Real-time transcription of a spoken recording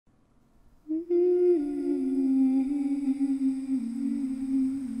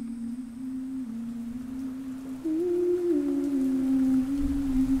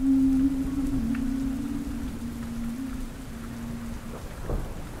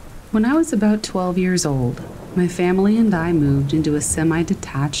When I was about 12 years old, my family and I moved into a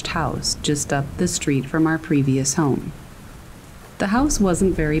semi-detached house just up the street from our previous home. The house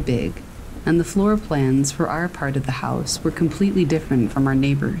wasn't very big, and the floor plans for our part of the house were completely different from our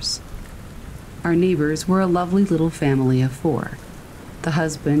neighbors. Our neighbors were a lovely little family of 4. The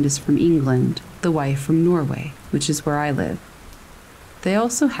husband is from England, the wife from Norway, which is where I live. They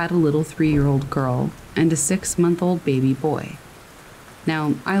also had a little 3-year-old girl and a 6-month-old baby boy.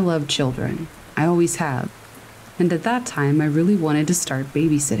 Now, I love children. I always have. And at that time, I really wanted to start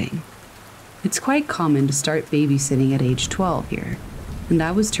babysitting. It's quite common to start babysitting at age 12 here, and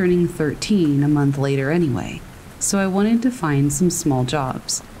I was turning 13 a month later anyway, so I wanted to find some small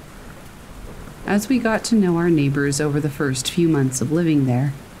jobs. As we got to know our neighbors over the first few months of living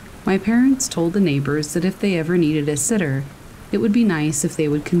there, my parents told the neighbors that if they ever needed a sitter, it would be nice if they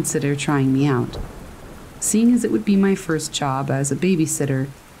would consider trying me out. Seeing as it would be my first job as a babysitter,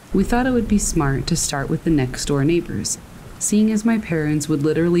 we thought it would be smart to start with the next-door neighbors, seeing as my parents would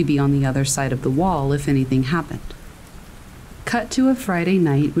literally be on the other side of the wall if anything happened. Cut to a Friday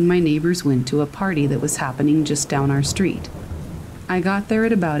night when my neighbors went to a party that was happening just down our street. I got there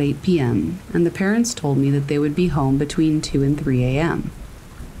at about 8 p.m., and the parents told me that they would be home between 2 and 3 a.m.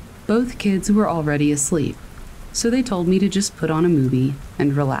 Both kids were already asleep, so they told me to just put on a movie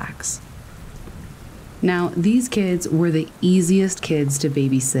and relax. Now, these kids were the easiest kids to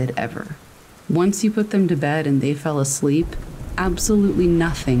babysit ever. Once you put them to bed and they fell asleep, absolutely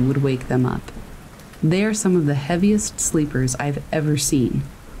nothing would wake them up. They are some of the heaviest sleepers I've ever seen,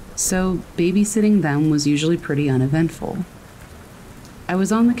 so babysitting them was usually pretty uneventful. I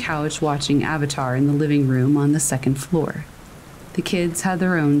was on the couch watching Avatar in the living room on the 2nd floor. The kids had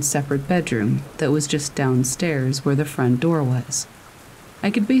their own separate bedroom that was just downstairs where the front door was. I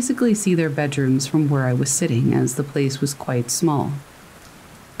could basically see their bedrooms from where I was sitting, as the place was quite small.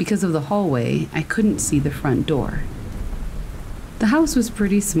 Because of the hallway, I couldn't see the front door. The house was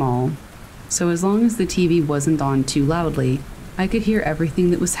pretty small, so as long as the TV wasn't on too loudly, I could hear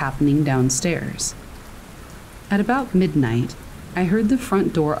everything that was happening downstairs. At about midnight, I heard the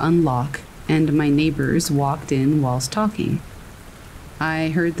front door unlock and my neighbors walked in whilst talking. I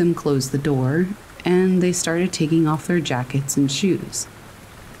heard them close the door, and they started taking off their jackets and shoes.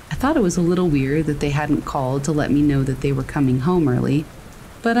 I thought it was a little weird that they hadn't called to let me know that they were coming home early,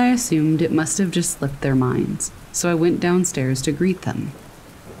 but I assumed it must have just slipped their minds, so I went downstairs to greet them.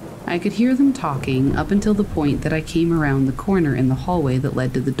 I could hear them talking up until the point that I came around the corner in the hallway that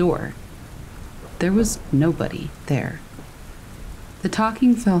led to the door. There was nobody there. The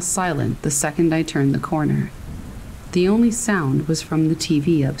talking fell silent the second I turned the corner. The only sound was from the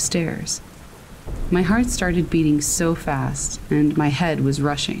TV upstairs. My heart started beating so fast, and my head was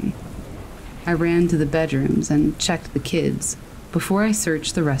rushing. I ran to the bedrooms and checked the kids before I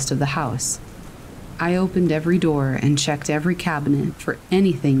searched the rest of the house. I opened every door and checked every cabinet for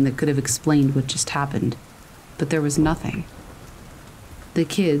anything that could have explained what just happened, but there was nothing. The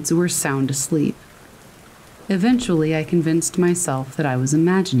kids were sound asleep. Eventually, I convinced myself that I was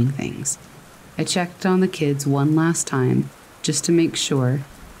imagining things. I checked on the kids one last time, just to make sure,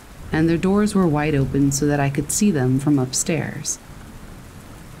 and their doors were wide open so that I could see them from upstairs.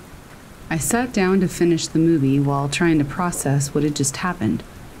 I sat down to finish the movie while trying to process what had just happened,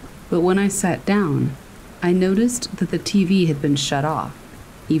 but when I sat down, I noticed that the TV had been shut off,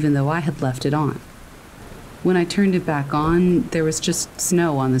 even though I had left it on. When I turned it back on, there was just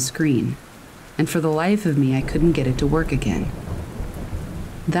snow on the screen, and for the life of me, I couldn't get it to work again.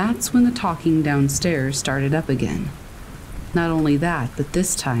 That's when the talking downstairs started up again. Not only that, but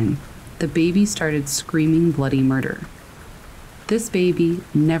this time, the baby started screaming bloody murder. This baby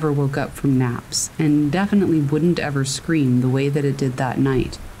never woke up from naps, and definitely wouldn't ever scream the way that it did that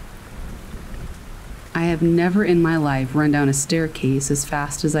night. I have never in my life run down a staircase as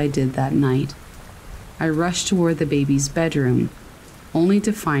fast as I did that night. I rushed toward the baby's bedroom, only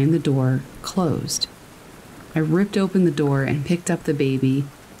to find the door closed. I ripped open the door and picked up the baby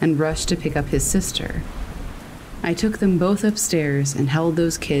and rushed to pick up his sister. I took them both upstairs and held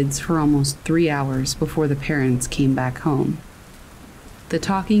those kids for almost 3 hours before the parents came back home. The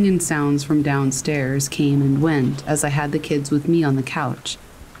talking and sounds from downstairs came and went as I had the kids with me on the couch.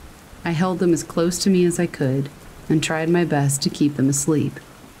 I held them as close to me as I could and tried my best to keep them asleep.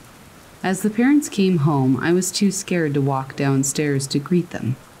 As the parents came home, I was too scared to walk downstairs to greet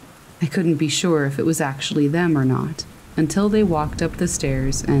them. I couldn't be sure if it was actually them or not, until they walked up the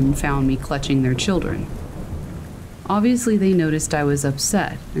stairs and found me clutching their children. Obviously, they noticed I was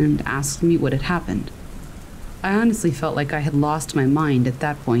upset and asked me what had happened. I honestly felt like I had lost my mind at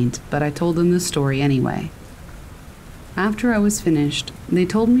that point, but I told them the story anyway. After I was finished, they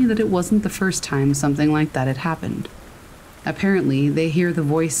told me that it wasn't the first time something like that had happened. Apparently, they hear the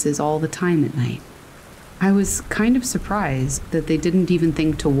voices all the time at night. I was kind of surprised that they didn't even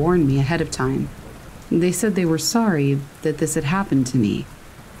think to warn me ahead of time. They said they were sorry that this had happened to me,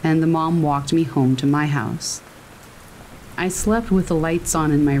 and the mom walked me home to my house. I slept with the lights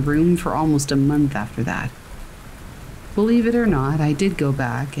on in my room for almost a month after that. Believe it or not, I did go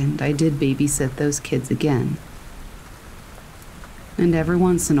back and I did babysit those kids again. And every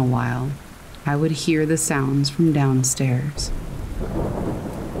once in a while, I would hear the sounds from downstairs.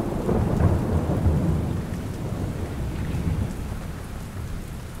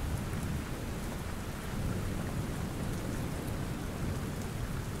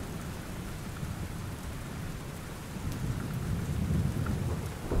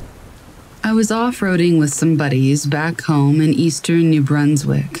 I was off-roading with some buddies back home in eastern New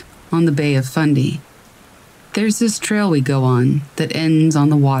Brunswick on the Bay of Fundy. There's this trail we go on that ends on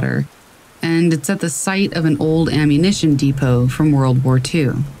the water, and it's at the site of an old ammunition depot from World War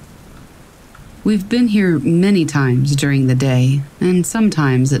II. We've been here many times during the day, and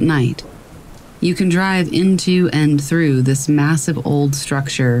sometimes at night. You can drive into and through this massive old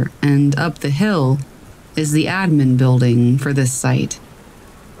structure, and up the hill is the admin building for this site.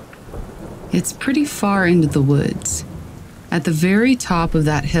 It's pretty far into the woods. At the very top of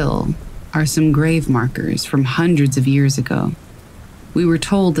that hill are some grave markers from hundreds of years ago. We were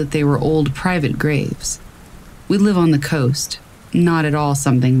told that they were old private graves. We live on the coast, not at all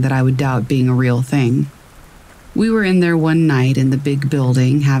something that I would doubt being a real thing. We were in there one night in the big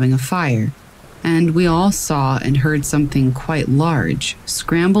building having a fire, and we all saw and heard something quite large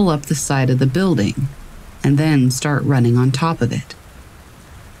scramble up the side of the building and then start running on top of it.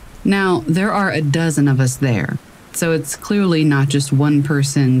 Now, there are a dozen of us there, so it's clearly not just one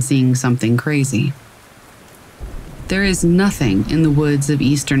person seeing something crazy. There is nothing in the woods of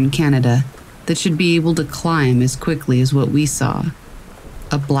eastern Canada that should be able to climb as quickly as what we saw.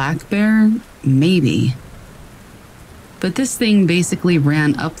 A black bear? Maybe. But this thing basically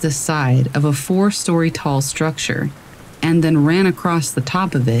ran up the side of a 4-story tall structure and then ran across the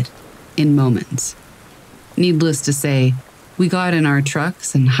top of it in moments. Needless to say, we got in our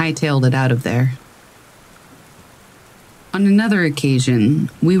trucks and hightailed it out of there. On another occasion,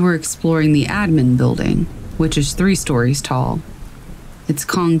 we were exploring the admin building, which is 3 stories tall. It's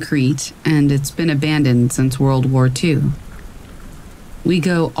concrete, and it's been abandoned since World War II. We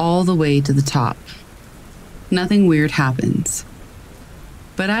go all the way to the top. Nothing weird happens.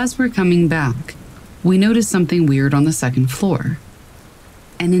 But as we're coming back, we notice something weird on the second floor.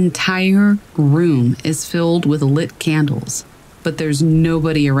 An entire room is filled with lit candles, but there's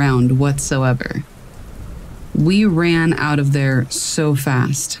nobody around whatsoever. We ran out of there so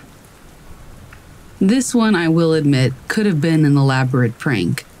fast. This one, I will admit, could have been an elaborate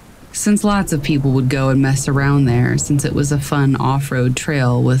prank, since lots of people would go and mess around there since it was a fun off-road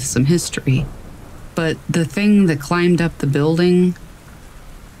trail with some history. But the thing that climbed up the building,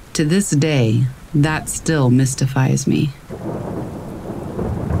 to this day, that still mystifies me.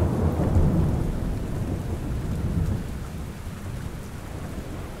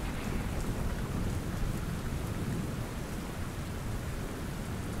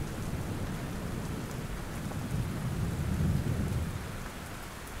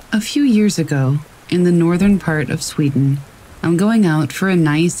 A few years ago, in the northern part of Sweden, I'm going out for a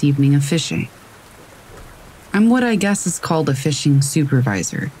nice evening of fishing. I'm what I guess is called a fishing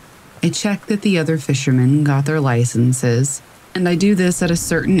supervisor. I check that the other fishermen got their licenses, and I do this at a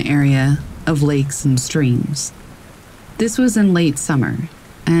certain area of lakes and streams. This was in late summer,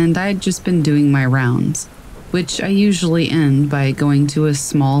 and I'd just been doing my rounds, which I usually end by going to a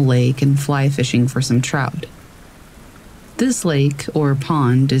small lake and fly fishing for some trout. This lake, or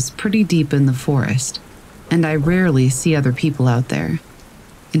pond, is pretty deep in the forest, and I rarely see other people out there.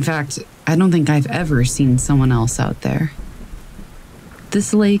 In fact, I don't think I've ever seen someone else out there.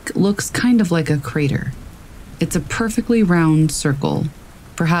 This lake looks kind of like a crater. It's a perfectly round circle,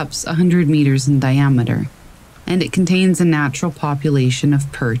 perhaps 100 meters in diameter, and it contains a natural population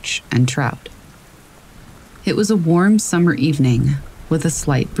of perch and trout. It was a warm summer evening with a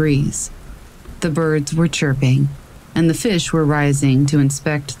slight breeze. The birds were chirping, and the fish were rising to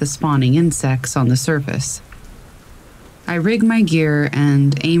inspect the spawning insects on the surface. I rig my gear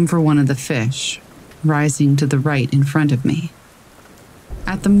and aim for one of the fish, rising to the right in front of me.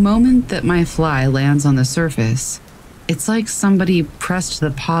 At the moment that my fly lands on the surface, it's like somebody pressed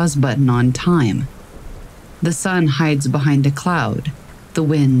the pause button on time. The sun hides behind a cloud, the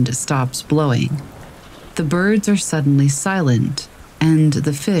wind stops blowing. The birds are suddenly silent, and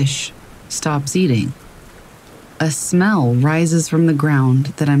the fish stops eating. A smell rises from the ground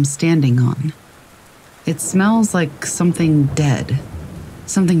that I'm standing on. It smells like something dead,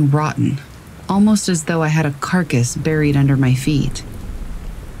 something rotten, almost as though I had a carcass buried under my feet.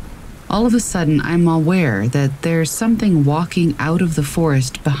 All of a sudden, I'm aware that there's something walking out of the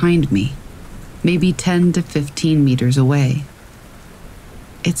forest behind me, maybe 10 to 15 meters away.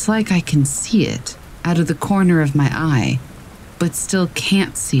 It's like I can see it out of the corner of my eye, but still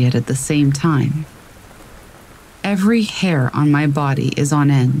can't see it at the same time. Every hair on my body is on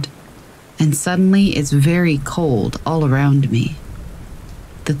end, and suddenly it's very cold all around me.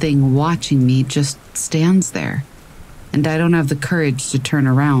 The thing watching me just stands there, and I don't have the courage to turn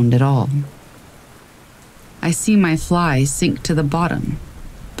around at all. I see my fly sink to the bottom,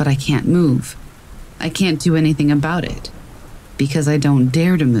 but I can't move. I can't do anything about it, because I don't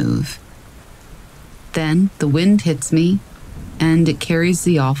dare to move. Then the wind hits me, and it carries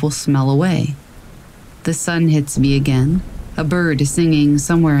the awful smell away. The sun hits me again, a bird is singing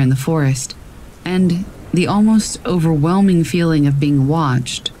somewhere in the forest, and the almost overwhelming feeling of being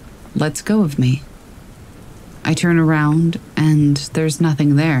watched lets go of me. I turn around, and there's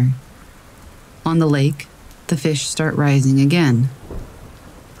nothing there. On the lake, the fish start rising again.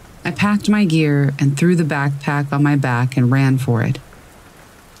 I packed my gear and threw the backpack on my back and ran for it.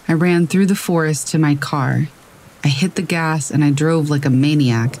 I ran through the forest to my car. I hit the gas and I drove like a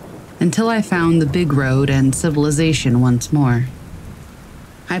maniac until I found the big road and civilization once more.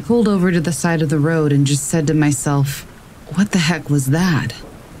 I pulled over to the side of the road and just said to myself, what the heck was that?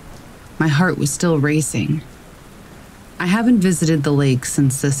 My heart was still racing. I haven't visited the lake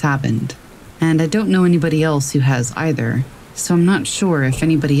since this happened, and I don't know anybody else who has either, so I'm not sure if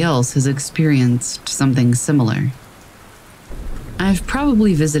anybody else has experienced something similar. I've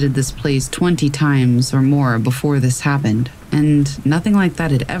probably visited this place 20 times or more before this happened, and nothing like that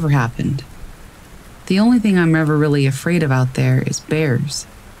had ever happened. The only thing I'm ever really afraid of out there is bears.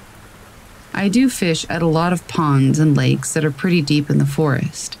 I do fish at a lot of ponds and lakes that are pretty deep in the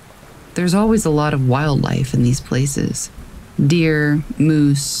forest. There's always a lot of wildlife in these places. Deer,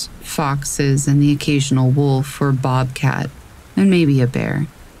 moose, foxes, and the occasional wolf or bobcat, and maybe a bear.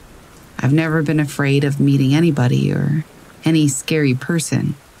 I've never been afraid of meeting anybody or any scary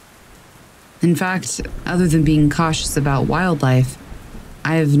person. In fact, other than being cautious about wildlife,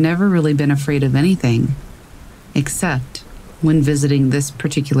 I've never really been afraid of anything, except when visiting this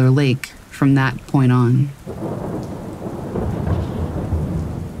particular lake from that point on.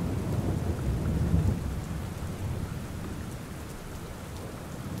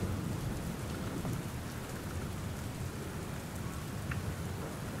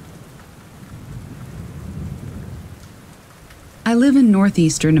 I live in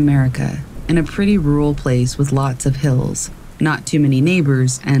northeastern America, in a pretty rural place with lots of hills, not too many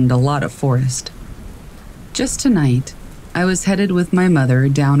neighbors, and a lot of forest. Just tonight, I was headed with my mother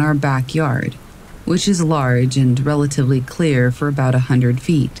down our backyard, which is large and relatively clear for about 100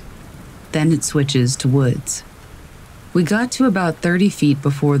 feet. Then it switches to woods. We got to about 30 feet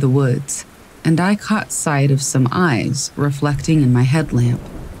before the woods, and I caught sight of some eyes reflecting in my headlamp.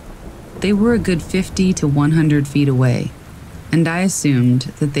 They were a good 50 to 100 feet away, and I assumed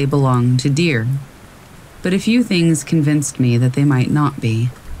that they belonged to deer. But a few things convinced me that they might not be.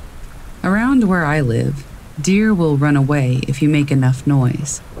 Around where I live, deer will run away if you make enough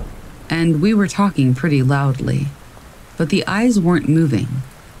noise. And we were talking pretty loudly. But the eyes weren't moving.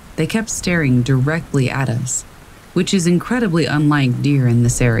 They kept staring directly at us, which is incredibly unlike deer in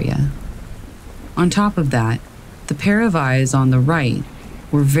this area. On top of that, the pair of eyes on the right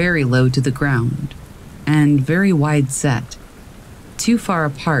were very low to the ground and very wide set. Too far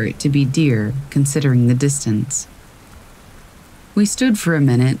apart to be deer considering the distance. We stood for a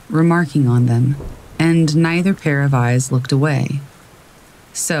minute remarking on them, and neither pair of eyes looked away.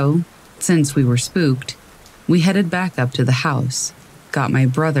 So, since we were spooked, we headed back up to the house, got my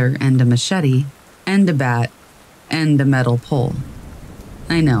brother and a machete, and a bat, and a metal pole.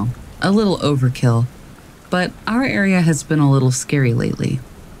 I know, a little overkill, but our area has been a little scary lately.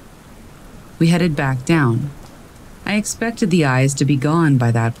 We headed back down. I expected the eyes to be gone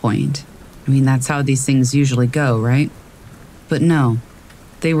by that point. I mean, that's how these things usually go, right? But no,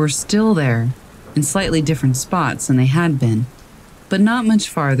 they were still there, in slightly different spots than they had been, but not much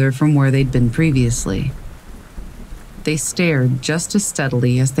farther from where they'd been previously. They stared just as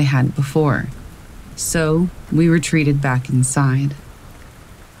steadily as they had before, so we retreated back inside.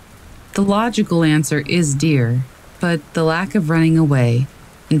 The logical answer is deer, but the lack of running away,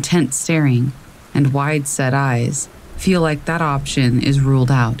 intent staring, and wide-set eyes feel like that option is ruled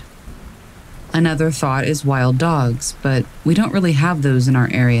out. Another thought is wild dogs, but we don't really have those in our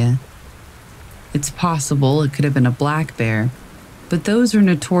area. It's possible it could have been a black bear, but those are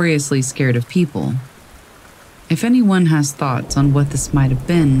notoriously scared of people. If anyone has thoughts on what this might have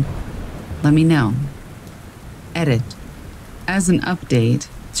been, let me know. Edit. As an update,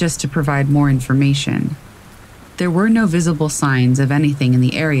 just to provide more information, there were no visible signs of anything in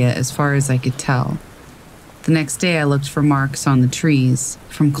the area as far as I could tell. The next day I looked for marks on the trees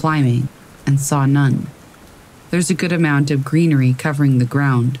from climbing and saw none. There's a good amount of greenery covering the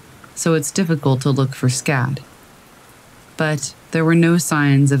ground, so it's difficult to look for scat. But there were no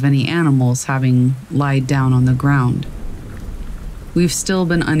signs of any animals having lied down on the ground. We've still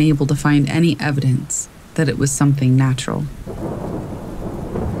been unable to find any evidence that it was something natural.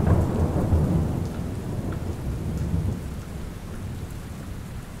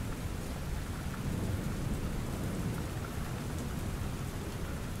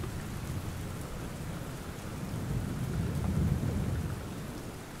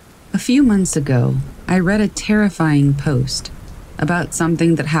 A few months ago, I read a terrifying post about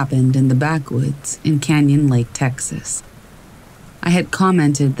something that happened in the backwoods in Canyon Lake, Texas. I had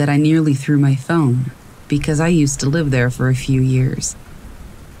commented that I nearly threw my phone because I used to live there for a few years.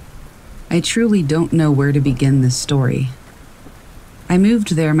 I truly don't know where to begin this story. I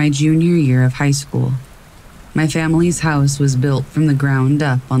moved there my junior year of high school. My family's house was built from the ground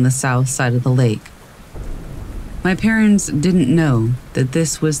up on the south side of the lake. My parents didn't know that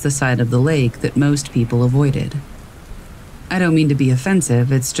this was the side of the lake that most people avoided. I don't mean to be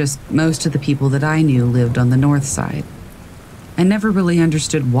offensive, it's just most of the people that I knew lived on the north side. I never really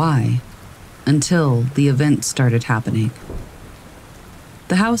understood why, until the events started happening.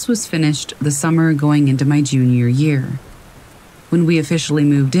 The house was finished the summer going into my junior year. When we officially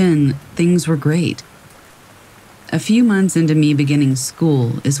moved in, things were great. A few months into me beginning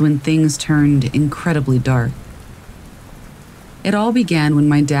school is when things turned incredibly dark. It all began when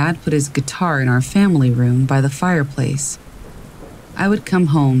my dad put his guitar in our family room by the fireplace. I would come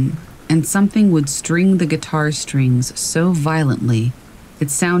home, and something would string the guitar strings so violently, it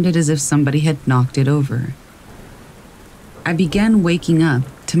sounded as if somebody had knocked it over. I began waking up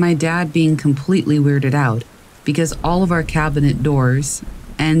to my dad being completely weirded out because all of our cabinet doors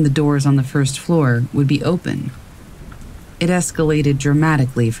and the doors on the first floor would be open. It escalated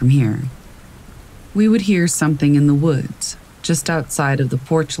dramatically from here. We would hear something in the woods, just outside of the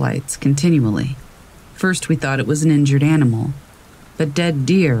porch lights, continually. First we thought it was an injured animal, but dead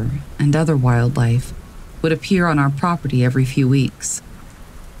deer and other wildlife would appear on our property every few weeks.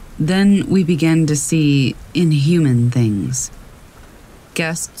 Then we began to see inhuman things.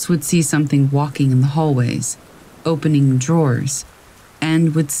 Guests would see something walking in the hallways, opening drawers,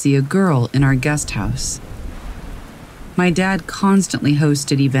 and would see a girl in our guest house. My dad constantly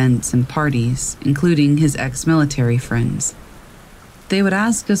hosted events and parties, including his ex-military friends. They would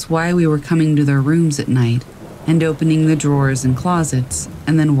ask us why we were coming to their rooms at night and opening the drawers and closets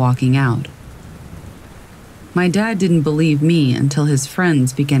and then walking out. My dad didn't believe me until his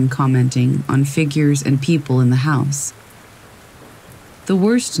friends began commenting on figures and people in the house. The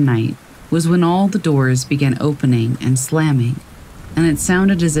worst night was when all the doors began opening and slamming, and it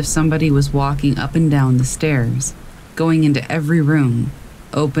sounded as if somebody was walking up and down the stairs, going into every room,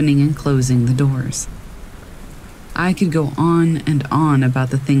 opening and closing the doors. I could go on and on about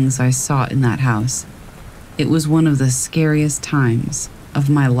the things I saw in that house. It was one of the scariest times of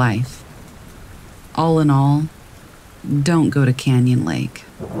my life. All in all, don't go to Canyon Lake.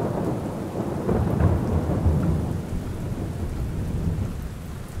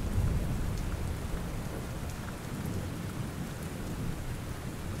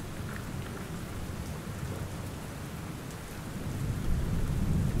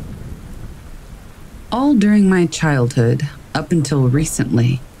 All during my childhood, up until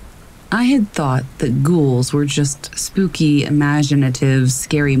recently, I had thought that ghouls were just spooky, imaginative,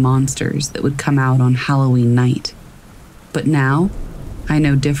 scary monsters that would come out on Halloween night. But now, I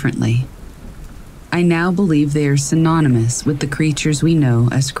know differently. I now believe they are synonymous with the creatures we know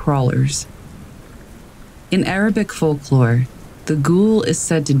as crawlers. In Arabic folklore, the ghoul is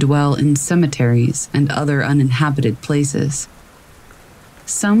said to dwell in cemeteries and other uninhabited places.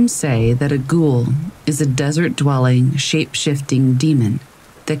 Some say that a ghoul is a desert-dwelling, shape-shifting demon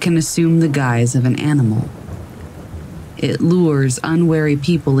that can assume the guise of an animal. It lures unwary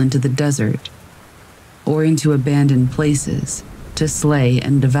people into the desert or into abandoned places to slay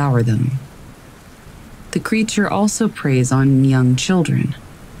and devour them. The creature also preys on young children,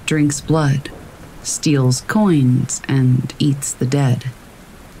 drinks blood, steals coins, and eats the dead.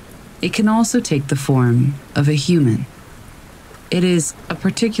 It can also take the form of a human. It is a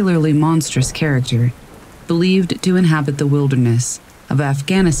particularly monstrous character, believed to inhabit the wilderness of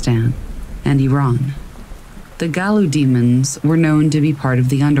Afghanistan and Iran. The Galu demons were known to be part of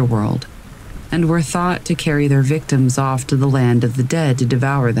the underworld, and were thought to carry their victims off to the land of the dead to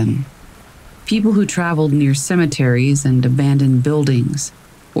devour them. People who traveled near cemeteries and abandoned buildings,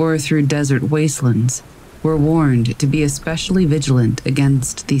 or through desert wastelands, were warned to be especially vigilant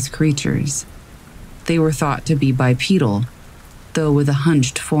against these creatures. They were thought to be bipedal, though with a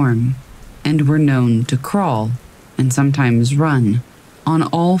hunched form, and were known to crawl, and sometimes run, on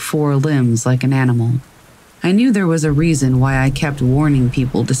all four limbs like an animal. I knew there was a reason why I kept warning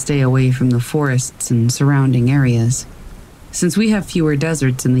people to stay away from the forests and surrounding areas. Since we have fewer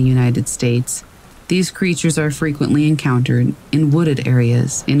deserts in the United States, these creatures are frequently encountered in wooded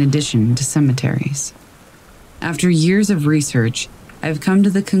areas in addition to cemeteries. After years of research, I've come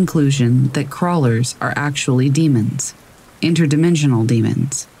to the conclusion that crawlers are actually demons, interdimensional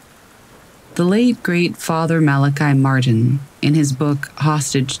demons. The late great Father Malachi Martin, in his book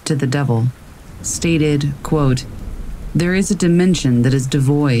Hostage to the Devil, stated, quote, "There is a dimension that is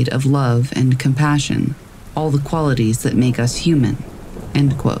devoid of love and compassion, all the qualities that make us human,"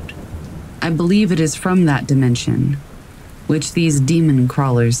 end quote. I believe it is from that dimension which these demon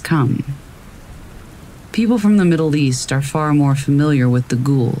crawlers come. People from the Middle East are far more familiar with the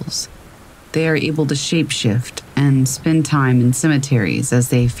ghouls. They are able to shapeshift and spend time in cemeteries as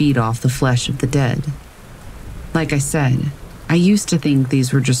they feed off the flesh of the dead. Like I said, I used to think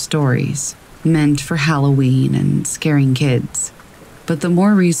these were just stories, meant for Halloween and scaring kids. But the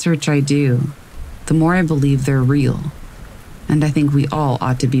more research I do, the more I believe they're real, and I think we all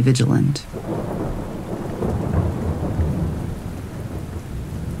ought to be vigilant.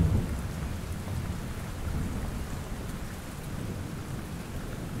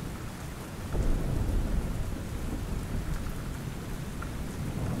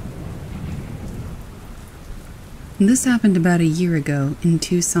 This happened about a year ago in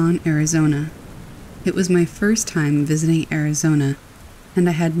Tucson, Arizona. It was my first time visiting Arizona, and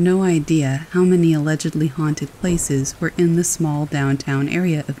I had no idea how many allegedly haunted places were in the small downtown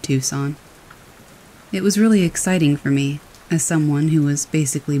area of Tucson. It was really exciting for me, as someone who was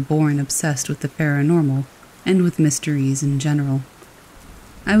basically born obsessed with the paranormal and with mysteries in general.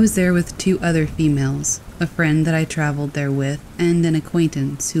 I was there with 2 other females, a friend that I traveled there with, and an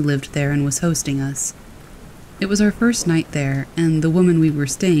acquaintance who lived there and was hosting us. It was our first night there, and the woman we were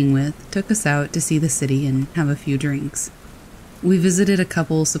staying with took us out to see the city and have a few drinks. We visited a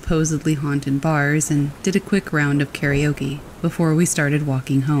couple supposedly haunted bars and did a quick round of karaoke before we started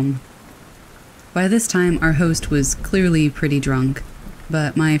walking home. By this time, our host was clearly pretty drunk,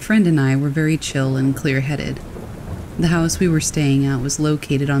 but my friend and I were very chill and clear-headed. The house we were staying at was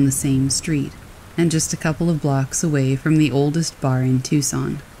located on the same street, and just a couple of blocks away from the oldest bar in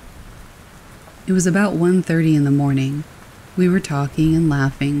Tucson. It was about 1:30 in the morning. We were talking and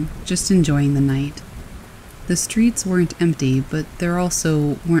laughing, just enjoying the night. The streets weren't empty, but there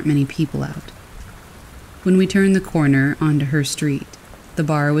also weren't many people out. When we turned the corner onto her street, the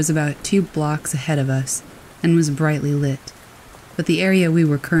bar was about 2 blocks ahead of us and was brightly lit, but the area we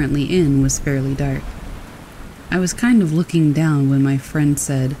were currently in was fairly dark. I was kind of looking down when my friend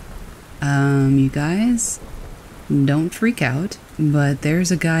said, you guys, don't freak out, but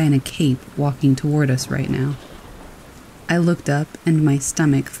there's a guy in a cape walking toward us right now." I looked up and my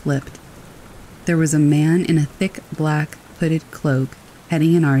stomach flipped. There was a man in a thick black hooded cloak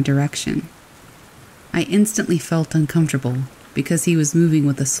heading in our direction. I instantly felt uncomfortable because he was moving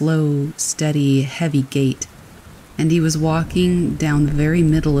with a slow, steady, heavy gait, and he was walking down the very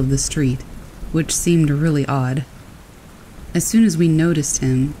middle of the street, which seemed really odd. As soon as we noticed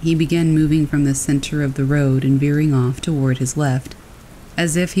him, he began moving from the center of the road and veering off toward his left,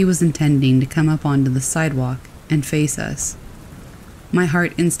 as if he was intending to come up onto the sidewalk and face us. My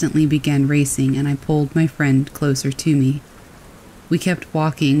heart instantly began racing, and I pulled my friend closer to me. We kept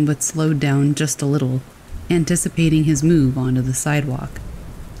walking, but slowed down just a little, anticipating his move onto the sidewalk.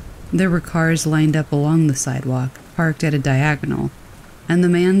 There were cars lined up along the sidewalk, parked at a diagonal, and the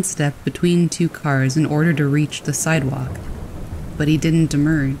man stepped between 2 cars in order to reach the sidewalk, but he didn't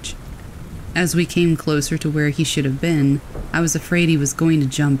emerge. As we came closer to where he should have been, I was afraid he was going to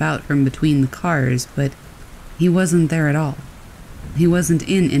jump out from between the cars, but he wasn't there at all. He wasn't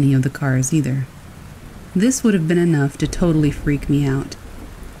in any of the cars either. This would have been enough to totally freak me out,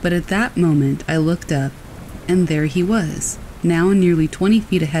 but at that moment I looked up, and there he was, now nearly 20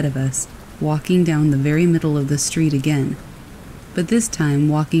 feet ahead of us, walking down the very middle of the street again, but this time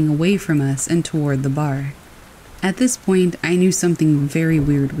walking away from us and toward the bar. At this point, I knew something very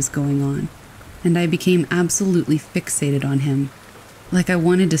weird was going on, and I became absolutely fixated on him, like I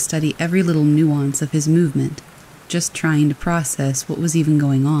wanted to study every little nuance of his movement, just trying to process what was even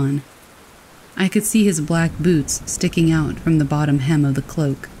going on. I could see his black boots sticking out from the bottom hem of the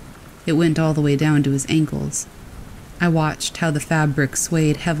cloak. It went all the way down to his ankles. I watched how the fabric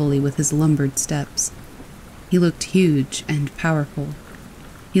swayed heavily with his lumbered steps. He looked huge and powerful.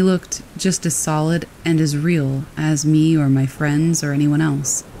 He looked just as solid and as real as me or my friends or anyone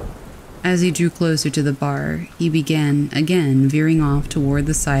else. As he drew closer to the bar, he began again veering off toward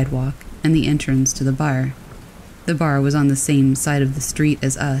the sidewalk and the entrance to the bar. The bar was on the same side of the street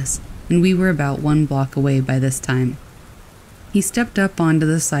as us, and we were about 1 block away by this time. He stepped up onto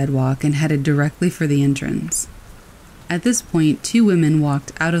the sidewalk and headed directly for the entrance. At this point, 2 women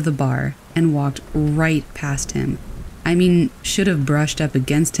walked out of the bar and walked right past him. I mean, should have brushed up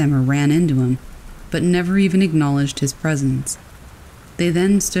against him or ran into him, but never even acknowledged his presence. They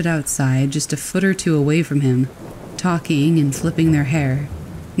then stood outside just a foot or 2 away from him, talking and flipping their hair,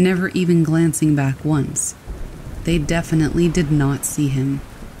 never even glancing back once. They definitely did not see him.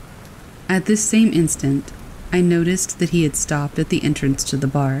 At this same instant, I noticed that he had stopped at the entrance to the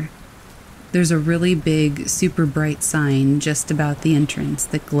bar. There's a really big, super bright sign just about the entrance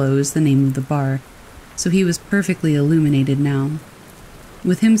that glows the name of the bar, so he was perfectly illuminated now.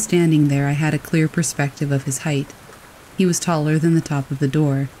 With him standing there, I had a clear perspective of his height. He was taller than the top of the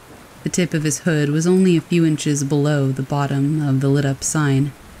door. The tip of his hood was only a few inches below the bottom of the lit-up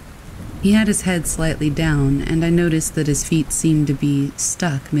sign. He had his head slightly down, and I noticed that his feet seemed to be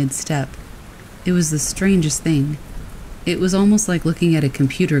stuck mid-step. It was the strangest thing. It was almost like looking at a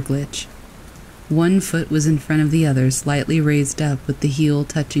computer glitch. 1 foot was in front of the other, slightly raised up with the heel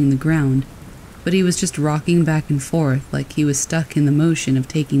touching the ground, but he was just rocking back and forth like he was stuck in the motion of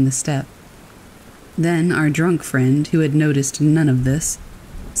taking the step. Then our drunk friend, who had noticed none of this,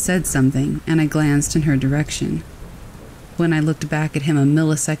 said something, and I glanced in her direction. When I looked back at him a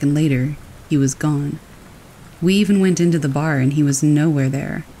millisecond later, he was gone. We even went into the bar and he was nowhere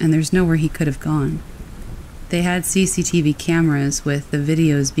there, and there's nowhere he could have gone. They had CCTV cameras with the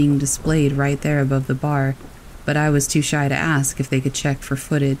videos being displayed right there above the bar, but I was too shy to ask if they could check for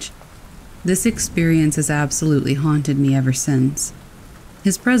footage. This experience has absolutely haunted me ever since.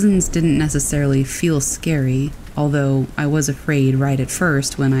 His presence didn't necessarily feel scary, although I was afraid right at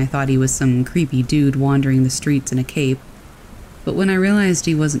first when I thought he was some creepy dude wandering the streets in a cape. But when I realized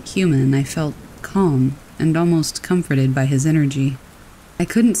he wasn't human, I felt calm and almost comforted by his energy. I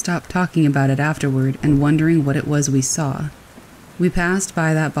couldn't stop talking about it afterward and wondering what it was we saw. We passed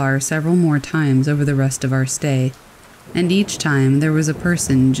by that bar several more times over the rest of our stay, and each time there was a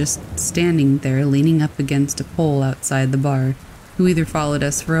person just standing there leaning up against a pole outside the bar, who either followed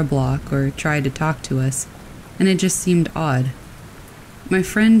us for a block or tried to talk to us, and it just seemed odd. My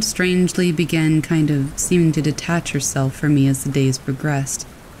friend strangely began kind of seeming to detach herself from me as the days progressed.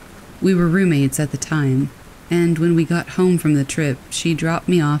 We were roommates at the time, and when we got home from the trip, she dropped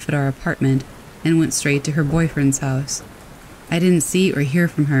me off at our apartment and went straight to her boyfriend's house. I didn't see or hear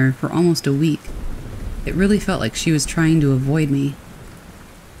from her for almost a week. It really felt like she was trying to avoid me.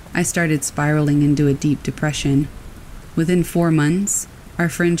 I started spiraling into a deep depression. Within 4 months, our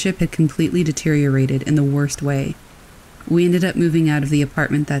friendship had completely deteriorated in the worst way. We ended up moving out of the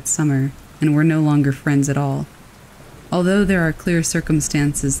apartment that summer, and were no longer friends at all. Although there are clear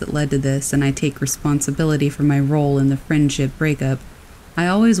circumstances that led to this, and I take responsibility for my role in the friendship breakup, I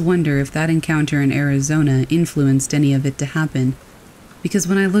always wonder if that encounter in Arizona influenced any of it to happen, because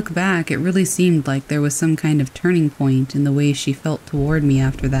when I look back, it really seemed like there was some kind of turning point in the way she felt toward me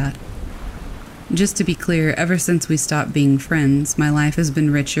after that. Just to be clear, ever since we stopped being friends, my life has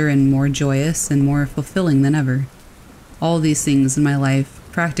been richer and more joyous and more fulfilling than ever. All these things in my life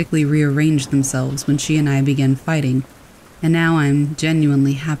practically rearranged themselves when she and I began fighting, and now I'm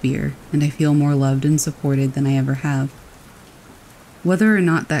genuinely happier, and I feel more loved and supported than I ever have. Whether or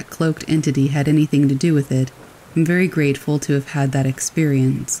not that cloaked entity had anything to do with it, I'm very grateful to have had that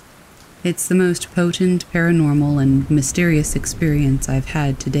experience. It's the most potent, paranormal, and mysterious experience I've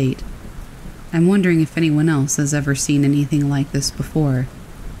had to date. I'm wondering if anyone else has ever seen anything like this before,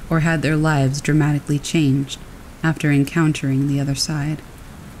 or had their lives dramatically changed after encountering the other side.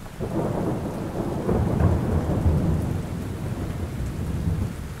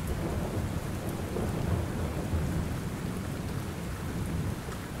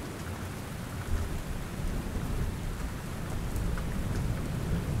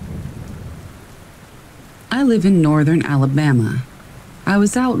 I live in northern Alabama. I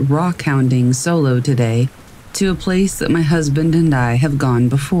was out rock hounding solo today to a place that my husband and I have gone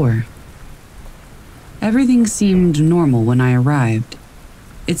before. Everything seemed normal when I arrived.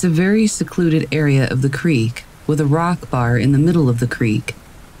 It's a very secluded area of the creek, with a rock bar in the middle of the creek,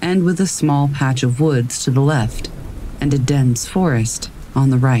 and with a small patch of woods to the left, and a dense forest on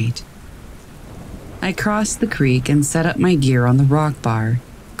the right. I crossed the creek and set up my gear on the rock bar,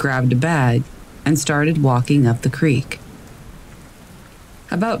 grabbed a bag, and started walking up the creek.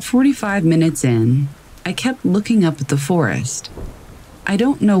 About 45 minutes in, I kept looking up at the forest. I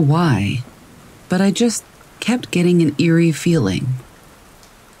don't know why, but I just kept getting an eerie feeling.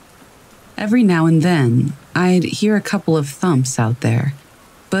 Every now and then, I'd hear a couple of thumps out there,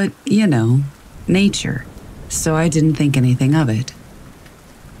 but, nature, so I didn't think anything of it.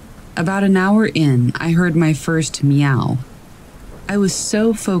 About an hour in, I heard my first meow. I was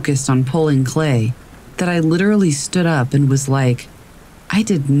so focused on pulling clay that I literally stood up and was like, I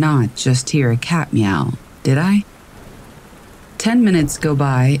did not just hear a cat meow, did I? 10 minutes go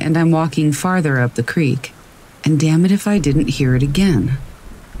by and I'm walking farther up the creek, and damn it if I didn't hear it again.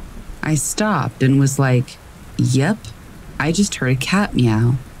 I stopped and was like, yep, I just heard a cat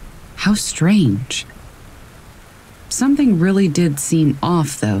meow. How strange. Something really did seem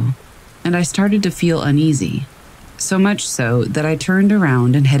off though, and I started to feel uneasy, so much so that I turned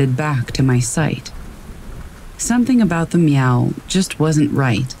around and headed back to my site. Something about the meow just wasn't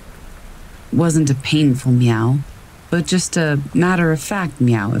right. Wasn't a painful meow, but just a matter-of-fact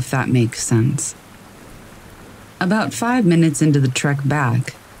meow, if that makes sense. About 5 minutes into the trek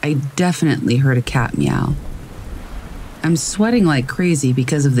back, I definitely heard a cat meow. I'm sweating like crazy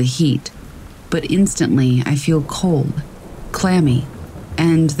because of the heat, but instantly I feel cold, clammy,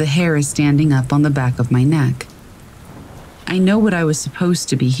 and the hair is standing up on the back of my neck. I know what I was supposed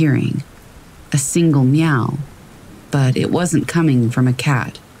to be hearing, a single meow, but it wasn't coming from a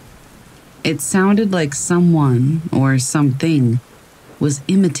cat. It sounded like someone or something was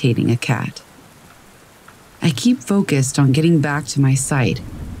imitating a cat. I keep focused on getting back to my site,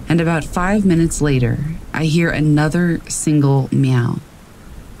 and about 5 minutes later, I hear another single meow.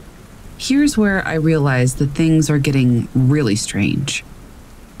 Here's where I realize that things are getting really strange.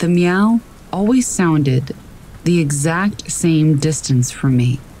 The meow always sounded the exact same distance from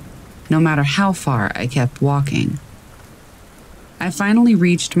me, no matter how far I kept walking. I finally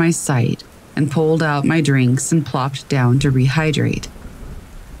reached my site and pulled out my drinks and plopped down to rehydrate.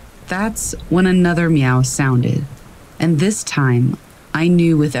 That's when another meow sounded, and this time I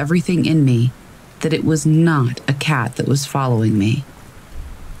knew with everything in me that it was not a cat that was following me.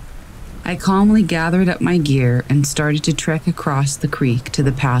 I calmly gathered up my gear and started to trek across the creek to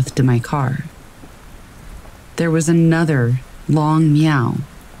the path to my car. There was another long meow.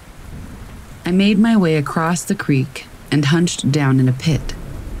 I made my way across the creek and hunched down in a pit.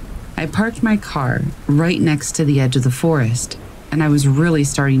 I parked my car right next to the edge of the forest, and I was really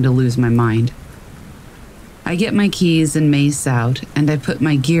starting to lose my mind. I get my keys and mace out, and I put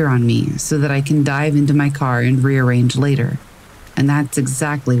my gear on me so that I can dive into my car and rearrange later, and that's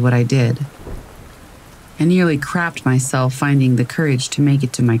exactly what I did. I nearly crapped myself finding the courage to make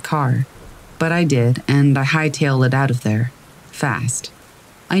it to my car, but I did, and I hightailed it out of there, fast.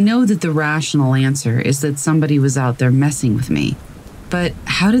 I know that the rational answer is that somebody was out there messing with me, but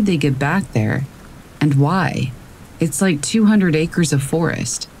how did they get back there? And why? It's like 200 acres of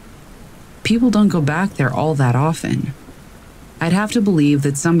forest. People don't go back there all that often. I'd have to believe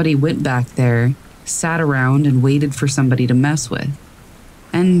that somebody went back there, sat around and waited for somebody to mess with.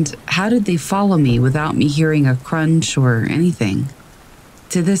 And how did they follow me without me hearing a crunch or anything?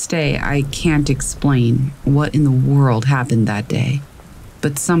 To this day, I can't explain what in the world happened that day,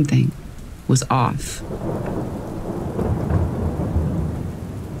 but something was off.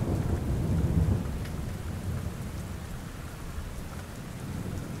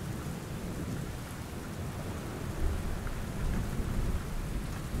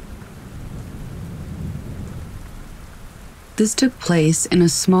 This took place in a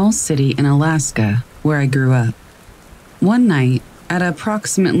small city in Alaska where I grew up. One night, at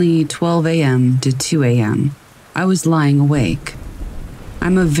approximately 12 a.m. to 2 a.m., I was lying awake.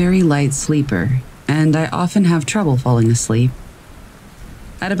 I'm a very light sleeper, and I often have trouble falling asleep.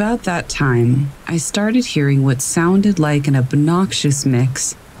 At about that time, I started hearing what sounded like an obnoxious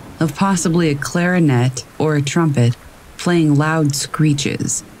mix of possibly a clarinet or a trumpet playing loud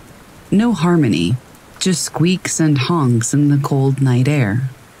screeches. No harmony, just squeaks and honks in the cold night air.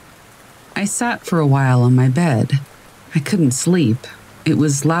 I sat for a while on my bed. I couldn't sleep. It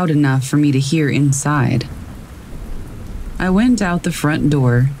was loud enough for me to hear inside. I went out the front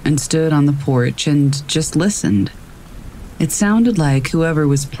door and stood on the porch and just listened. It sounded like whoever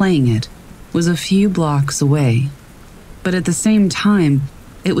was playing it was a few blocks away, but at the same time,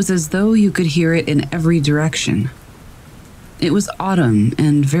 it was as though you could hear it in every direction. It was autumn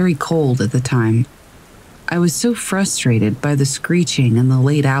and very cold at the time. I was so frustrated by the screeching and the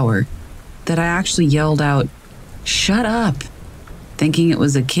late hour that I actually yelled out, "Shut up!" thinking it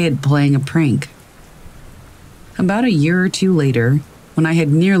was a kid playing a prank. About a year or two later, when I had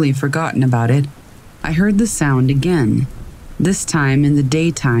nearly forgotten about it, I heard the sound again, this time in the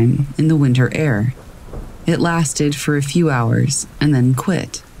daytime in the winter air. It lasted for a few hours and then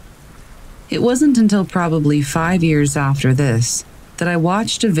quit. It wasn't until probably 5 years after this that I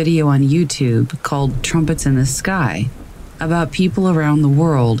watched a video on YouTube called Trumpets in the Sky about people around the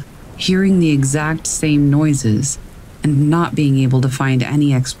world hearing the exact same noises and not being able to find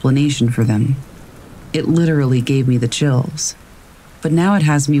any explanation for them. It literally gave me the chills. But now it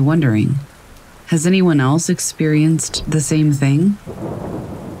has me wondering, has anyone else experienced the same thing?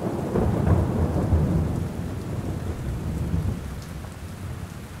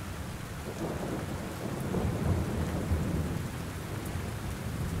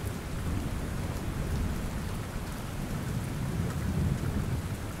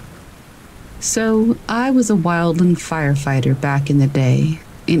 So, I was a wildland firefighter back in the day,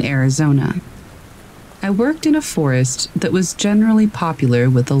 in Arizona. I worked in a forest that was generally popular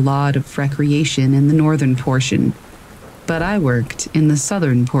with a lot of recreation in the northern portion, but I worked in the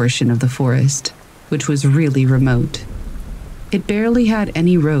southern portion of the forest, which was really remote. It barely had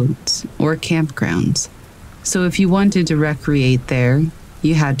any roads or campgrounds, so if you wanted to recreate there,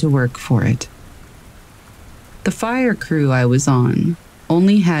 you had to work for it. The fire crew I was on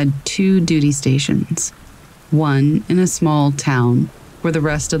only had 2 duty stations, one in a small town where the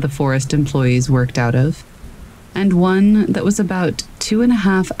rest of the forest employees worked out of, and one that was about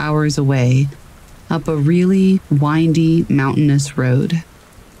 2.5 hours away up a really windy, mountainous road.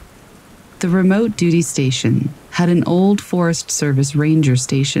 The remote duty station had an old Forest Service ranger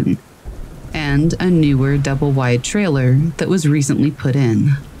station and a newer double-wide trailer that was recently put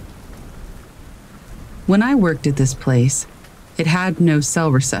in. When I worked at this place, it had no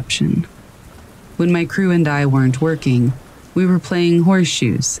cell reception. When my crew and I weren't working, we were playing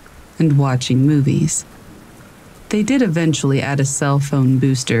horseshoes and watching movies. They did eventually add a cell phone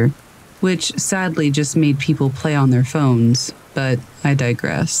booster, which sadly just made people play on their phones, but I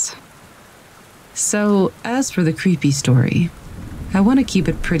digress. So, as for the creepy story, I want to keep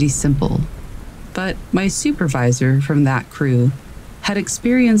it pretty simple, but my supervisor from that crew had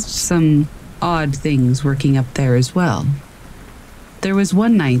experienced some odd things working up there as well. There was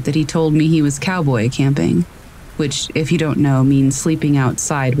one night that he told me he was cowboy camping, which, if you don't know, means sleeping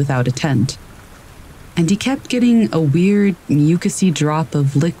outside without a tent. And he kept getting a weird, mucusy drop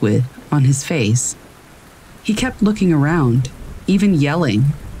of liquid on his face. He kept looking around, even yelling,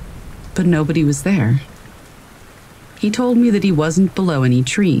 but nobody was there. He told me that he wasn't below any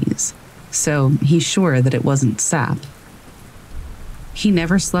trees, so he's sure that it wasn't sap. He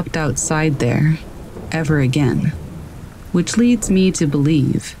never slept outside there, ever again, which leads me to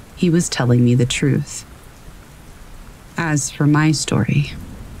believe he was telling me the truth. As for my story,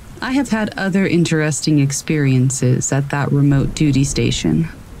 I have had other interesting experiences at that remote duty station,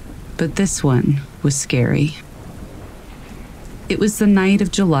 but this one was scary. It was the night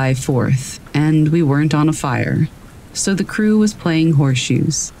of July 4th, and we weren't on a fire, so the crew was playing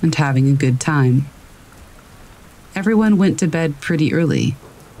horseshoes and having a good time. Everyone went to bed pretty early,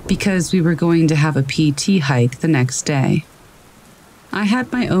 because we were going to have a PT hike the next day. I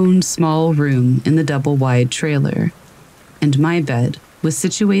had my own small room in the double-wide trailer, and my bed was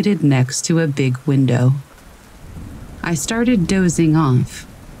situated next to a big window. I started dozing off,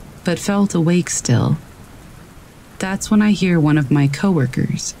 but felt awake still. That's when I hear one of my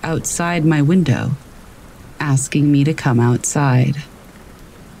coworkers outside my window, asking me to come outside.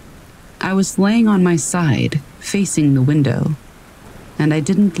 I was laying on my side, facing the window, and I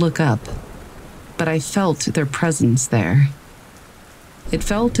didn't look up, but I felt their presence there. It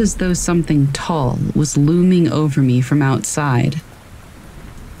felt as though something tall was looming over me from outside.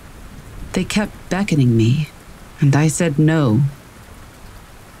 They kept beckoning me, and I said no.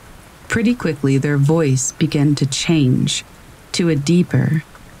 Pretty quickly, their voice began to change to a deeper,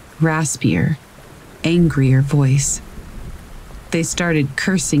 raspier, angrier voice. They started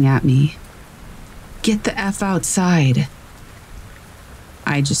cursing at me. "Get the F outside."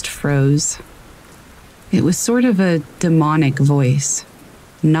 I just froze. It was sort of a demonic voice,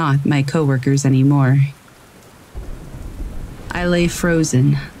 not my coworkers anymore. I lay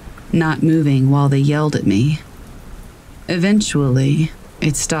frozen, not moving while they yelled at me. Eventually,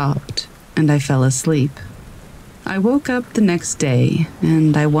 it stopped, and I fell asleep. I woke up the next day,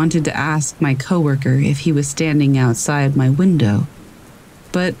 and I wanted to ask my coworker if he was standing outside my window,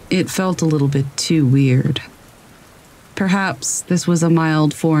 but it felt a little bit too weird. Perhaps this was a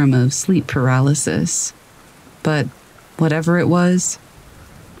mild form of sleep paralysis, but whatever it was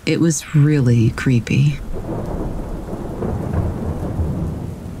really creepy.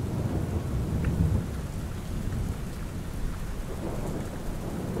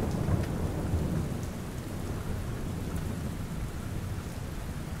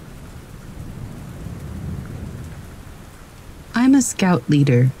 a scout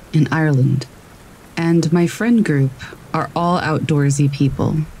leader in Ireland, and my friend group are all outdoorsy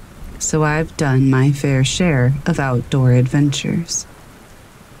people, so I've done my fair share of outdoor adventures.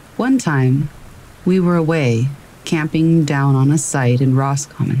 One time, we were away, camping down on a site in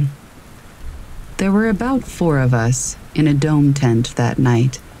Roscommon. There were about 4 of us in a dome tent that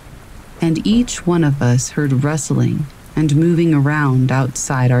night, and each one of us heard rustling and moving around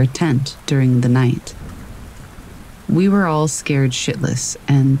outside our tent during the night. We were all scared shitless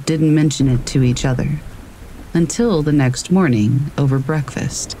and didn't mention it to each other until the next morning over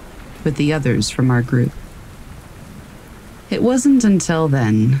breakfast with the others from our group. It wasn't until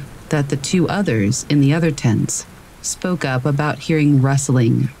then that the 2 others in the other tents spoke up about hearing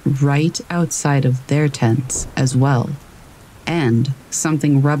rustling right outside of their tents as well, and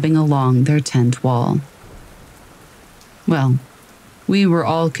something rubbing along their tent wall. Well, we were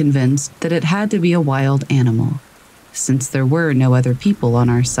all convinced that it had to be a wild animal, since there were no other people on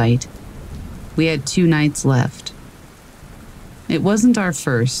our site. We had 2 nights left. It wasn't our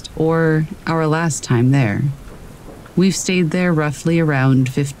first or our last time there. We've stayed there roughly around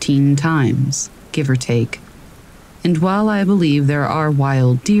 15 times, give or take. And while I believe there are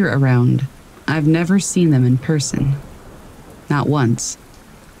wild deer around, I've never seen them in person. Not once.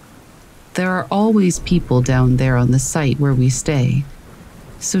 There are always people down there on the site where we stay,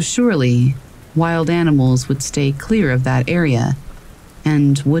 so surely wild animals would stay clear of that area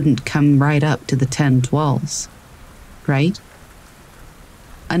and wouldn't come right up to the tent walls, right?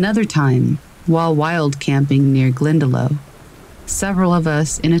 Another time, while wild camping near Glendalough, several of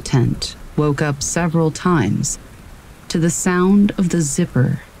us in a tent woke up several times to the sound of the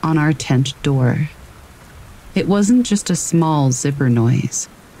zipper on our tent door. It wasn't just a small zipper noise.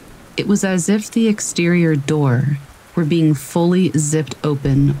 It was as if the exterior door were being fully zipped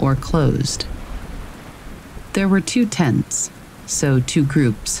open or closed. There were 2 tents, so 2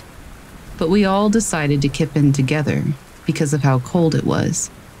 groups, but we all decided to kip in together because of how cold it was.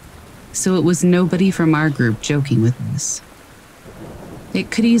 So it was nobody from our group joking with us. It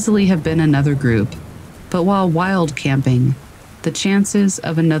could easily have been another group, but while wild camping, the chances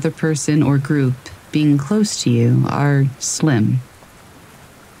of another person or group being close to you are slim.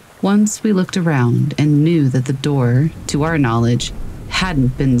 Once we looked around and knew that the door, to our knowledge,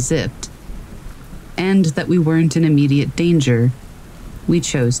 hadn't been zipped, and that we weren't in immediate danger, we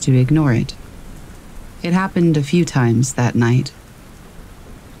chose to ignore it. It happened a few times that night.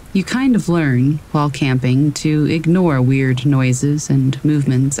 You kind of learn, while camping, to ignore weird noises and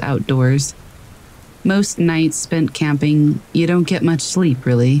movements outdoors. Most nights spent camping, you don't get much sleep,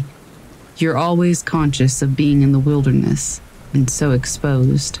 really. You're always conscious of being in the wilderness, and so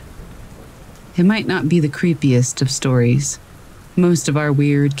exposed. It might not be the creepiest of stories. Most of our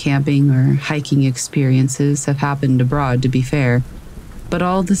weird camping or hiking experiences have happened abroad, to be fair, but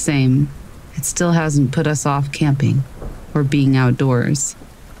all the same, it still hasn't put us off camping or being outdoors.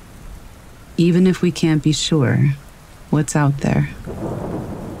 Even if we can't be sure what's out there.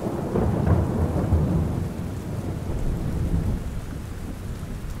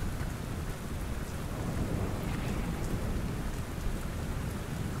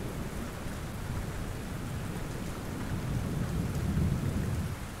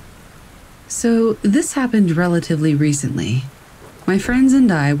 So this happened relatively recently. My friends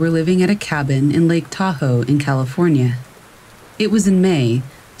and I were living at a cabin in Lake Tahoe in California. It was in May,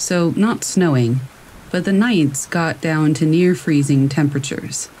 so not snowing, but the nights got down to near freezing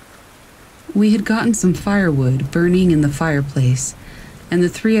temperatures. We had gotten some firewood burning in the fireplace, and the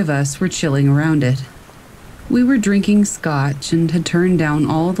 3 of us were chilling around it. We were drinking scotch and had turned down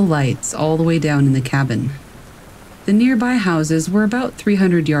all the lights all the way down in the cabin. The nearby houses were about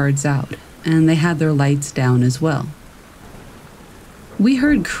 300 yards out, and they had their lights down as well. We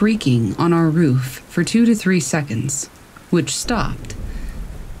heard creaking on our roof for 2 to 3 seconds, which stopped.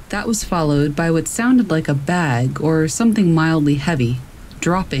 That was followed by what sounded like a bag or something mildly heavy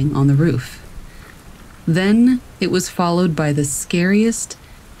dropping on the roof. Then it was followed by the scariest,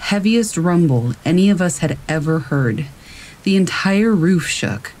 heaviest rumble any of us had ever heard. The entire roof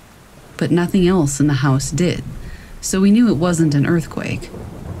shook, but nothing else in the house did, so we knew it wasn't an earthquake.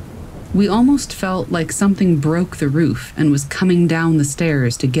 We almost felt like something broke the roof and was coming down the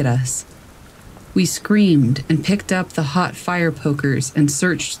stairs to get us. We screamed and picked up the hot fire pokers and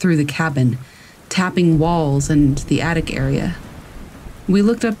searched through the cabin, tapping walls and the attic area. We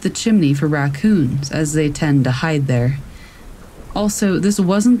looked up the chimney for raccoons, as they tend to hide there. Also, this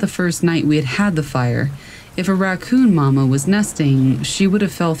wasn't the first night we had had the fire. If a raccoon mama was nesting, she would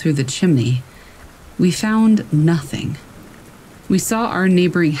have fell through the chimney. We found nothing. We saw our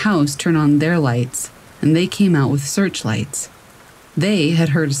neighboring house turn on their lights, and they came out with searchlights. They had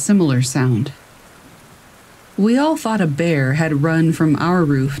heard a similar sound. We all thought a bear had run from our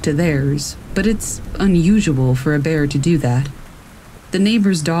roof to theirs, but it's unusual for a bear to do that. The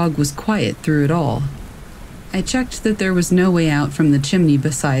neighbor's dog was quiet through it all. I checked that there was no way out from the chimney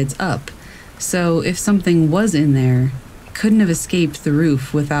besides up, so if something was in there, it couldn't have escaped the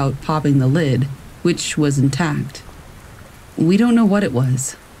roof without popping the lid, which was intact. We don't know what it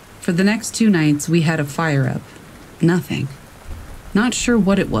was. For the next 2 nights, we had a fire up. Nothing. Not sure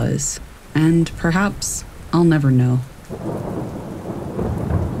what it was, and perhaps I'll never know.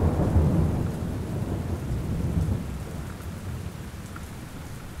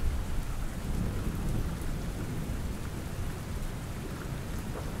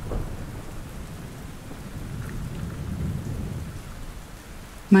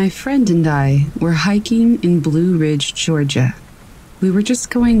 My friend and I were hiking in Blue Ridge, Georgia. We were just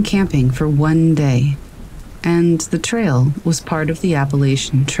going camping for 1 day, and the trail was part of the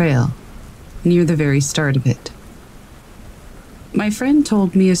Appalachian Trail, near the very start of it. My friend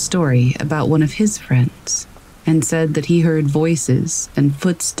told me a story about one of his friends, and said that he heard voices and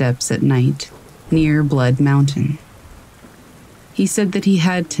footsteps at night near Blood Mountain. He said that he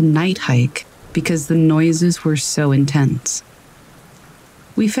had to night hike because the noises were so intense.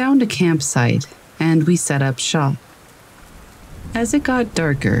 We found a campsite and we set up shop. As it got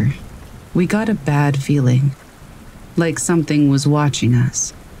darker, we got a bad feeling, like something was watching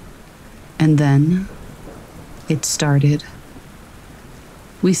us. And then it started.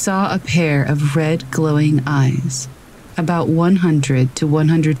 We saw a pair of red glowing eyes, about 100 to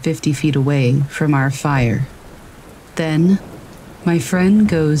 150 feet away from our fire. Then my friend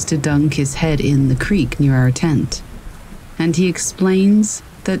goes to dunk his head in the creek near our tent, and he explains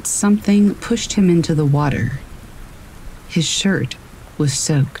that something pushed him into the water. His shirt was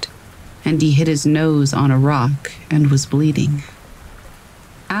soaked, and he hit his nose on a rock and was bleeding.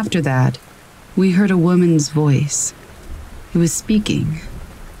 After that, we heard a woman's voice. It was speaking,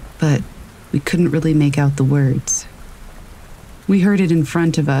 but we couldn't really make out the words. We heard it in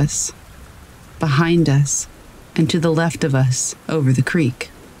front of us, behind us, and to the left of us over the creek.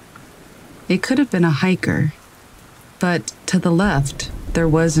 It could have been a hiker, but to the left, there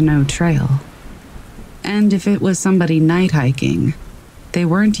was no trail. And if it was somebody night hiking, they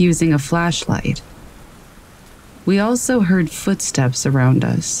weren't using a flashlight. We also heard footsteps around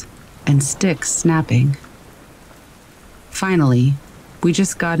us and sticks snapping. Finally, we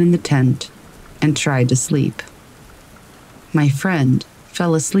just got in the tent and tried to sleep. My friend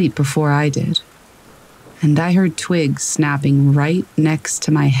fell asleep before I did, and I heard twigs snapping right next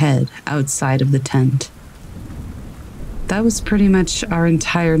to my head outside of the tent. That was pretty much our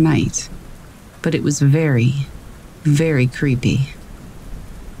entire night, but it was very, very creepy.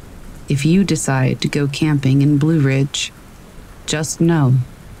 If you decide to go camping in Blue Ridge, just know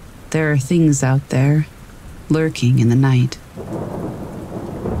there are things out there lurking in the night.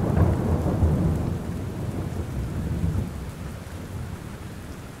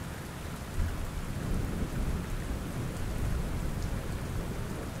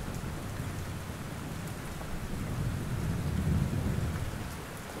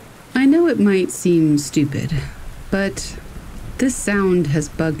 I know it might seem stupid, but this sound has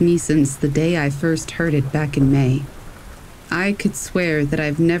bugged me since the day I first heard it back in May. I could swear that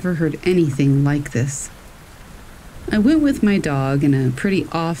I've never heard anything like this. I went with my dog in a pretty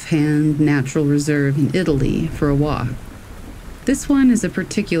offhand natural reserve in Italy for a walk. This one is a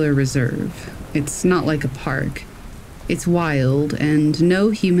particular reserve. It's not like a park. It's wild and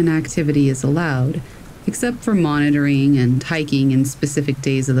no human activity is allowed, except for monitoring and hiking in specific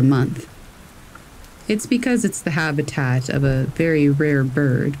days of the month. It's because it's the habitat of a very rare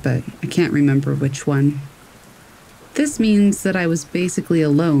bird, but I can't remember which one. This means that I was basically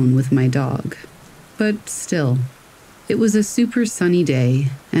alone with my dog. But still, it was a super sunny day,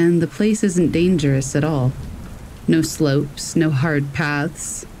 and the place isn't dangerous at all. No slopes, no hard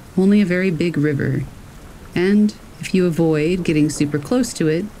paths, only a very big river. And if you avoid getting super close to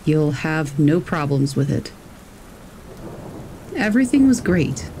it, you'll have no problems with it. Everything was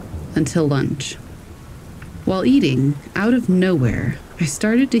great until lunch. While eating, out of nowhere, I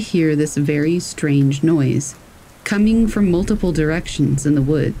started to hear this very strange noise, coming from multiple directions in the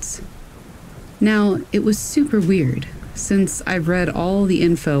woods. Now, it was super weird, since I've read all the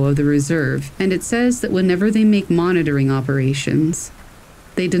info of the reserve, and it says that whenever they make monitoring operations,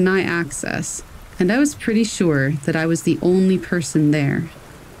 they deny access, and I was pretty sure that I was the only person there.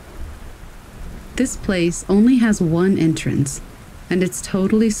 This place only has one entrance, and it's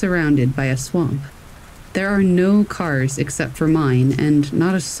totally surrounded by a swamp. There are no cars except for mine, and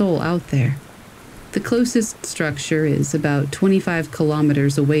not a soul out there. The closest structure is about 25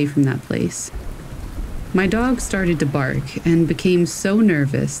 kilometers away from that place. My dog started to bark and became so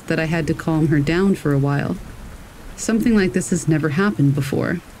nervous that I had to calm her down for a while. Something like this has never happened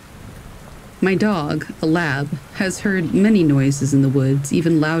before. My dog, a lab, has heard many noises in the woods,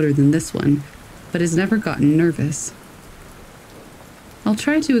 even louder than this one, but has never gotten nervous. I'll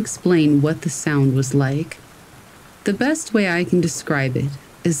try to explain what the sound was like. The best way I can describe it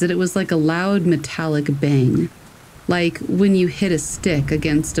is that it was like a loud metallic bang, like when you hit a stick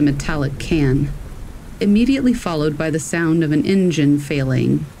against a metallic can, immediately followed by the sound of an engine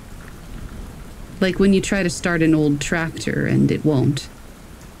failing, like when you try to start an old tractor and it won't.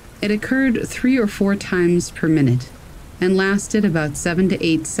 It occurred 3 or 4 times per minute and lasted about 7 to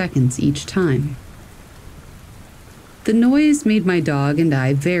 8 seconds each time. The noise made my dog and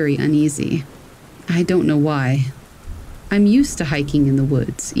I very uneasy. I don't know why. I'm used to hiking in the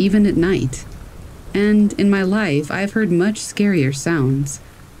woods, even at night. And in my life, I've heard much scarier sounds,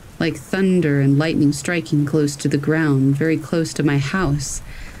 like thunder and lightning striking close to the ground, very close to my house.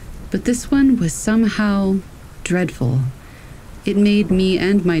 But this one was somehow dreadful. It made me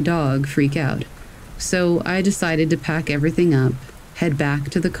and my dog freak out. So I decided to pack everything up, head back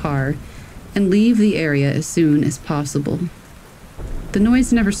to the car, and leave the area as soon as possible. The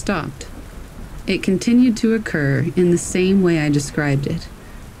noise never stopped. It continued to occur in the same way I described it.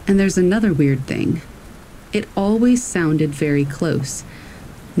 And there's another weird thing. It always sounded very close.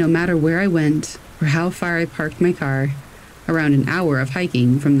 No matter where I went or how far I parked my car, around an hour of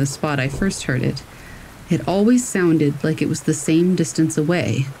hiking from the spot I first heard it, it always sounded like it was the same distance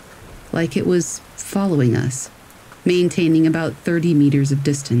away, like it was following us, maintaining about 30 meters of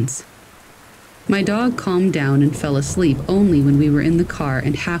distance. My dog calmed down and fell asleep only when we were in the car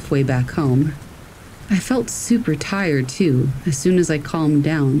and halfway back home. I felt super tired, too, as soon as I calmed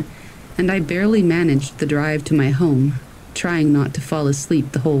down, and I barely managed the drive to my home, trying not to fall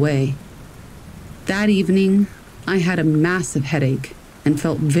asleep the whole way. That evening, I had a massive headache and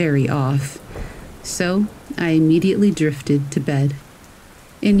felt very off, so I immediately drifted to bed.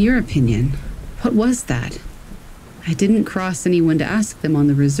 In your opinion, what was that? I didn't cross anyone to ask them on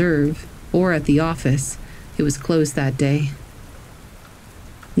the reserve or at the office. It was closed that day.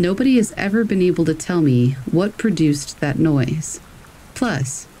 Nobody has ever been able to tell me what produced that noise.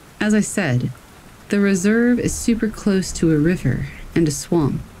 Plus, as I said, the reserve is super close to a river and a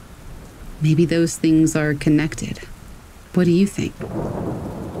swamp. Maybe those things are connected. What do you think?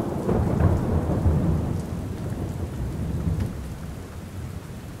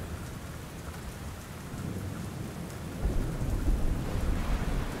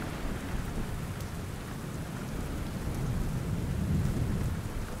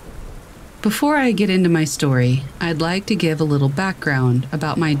 Before I get into my story, I'd like to give a little background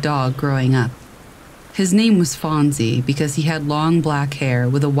about my dog growing up. His name was Fonzie because he had long black hair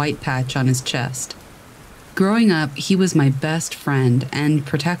with a white patch on his chest. Growing up, he was my best friend and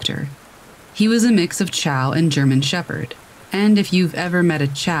protector. He was a mix of Chow and German Shepherd. And if you've ever met a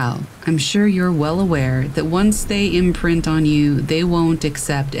Chow, I'm sure you're well aware that once they imprint on you, they won't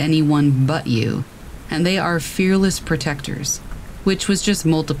accept anyone but you. And they are fearless protectors, which was just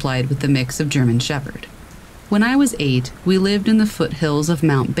multiplied with the mix of German Shepherd. When I was 8, we lived in the foothills of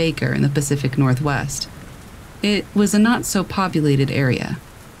Mount Baker in the Pacific Northwest. It was a not-so-populated area.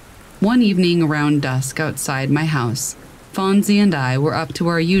 One evening around dusk outside my house, Fonzie and I were up to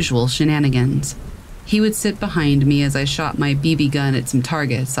our usual shenanigans. He would sit behind me as I shot my BB gun at some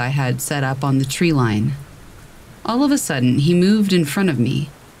targets I had set up on the tree line. All of a sudden, he moved in front of me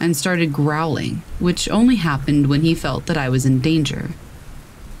and started growling, which only happened when he felt that I was in danger.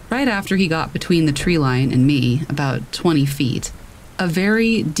 Right after he got between the tree line and me, about 20 feet, a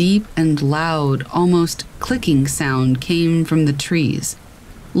very deep and loud, almost clicking sound came from the trees.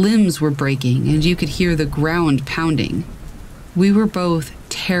 Limbs were breaking and you could hear the ground pounding. We were both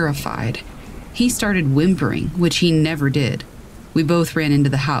terrified. He started whimpering, which he never did. We both ran into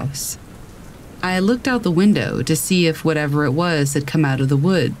the house. I looked out the window to see if whatever it was had come out of the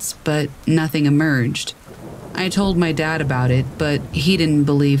woods, but nothing emerged. I told my dad about it, but he didn't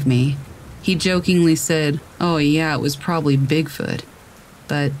believe me. He jokingly said, "Oh yeah, it was probably Bigfoot."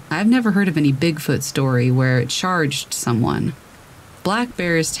 But I've never heard of any Bigfoot story where it charged someone. Black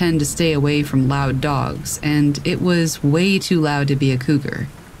bears tend to stay away from loud dogs, and it was way too loud to be a cougar.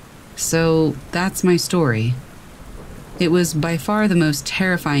 So that's my story. It was by far the most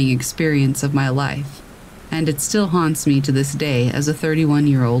terrifying experience of my life, and it still haunts me to this day as a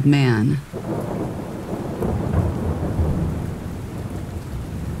 31-year-old man.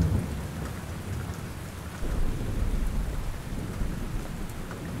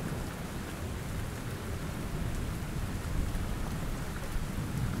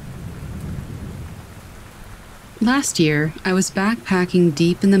 Last year, I was backpacking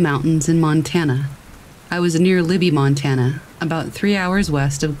deep in the mountains in Montana. I was near Libby, Montana, about 3 hours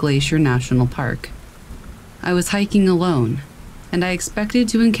west of Glacier National Park. I was hiking alone, and I expected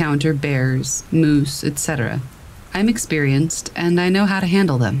to encounter bears, moose, etc. I'm experienced, and I know how to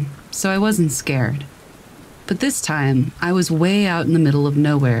handle them, so I wasn't scared. But this time, I was way out in the middle of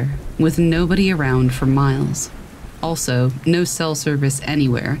nowhere, with nobody around for miles. Also, no cell service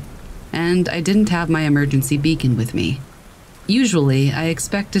anywhere, and I didn't have my emergency beacon with me. Usually, I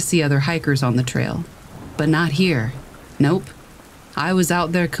expect to see other hikers on the trail, but not here. Nope. I was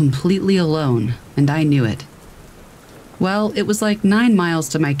out there completely alone, and I knew it. Well, it was like 9 miles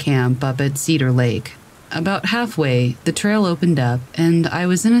to my camp up at Cedar Lake. About halfway, the trail opened up, and I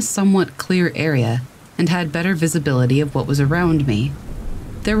was in a somewhat clear area and had better visibility of what was around me.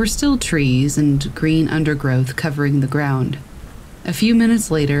 There were still trees and green undergrowth covering the ground. A few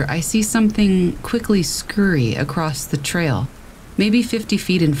minutes later, I see something quickly scurry across the trail, maybe 50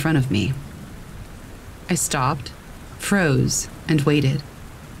 feet in front of me. I stopped, froze, and waited.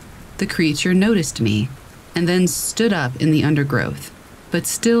 The creature noticed me, and then stood up in the undergrowth, but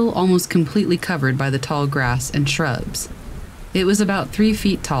still almost completely covered by the tall grass and shrubs. It was about 3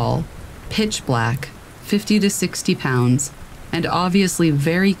 feet tall, pitch black, 50 to 60 pounds, and obviously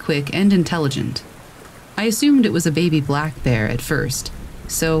very quick and intelligent. I assumed it was a baby black bear at first,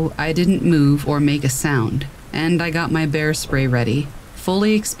 so I didn't move or make a sound, and I got my bear spray ready,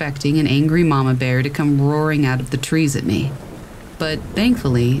 fully expecting an angry mama bear to come roaring out of the trees at me. But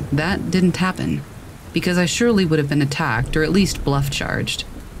thankfully, that didn't happen, because I surely would have been attacked or at least bluff charged.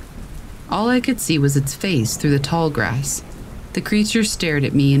 All I could see was its face through the tall grass. The creature stared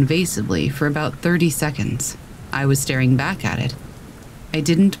at me invasively for about 30 seconds. I was staring back at it. I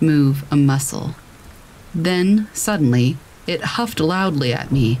didn't move a muscle. Then, suddenly, it huffed loudly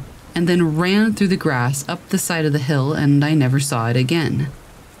at me and then ran through the grass up the side of the hill, and I never saw it again.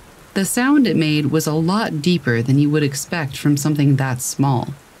 The sound it made was a lot deeper than you would expect from something that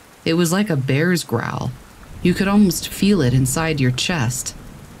small. It was like a bear's growl. You could almost feel it inside your chest.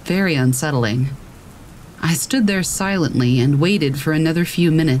 Very unsettling. I stood there silently and waited for another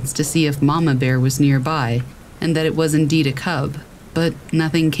few minutes to see if Mama Bear was nearby and that it was indeed a cub, but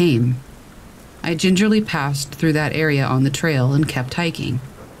nothing came. I gingerly passed through that area on the trail and kept hiking.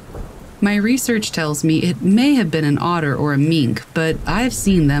 My research tells me it may have been an otter or a mink, but I've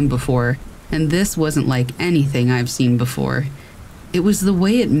seen them before, and this wasn't like anything I've seen before. It was the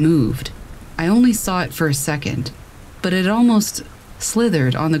way it moved. I only saw it for a second, but it almost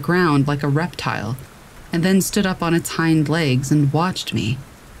slithered on the ground like a reptile, and then stood up on its hind legs and watched me,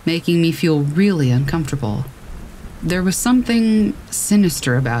 making me feel really uncomfortable. There was something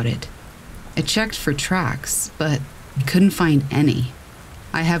sinister about it. I checked for tracks, but I couldn't find any.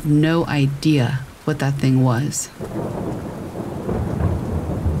 I have no idea what that thing was.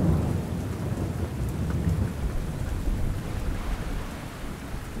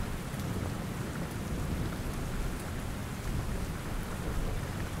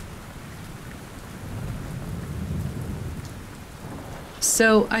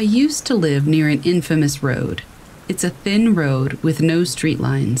 So I used to live near an infamous road. It's a thin road with no street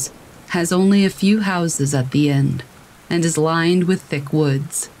lines, has only a few houses at the end, and is lined with thick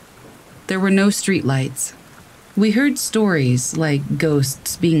woods. There were no street lights. We heard stories like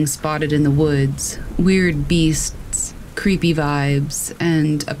ghosts being spotted in the woods, weird beasts, creepy vibes,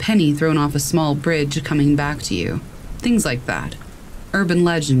 and a penny thrown off a small bridge coming back to you. Things like that. Urban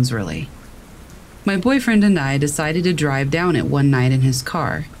legends, really. My boyfriend and I decided to drive down it one night in his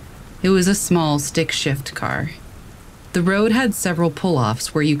car. It was a small stick-shift car. The road had several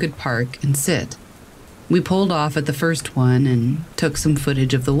pull-offs where you could park and sit. We pulled off at the first one and took some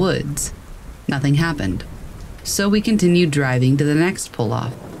footage of the woods. Nothing happened, so we continued driving to the next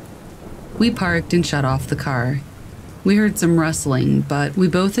pull-off. We parked and shut off the car. We heard some rustling, but we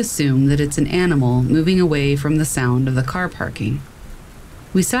both assumed that it's an animal moving away from the sound of the car parking.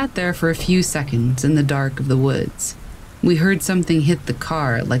 We sat there for a few seconds in the dark of the woods. We heard something hit the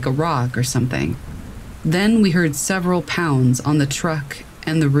car like a rock or something. Then we heard several pounds on the truck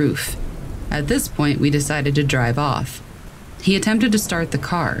and the roof. At this point, we decided to drive off. He attempted to start the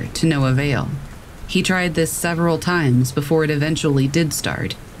car, to no avail. He tried this several times before it eventually did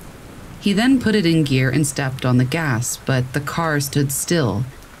start. He then put it in gear and stepped on the gas, but the car stood still.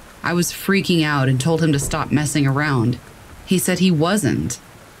 I was freaking out and told him to stop messing around. He said he wasn't.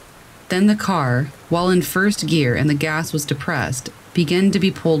 Then the car, while in first gear and the gas was depressed, began to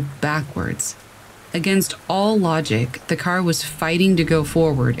be pulled backwards. Against all logic, the car was fighting to go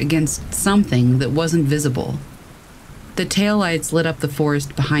forward against something that wasn't visible. The taillights lit up the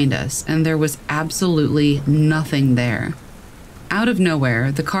forest behind us, and there was absolutely nothing there. Out of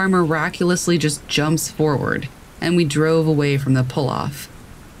nowhere, the car miraculously just jumps forward, and we drove away from the pull-off.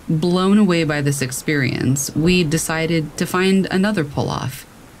 Blown away by this experience, we decided to find another pull-off.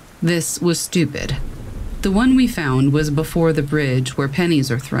 This was stupid. The one we found was before the bridge where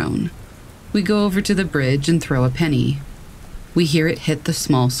pennies are thrown. We go over to the bridge and throw a penny. We hear it hit the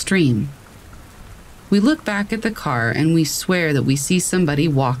small stream. We look back at the car and we swear that we see somebody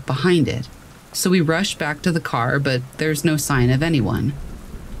walk behind it. So we rush back to the car, but there's no sign of anyone.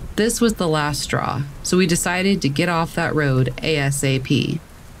 This was the last straw, so we decided to get off that road ASAP.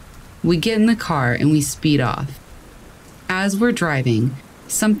 We get in the car and we speed off. As we're driving,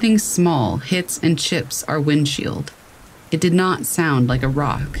 something small hits and chips our windshield. It did not sound like a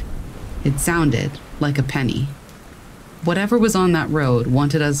rock. It sounded like a penny. Whatever was on that road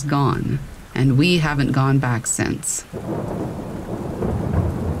wanted us gone, and we haven't gone back since.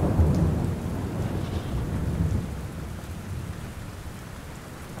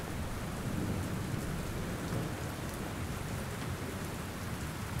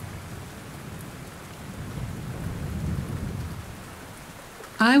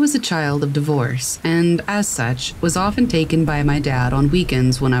 I was a child of divorce, and as such, was often taken by my dad on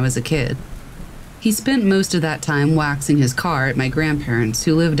weekends when I was a kid. He spent most of that time waxing his car at my grandparents,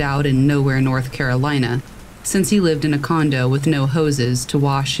 who lived out in nowhere, North Carolina, since he lived in a condo with no hoses to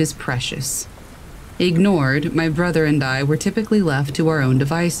wash his precious. Ignored, my brother and I were typically left to our own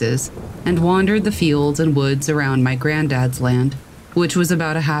devices, and wandered the fields and woods around my granddad's land, which was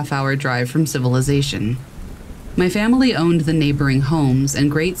about a half-hour drive from civilization. My family owned the neighboring homes and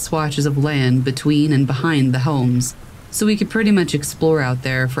great swatches of land between and behind the homes, so we could pretty much explore out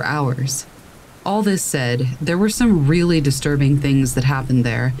there for hours. All this said, there were some really disturbing things that happened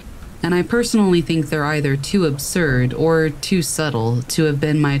there, and I personally think they're either too absurd or too subtle to have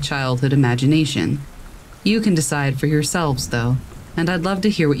been my childhood imagination. You can decide for yourselves, though, and I'd love to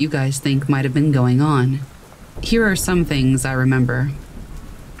hear what you guys think might have been going on. Here are some things I remember.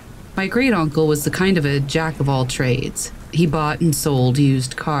 My great-uncle was the kind of a jack-of-all-trades. He bought and sold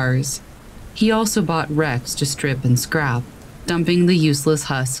used cars. He also bought wrecks to strip and scrap, dumping the useless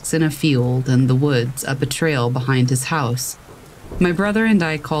husks in a field and the woods up a trail behind his house. My brother and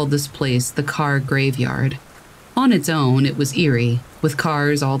I called this place the car graveyard. On its own, it was eerie, with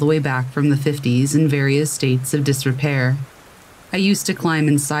cars all the way back from the 50s in various states of disrepair. I used to climb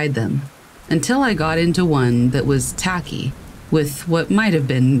inside them, until I got into one that was tacky, with what might have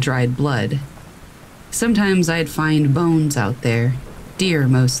been dried blood. Sometimes I'd find bones out there, deer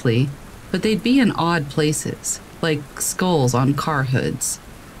mostly, but they'd be in odd places, like skulls on car hoods.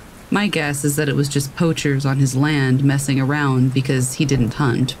 My guess is that it was just poachers on his land messing around because he didn't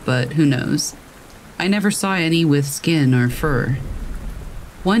hunt, but who knows. I never saw any with skin or fur.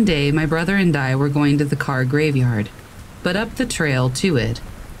 One day, my brother and I were going to the car graveyard, but up the trail to it,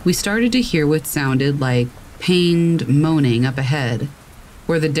 we started to hear what sounded like pained moaning up ahead,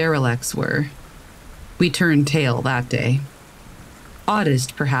 where the derelicts were. We turned tail that day.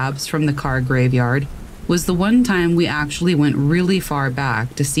 Oddest, perhaps, from the car graveyard was the one time we actually went really far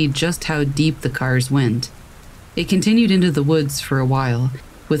back to see just how deep the cars went. It continued into the woods for a while,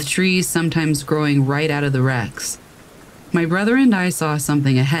 with trees sometimes growing right out of the wrecks. My brother and I saw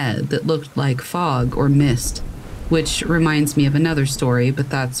something ahead that looked like fog or mist, which reminds me of another story,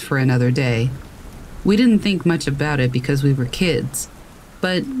 but that's for another day. We didn't think much about it because we were kids,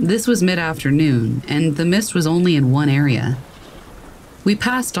 but this was mid-afternoon, and the mist was only in one area. We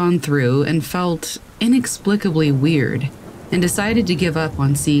passed on through and felt inexplicably weird, and decided to give up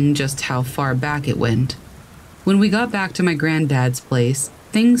on seeing just how far back it went. When we got back to my granddad's place,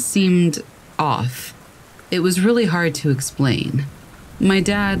 things seemed off. It was really hard to explain. My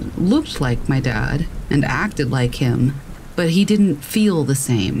dad looked like my dad and acted like him, but he didn't feel the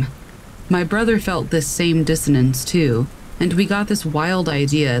same. My brother felt this same dissonance too, and we got this wild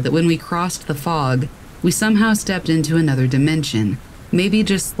idea that when we crossed the fog, we somehow stepped into another dimension, maybe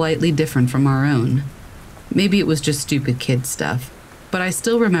just slightly different from our own. Maybe it was just stupid kid stuff, but I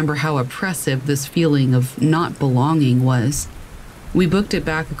still remember how oppressive this feeling of not belonging was. We booked it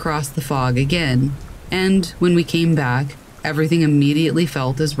back across the fog again, and when we came back, everything immediately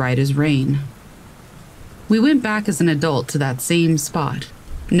felt as right as rain. We went back as an adult to that same spot.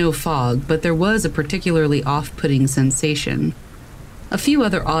 No fog, but there was a particularly off-putting sensation. A few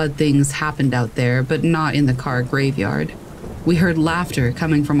other odd things happened out there, but not in the car graveyard. We heard laughter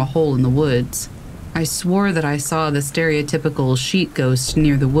coming from a hole in the woods. I swore that I saw the stereotypical sheet ghost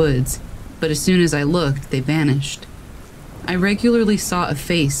near the woods, but as soon as I looked, they vanished. I regularly saw a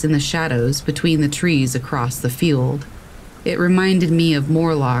face in the shadows between the trees across the field. It reminded me of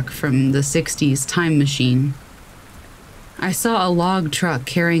Morlock from the 60s Time Machine. I saw a log truck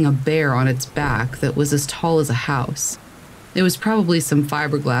carrying a bear on its back that was as tall as a house. It was probably some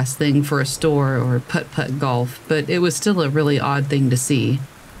fiberglass thing for a store or putt-putt golf, but it was still a really odd thing to see.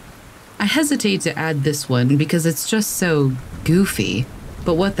 I hesitate to add this one because it's just so goofy,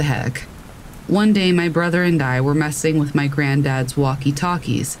 but what the heck. One day my brother and I were messing with my granddad's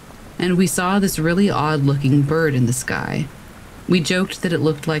walkie-talkies, and we saw this really odd-looking bird in the sky. We joked that it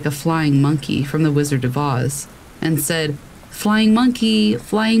looked like a flying monkey from The Wizard of Oz, and said, flying monkey,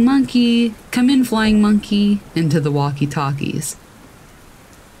 come in, flying monkey," into the walkie-talkies.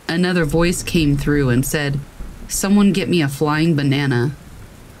 Another voice came through and said, "Someone get me a flying banana."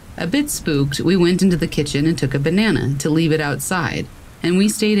 A bit spooked, we went into the kitchen and took a banana to leave it outside, and we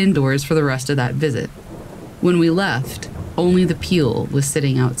stayed indoors for the rest of that visit. When we left, only the peel was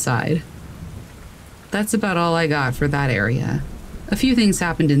sitting outside. That's about all I got for that area. A few things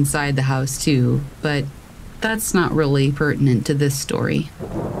happened inside the house too, but that's not really pertinent to this story.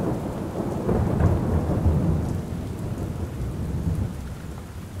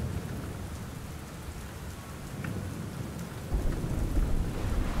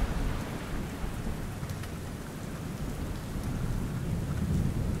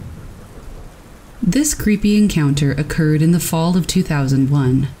 This creepy encounter occurred in the fall of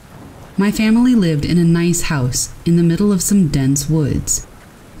 2001. My family lived in a nice house in the middle of some dense woods.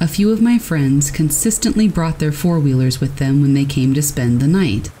 A few of my friends consistently brought their four-wheelers with them when they came to spend the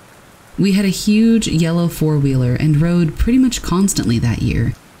night. We had a huge yellow four-wheeler and rode pretty much constantly that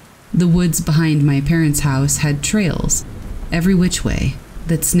year. The woods behind my parents' house had trails, every which way,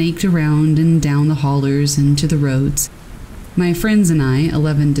 that snaked around and down the hollers and to the roads. My friends and I,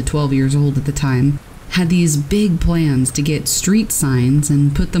 11 to 12 years old at the time, had these big plans to get street signs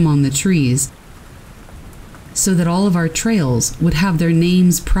and put them on the trees so that all of our trails would have their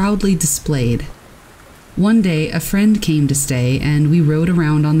names proudly displayed. One day, a friend came to stay and we rode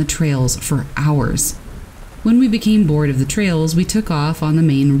around on the trails for hours. When we became bored of the trails, we took off on the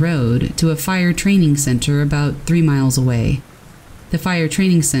main road to a fire training center about 3 miles away. The fire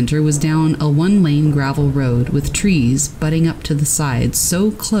training center was down a one-lane gravel road with trees butting up to the sides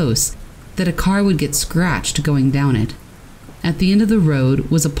so close that a car would get scratched going down it. At the end of the road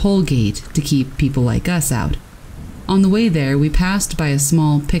was a pole gate to keep people like us out. On the way there, we passed by a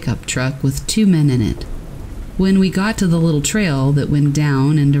small pickup truck with 2 men in it. When we got to the little trail that went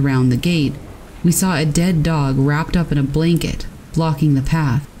down and around the gate, we saw a dead dog wrapped up in a blanket, blocking the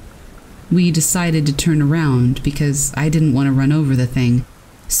path. We decided to turn around because I didn't want to run over the thing.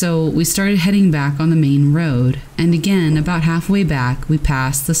 So we started heading back on the main road, and again, about halfway back, we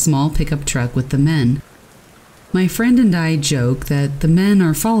passed the small pickup truck with the men. My friend and I joke that the men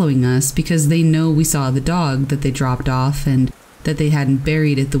are following us because they know we saw the dog that they dropped off and that they hadn't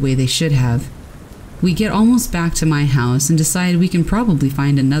buried it the way they should have. We get almost back to my house and decide we can probably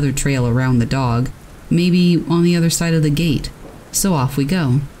find another trail around the dog, maybe on the other side of the gate. So off we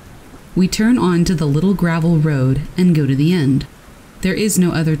go. We turn onto the little gravel road and go to the end. There is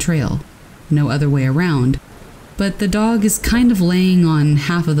no other trail, no other way around, but the dog is kind of laying on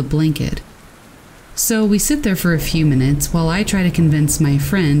half of the blanket. So we sit there for a few minutes while I try to convince my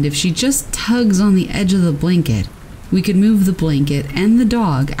friend if she just tugs on the edge of the blanket, we could move the blanket and the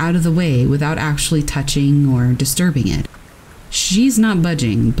dog out of the way without actually touching or disturbing it. She's not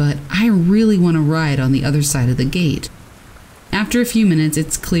budging, but I really want to ride on the other side of the gate. After a few minutes,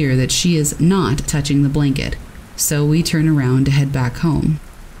 it's clear that she is not touching the blanket, so we turn around to head back home.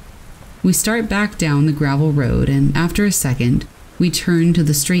 We start back down the gravel road, and after a second, we turn to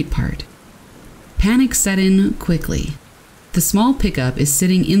the straight part. Panic set in quickly. The small pickup is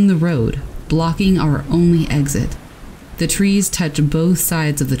sitting in the road, blocking our only exit. The trees touch both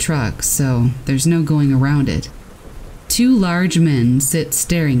sides of the truck, so there's no going around it. 2 large men sit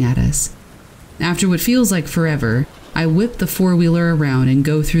staring at us. After what feels like forever, I whip the four-wheeler around and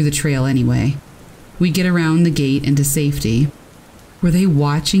go through the trail anyway. We get around the gate into safety. Were they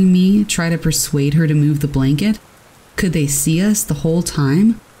watching me try to persuade her to move the blanket? Could they see us the whole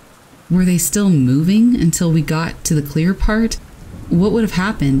time? Were they still moving until we got to the clear part? What would have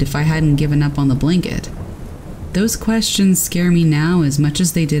happened if I hadn't given up on the blanket? Those questions scare me now as much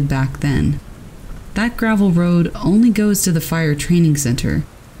as they did back then. That gravel road only goes to the fire training center,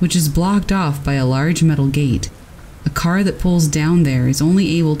 which is blocked off by a large metal gate. A car that pulls down there is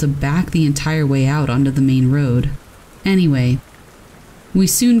only able to back the entire way out onto the main road. Anyway, we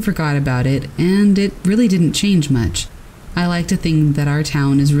soon forgot about it, and it really didn't change much. I like to think that our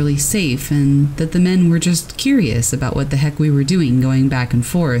town is really safe and that the men were just curious about what the heck we were doing going back and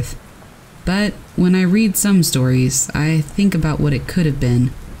forth. But when I read some stories, I think about what it could have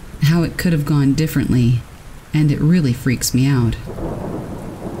been, how it could have gone differently, and it really freaks me out.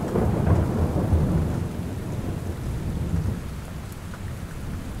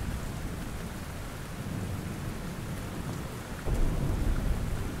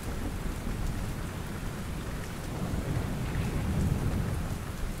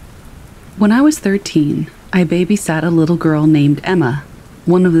 When I was 13, I babysat a little girl named Emma,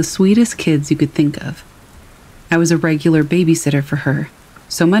 one of the sweetest kids you could think of. I was a regular babysitter for her,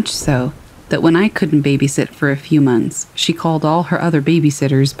 so much so that when I couldn't babysit for a few months, she called all her other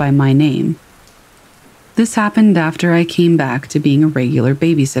babysitters by my name. This happened after I came back to being a regular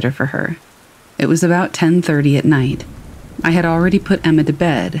babysitter for her. It was about 10:30 at night. I had already put Emma to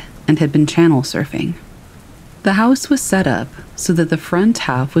bed and had been channel surfing. The house was set up so that the front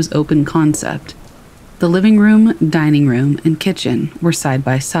half was open concept. The living room, dining room, and kitchen were side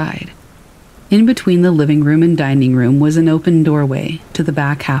by side. In between the living room and dining room was an open doorway to the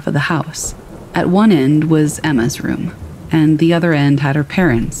back half of the house. At one end was Emma's room, and the other end had her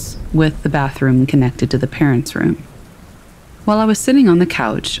parents', with the bathroom connected to the parents' room. While I was sitting on the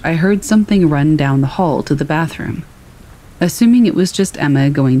couch, I heard something run down the hall to the bathroom. Assuming it was just Emma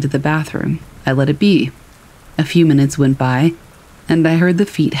going to the bathroom, I let it be. A few minutes went by, and I heard the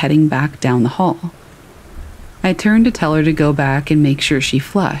feet heading back down the hall. I turned to tell her to go back and make sure she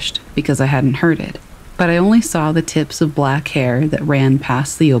flushed, because I hadn't heard it, but I only saw the tips of black hair that ran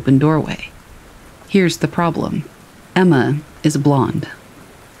past the open doorway. Here's the problem. Emma is blonde.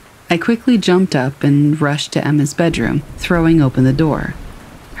 I quickly jumped up and rushed to Emma's bedroom, throwing open the door.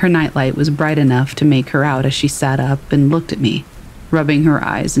 Her nightlight was bright enough to make her out as she sat up and looked at me, rubbing her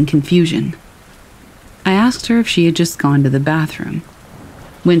eyes in confusion. I asked her if she had just gone to the bathroom.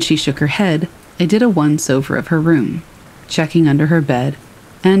 When she shook her head, I did a once-over of her room, checking under her bed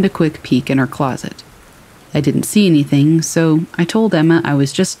and a quick peek in her closet. I didn't see anything, so I told Emma I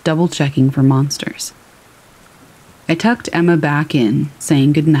was just double-checking for monsters. I tucked Emma back in,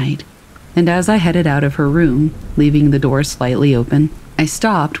 saying goodnight, and as I headed out of her room, leaving the door slightly open, I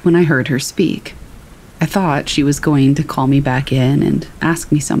stopped when I heard her speak. I thought she was going to call me back in and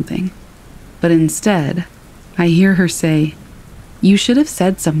ask me something. But instead, I hear her say, "You should have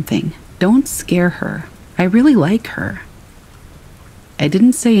said something. Don't scare her. I really like her." I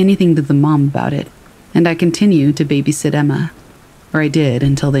didn't say anything to the mom about it, and I continued to babysit Emma, or I did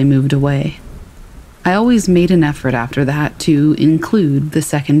until they moved away. I always made an effort after that to include the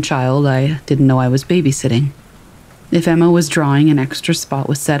second child I didn't know I was babysitting. If Emma was drawing, an extra spot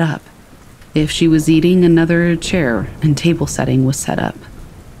was set up. If she was eating, another chair and table setting was set up.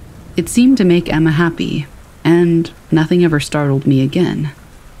 It seemed to make Emma happy, and nothing ever startled me again.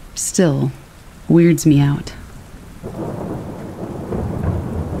 Still, weirds me out.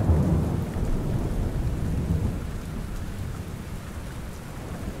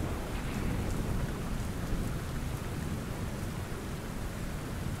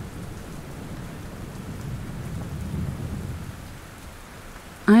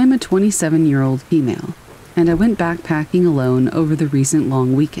 I am a 27-year-old female, and I went backpacking alone over the recent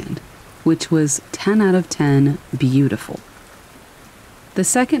long weekend, which was 10 out of 10 beautiful. The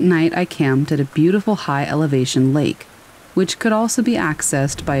second night I camped at a beautiful high-elevation lake, which could also be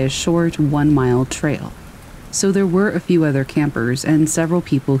accessed by a short 1-mile trail, so there were a few other campers and several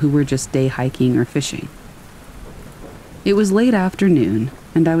people who were just day hiking or fishing. It was late afternoon,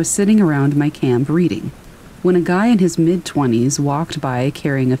 and I was sitting around my camp reading, when a guy in his mid-20s walked by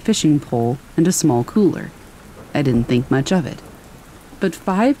carrying a fishing pole and a small cooler. I didn't think much of it. But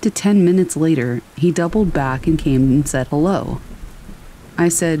 5 to 10 minutes later, he doubled back and came and said hello. I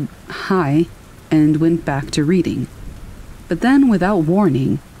said hi and went back to reading. But then, without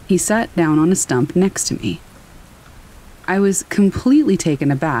warning, he sat down on a stump next to me. I was completely taken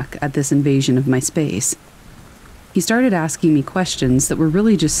aback at this invasion of my space. He started asking me questions that were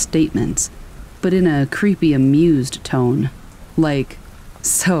really just statements, but in a creepy, amused tone, like,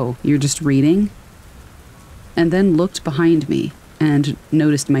 "So, you're just reading?" And then looked behind me and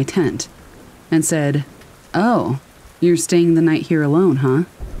noticed my tent, and said, "Oh, you're staying the night here alone, huh?"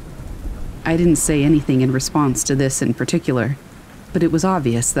 I didn't say anything in response to this in particular, but it was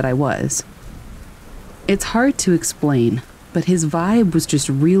obvious that I was. It's hard to explain, but his vibe was just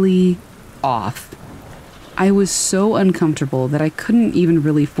really off. I was so uncomfortable that I couldn't even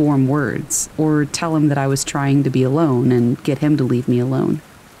really form words or tell him that I was trying to be alone and get him to leave me alone.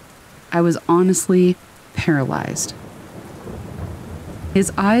 I was honestly paralyzed.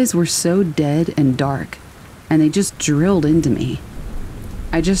 His eyes were so dead and dark, and they just drilled into me.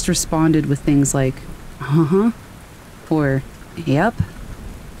 I just responded with things like, "Uh-huh," or "Yep."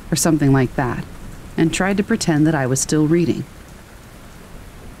 or something like that, and tried to pretend that I was still reading.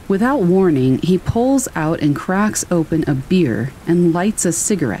 Without warning, he pulls out and cracks open a beer and lights a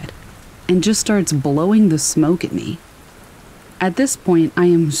cigarette and just starts blowing the smoke at me. At this point, I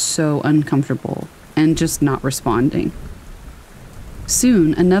am so uncomfortable and just not responding.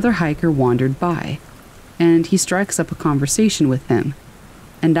 Soon, another hiker wandered by, and he strikes up a conversation with him,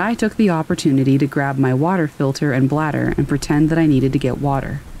 and I took the opportunity to grab my water filter and bladder and pretend that I needed to get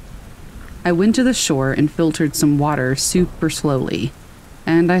water. I went to the shore and filtered some water super slowly,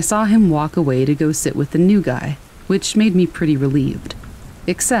 and I saw him walk away to go sit with the new guy, which made me pretty relieved,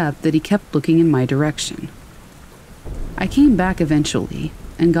 except that he kept looking in my direction. I came back eventually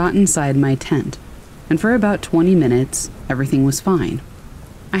and got inside my tent, and for about 20 minutes, everything was fine.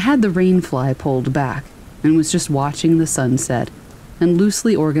 I had the rain fly pulled back and was just watching the sunset and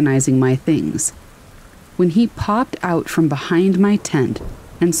loosely organizing my things, when he popped out from behind my tent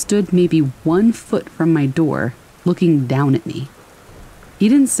and stood maybe 1 foot from my door, looking down at me. He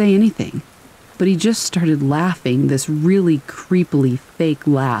didn't say anything, but he just started laughing this really creepily fake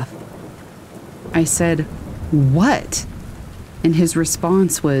laugh. I said, "What?" And his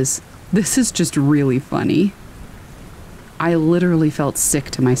response was, "This is just really funny." I literally felt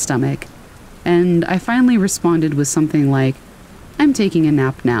sick to my stomach, and I finally responded with something like, "I'm taking a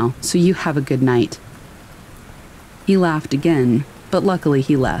nap now, so you have a good night." He laughed again, but luckily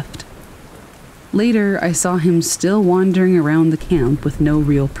he left. Later, I saw him still wandering around the camp with no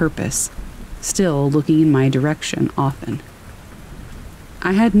real purpose, still looking in my direction often.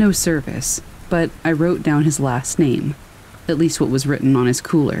 I had no service, but I wrote down his last name, at least what was written on his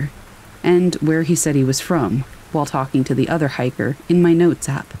cooler, and where he said he was from, while talking to the other hiker in my notes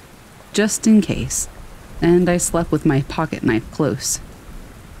app, just in case, and I slept with my pocket knife close.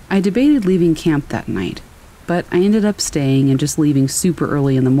 I debated leaving camp that night, but I ended up staying and just leaving super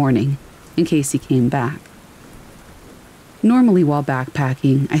early in the morning, in case he came back. Normally while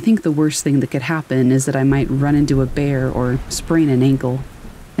backpacking, I think the worst thing that could happen is that I might run into a bear or sprain an ankle,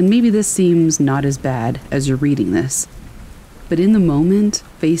 and maybe this seems not as bad as you're reading this. But in the moment,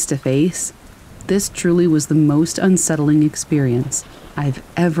 face to face, this truly was the most unsettling experience I've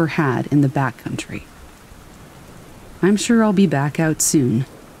ever had in the backcountry. I'm sure I'll be back out soon,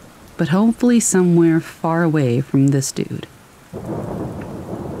 but hopefully somewhere far away from this dude.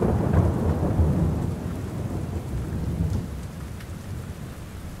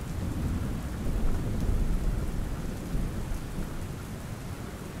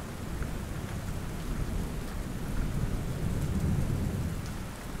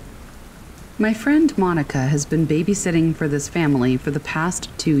 My friend Monica has been babysitting for this family for the past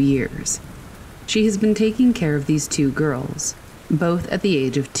 2 years. She has been taking care of these 2 girls, both at the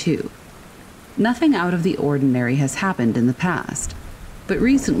age of 2. Nothing out of the ordinary has happened in the past, but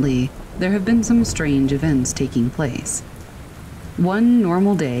recently there have been some strange events taking place. One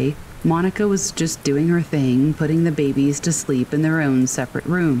normal day, Monica was just doing her thing, putting the babies to sleep in their own separate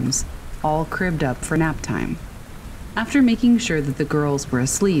rooms, all cribbed up for nap time. After making sure that the girls were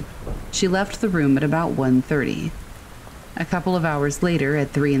asleep, she left the room at about 1:30. A couple of hours later,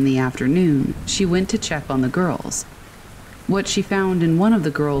 at 3 in the afternoon, she went to check on the girls. What she found in one of the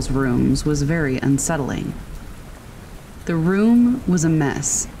girls' rooms was very unsettling. The room was a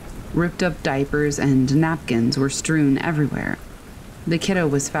mess. Ripped up diapers and napkins were strewn everywhere. The kiddo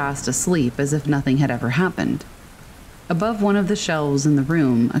was fast asleep as if nothing had ever happened. Above one of the shelves in the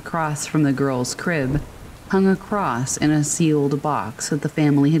room, across from the girl's crib, hung a cross in a sealed box that the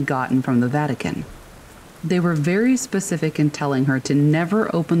family had gotten from the Vatican. They were very specific in telling her to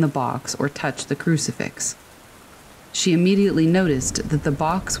never open the box or touch the crucifix. She immediately noticed that the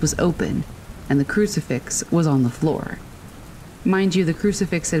box was open and the crucifix was on the floor. Mind you, the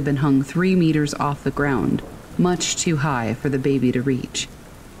crucifix had been hung 3 meters off the ground, much too high for the baby to reach.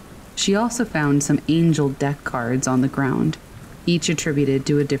 She also found some angel deck cards on the ground, each attributed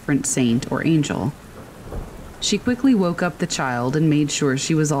to a different saint or angel. She quickly woke up the child and made sure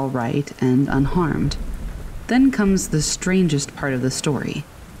she was all right and unharmed. Then comes the strangest part of the story.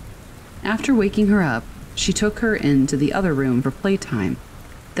 After waking her up, she took her into the other room for playtime.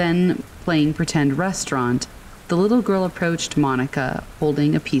 Then, playing pretend restaurant, the little girl approached Monica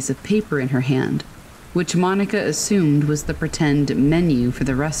holding a piece of paper in her hand, which Monica assumed was the pretend menu for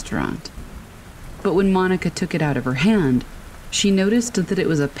the restaurant. But when Monica took it out of her hand, she noticed that it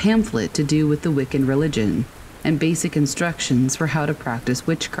was a pamphlet to do with the Wiccan religion and basic instructions for how to practice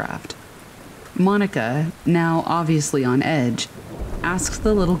witchcraft. Monica, now obviously on edge, asked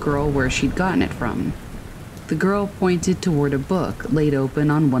the little girl where she'd gotten it from. The girl pointed toward a book laid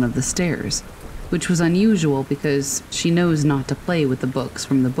open on one of the stairs. which was unusual because she knows not to play with the books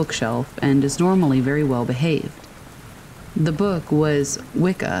from the bookshelf and is normally very well behaved. The book was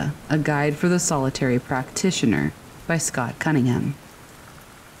Wicca, A Guide for the Solitary Practitioner by Scott Cunningham.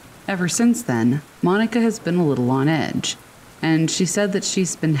 Ever since then, Monica has been a little on edge, and she said that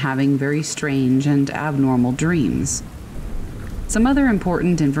she's been having very strange and abnormal dreams. Some other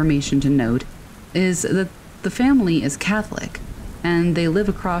important information to note is that the family is Catholic, and they live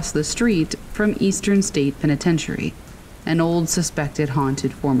across the street from Eastern State Penitentiary, an old suspected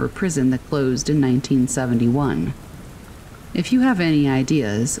haunted former prison that closed in 1971. If you have any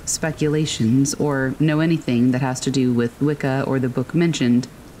ideas, speculations, or know anything that has to do with Wicca or the book mentioned,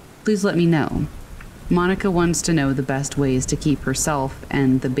 please let me know. Monica wants to know the best ways to keep herself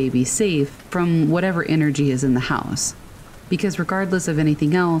and the baby safe from whatever energy is in the house, because regardless of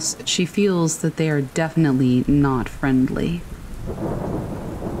anything else, she feels that they are definitely not friendly.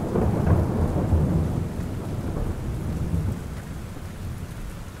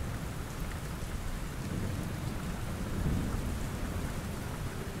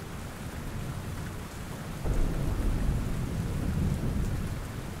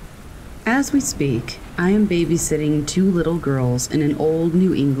 As we speak, I am babysitting 2 little girls in an old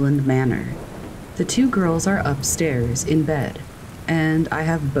New England manor. The 2 girls are upstairs in bed, and I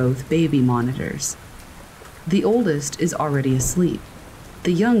have both baby monitors. The oldest is already asleep.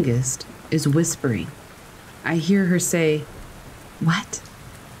 The youngest is whispering. I hear her say, "What?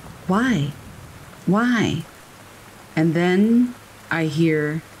 Why? Why?" And then I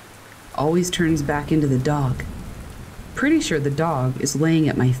hear, always turns back into the dog. Pretty sure the dog is laying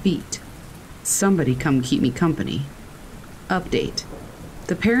at my feet. Somebody come keep me company. Update.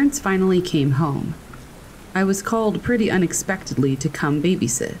 The parents finally came home. I was called pretty unexpectedly to come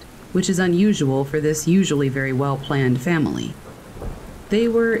babysit, which is unusual for this usually very well-planned family. They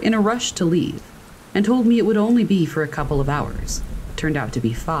were in a rush to leave, and told me it would only be for a couple of hours. Turned out to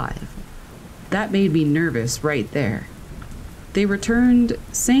be 5. That made me nervous right there. They returned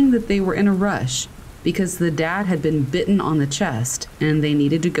saying that they were in a rush because the dad had been bitten on the chest and they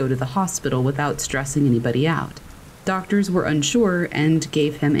needed to go to the hospital without stressing anybody out. Doctors were unsure and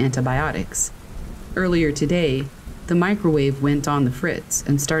gave him antibiotics. Earlier today, the microwave went on the fritz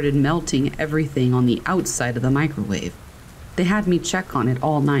and started melting everything on the outside of the microwave. They had me check on it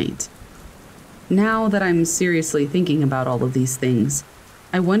all night. Now that I'm seriously thinking about all of these things,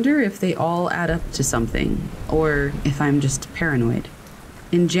 I wonder if they all add up to something, or if I'm just paranoid.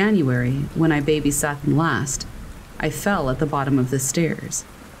 In January, when I babysat them last, I fell at the bottom of the stairs.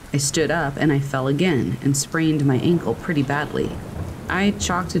 I stood up and I fell again and sprained my ankle pretty badly. I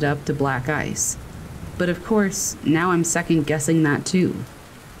chalked it up to black ice. But of course, now I'm second guessing that too.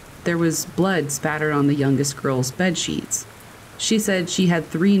 There was blood spattered on the youngest girl's bed sheets. She said she had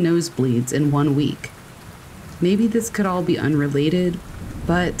 3 nosebleeds in 1 week. Maybe this could all be unrelated,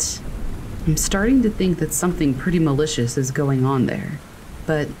 but I'm starting to think that something pretty malicious is going on there.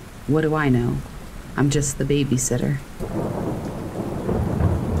 But what do I know? I'm just the babysitter.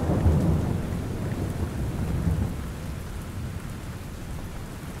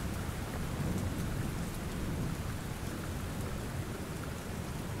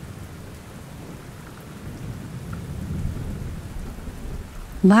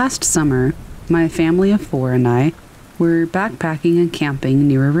 Last summer, my family of 4 and I were backpacking and camping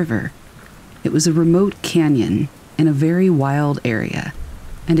near a river. It was a remote canyon in a very wild area,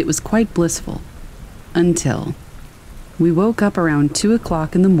 and it was quite blissful. Until we woke up around 2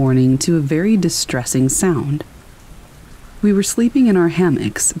 o'clock in the morning to a very distressing sound. We were sleeping in our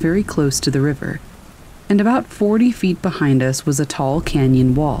hammocks very close to the river, and about 40 feet behind us was a tall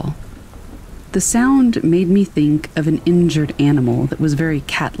canyon wall. The sound made me think of an injured animal that was very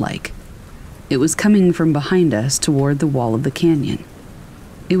cat-like. It was coming from behind us toward the wall of the canyon.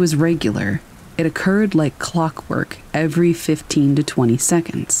 It was regular. It occurred like clockwork every 15 to 20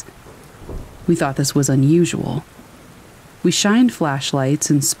 seconds. We thought this was unusual. We shined flashlights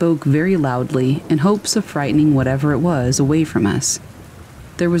and spoke very loudly in hopes of frightening whatever it was away from us.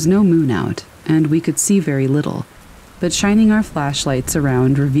 There was no moon out, and we could see very little, but shining our flashlights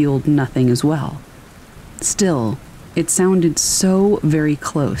around revealed nothing as well. Still, it sounded so very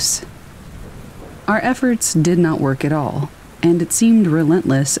close. Our efforts did not work at all, and it seemed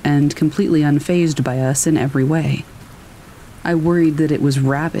relentless and completely unfazed by us in every way. I worried that it was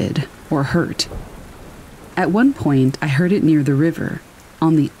rabid or hurt. At one point, I heard it near the river,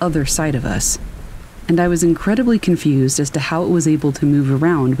 on the other side of us, and I was incredibly confused as to how it was able to move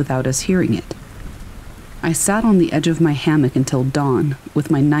around without us hearing it. I sat on the edge of my hammock until dawn,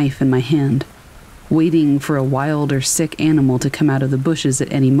 with my knife in my hand, waiting for a wild or sick animal to come out of the bushes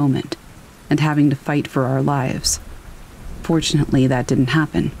at any moment. and having to fight for our lives. Fortunately, that didn't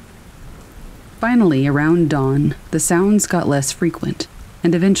happen. Finally, around dawn, the sounds got less frequent,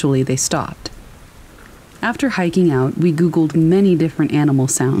 and eventually they stopped. After hiking out, we Googled many different animal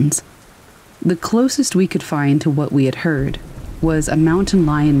sounds. The closest we could find to what we had heard was a mountain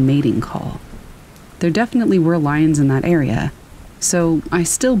lion mating call. There definitely were lions in that area, so I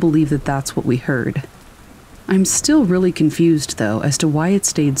still believe that that's what we heard. I'm still really confused, though, as to why it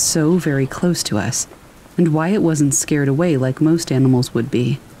stayed so very close to us, and why it wasn't scared away like most animals would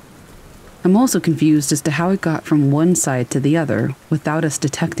be. I'm also confused as to how it got from one side to the other without us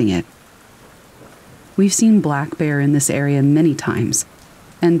detecting it. We've seen black bear in this area many times,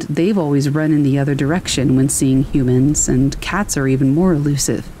 and they've always run in the other direction when seeing humans, and cats are even more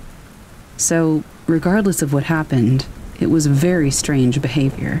elusive. So, regardless of what happened, it was very strange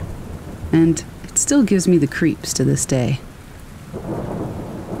behavior, and it still gives me the creeps to this day.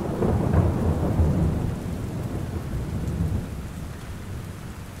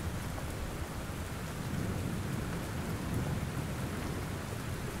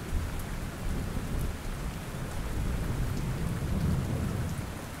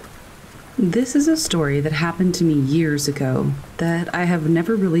 This is a story that happened to me years ago that I have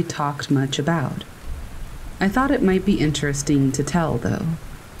never really talked much about. I thought it might be interesting to tell, though.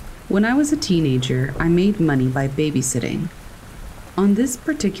 When I was a teenager, I made money by babysitting. On this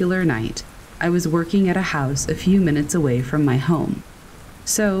particular night, I was working at a house a few minutes away from my home,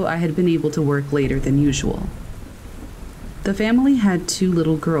 so I had been able to work later than usual. The family had 2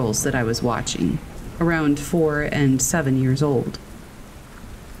 little girls that I was watching, around 4 and 7 years old.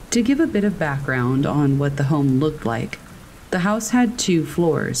 To give a bit of background on what the home looked like, the house had 2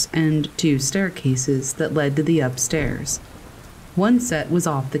 floors and 2 staircases that led to the upstairs. One set was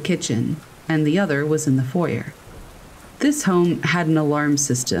off the kitchen, and the other was in the foyer. This home had an alarm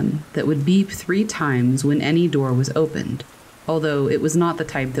system that would beep 3 times when any door was opened, although it was not the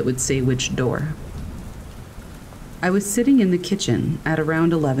type that would say which door. I was sitting in the kitchen at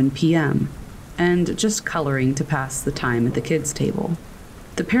around 11 p.m. and just coloring to pass the time at the kids' table.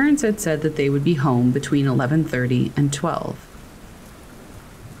 The parents had said that they would be home between 11:30 and 12.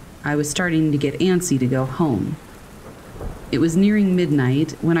 I was starting to get antsy to go home. It was nearing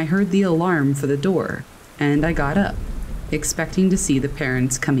midnight when I heard the alarm for the door, and I got up, expecting to see the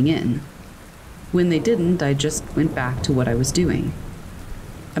parents coming in. When they didn't, I just went back to what I was doing.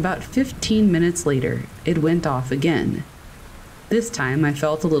 About 15 minutes later, it went off again. This time I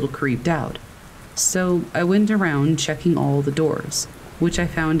felt a little creeped out, so I went around checking all the doors, which I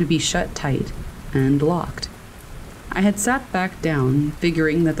found to be shut tight and locked. I had sat back down,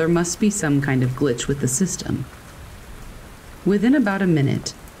 figuring that there must be some kind of glitch with the system. Within about a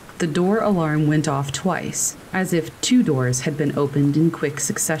minute, the door alarm went off twice, as if 2 doors had been opened in quick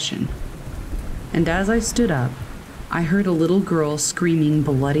succession. And as I stood up, I heard a little girl screaming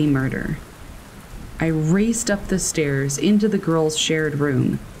bloody murder. I raced up the stairs into the girls' shared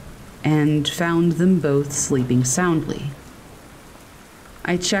room and found them both sleeping soundly.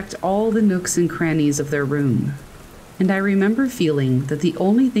 I checked all the nooks and crannies of their room, and I remember feeling that the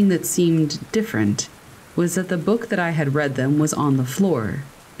only thing that seemed different was that the book that I had read them was on the floor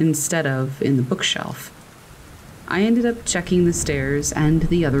instead of in the bookshelf. I ended up checking the stairs and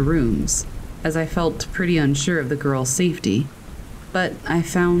the other rooms, as I felt pretty unsure of the girl's safety, but I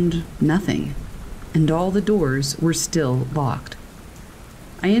found nothing, and all the doors were still locked.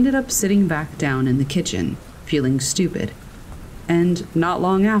 I ended up sitting back down in the kitchen, feeling stupid. And not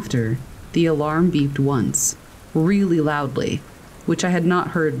long after, the alarm beeped once, really loudly, which I had not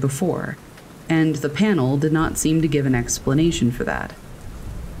heard before, and the panel did not seem to give an explanation for that.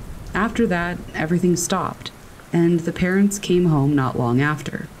 After that, everything stopped, and the parents came home not long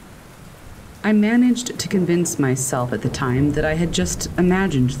after. I managed to convince myself at the time that I had just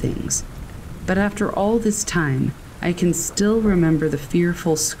imagined things, but after all this time, I can still remember the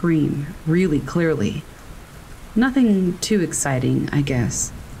fearful scream really clearly. Nothing too exciting, I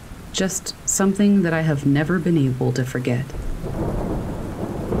guess. Just something that I have never been able to forget.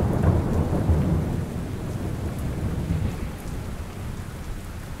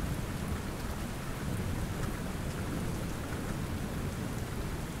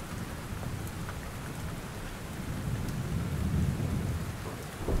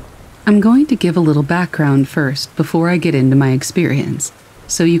 I'm going to give a little background first before I get into my experience,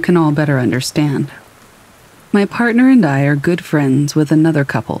 so you can all better understand. My partner and I are good friends with another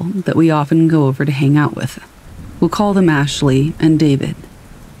couple that we often go over to hang out with. We'll call them Ashley and David.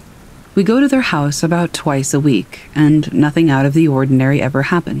 We go to their house about twice a week, and nothing out of the ordinary ever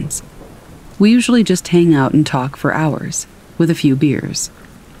happens. We usually just hang out and talk for hours, with a few beers.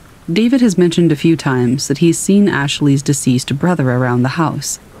 David has mentioned a few times that he's seen Ashley's deceased brother around the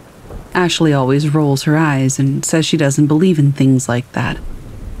house. Ashley always rolls her eyes and says she doesn't believe in things like that.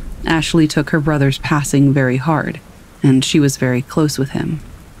 Ashley took her brother's passing very hard, and she was very close with him.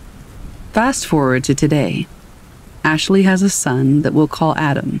 Fast forward to today. Ashley has a son that we'll call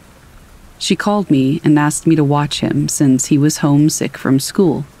Adam. She called me and asked me to watch him since he was homesick from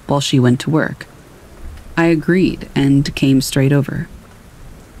school while she went to work. I agreed and came straight over.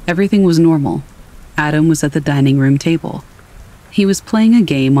 Everything was normal. Adam was at the dining room table. He was playing a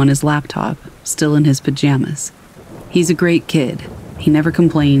game on his laptop, still in his pajamas. He's a great kid. He never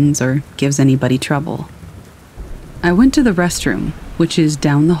complains or gives anybody trouble. I went to the restroom, which is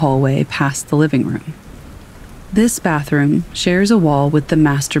down the hallway past the living room. This bathroom shares a wall with the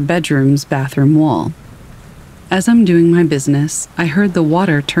master bedroom's bathroom wall. As I'm doing my business, I heard the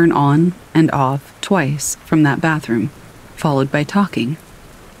water turn on and off twice from that bathroom, followed by talking.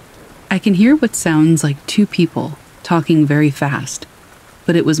 I can hear what sounds like two people talking very fast,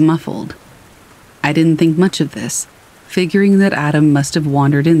 but it was muffled. I didn't think much of this, figuring that Adam must have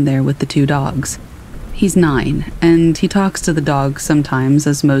wandered in there with the two dogs. He's 9, and he talks to the dogs sometimes,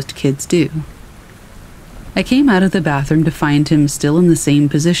 as most kids do. I came out of the bathroom to find him still in the same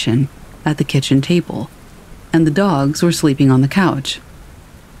position, at the kitchen table, and the dogs were sleeping on the couch.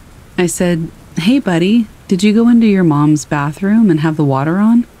 I said, "Hey buddy, did you go into your mom's bathroom and have the water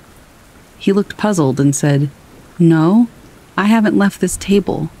on?" He looked puzzled and said, "No, I haven't left this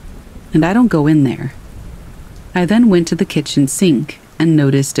table, and I don't go in there." I then went to the kitchen sink and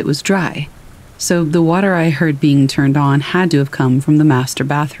noticed it was dry, so the water I heard being turned on had to have come from the master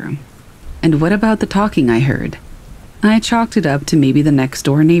bathroom. And what about the talking I heard? I chalked it up to maybe the next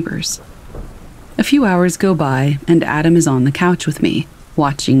door neighbors. A few hours go by and Adam is on the couch with me,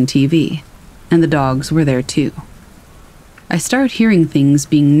 watching TV, and the dogs were there too. I start hearing things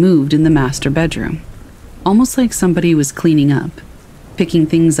being moved in the master bedroom, almost like somebody was cleaning up, picking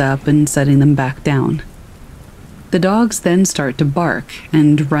things up and setting them back down. The dogs then start to bark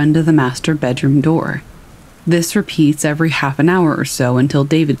and run to the master bedroom door. This repeats every half an hour or so until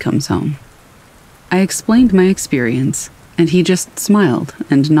David comes home. I explained my experience, and he just smiled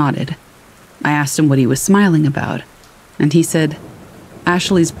and nodded. I asked him what he was smiling about, and he said,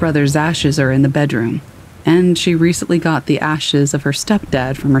 "Ashley's brother's ashes are in the bedroom, and she recently got the ashes of her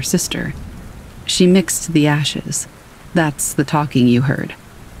stepdad from her sister. She mixed the ashes. That's the talking you heard.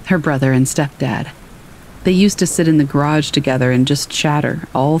 Her brother and stepdad. They used to sit in the garage together and just chatter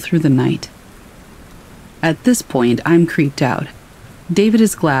all through the night." At this point, I'm creeped out. David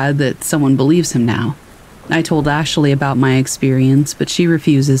is glad that someone believes him now. I told Ashley about my experience, but she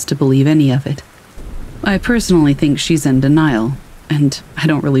refuses to believe any of it. I personally think she's in denial, and I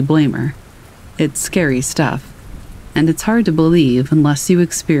don't really blame her. It's scary stuff, and it's hard to believe unless you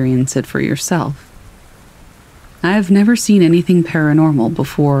experience it for yourself. I've never seen anything paranormal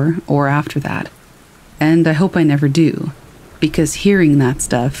before or after that, and I hope I never do, because hearing that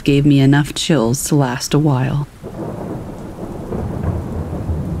stuff gave me enough chills to last a while.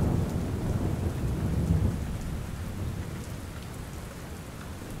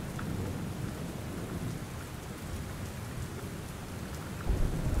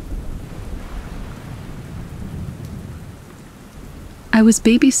 I was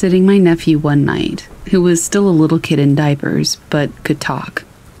babysitting my nephew one night, who was still a little kid in diapers, but could talk.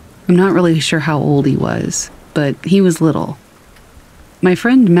 I'm not really sure how old he was, but he was little. My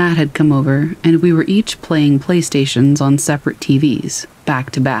friend Matt had come over, and we were each playing PlayStations on separate TVs, back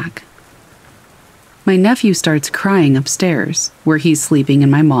to back. My nephew starts crying upstairs, where he's sleeping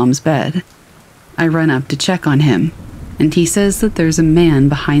in my mom's bed. I run up to check on him, and he says that there's a man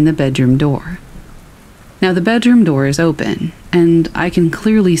behind the bedroom door. Now the bedroom door is open, and I can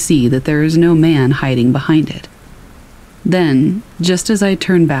clearly see that there is no man hiding behind it. Then, just as I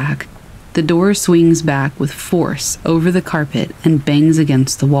turn back, the door swings back with force over the carpet and bangs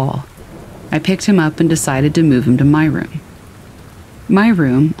against the wall. I picked him up and decided to move him to my room. My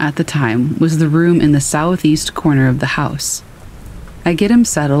room, at the time, was the room in the southeast corner of the house. I get him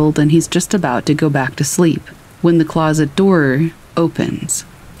settled and he's just about to go back to sleep when the closet door opens,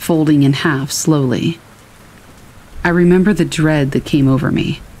 folding in half slowly. I remember the dread that came over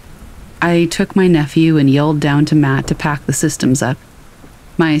me. I took my nephew and yelled down to Matt to pack the systems up.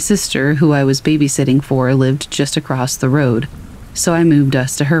 My sister, who I was babysitting for, lived just across the road, so I moved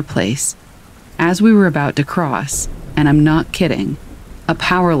us to her place. As we were about to cross, and I'm not kidding, a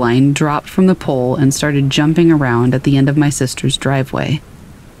power line dropped from the pole and started jumping around at the end of my sister's driveway.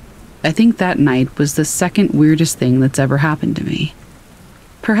 I think that night was the second weirdest thing that's ever happened to me.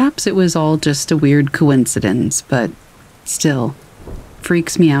 Perhaps it was all just a weird coincidence, but still,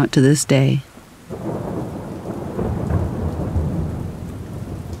 freaks me out to this day.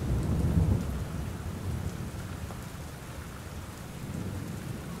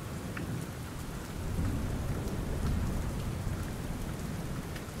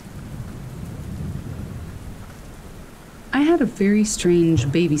 I had a very strange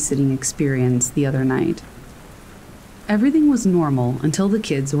babysitting experience the other night. Everything was normal until the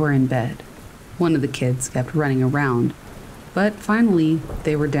kids were in bed. One of the kids kept running around, but finally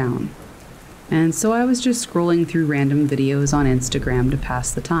they were down. And so I was just scrolling through random videos on Instagram to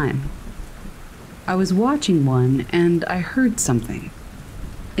pass the time. I was watching one and I heard something.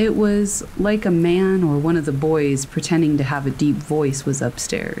 It was like a man or one of the boys pretending to have a deep voice was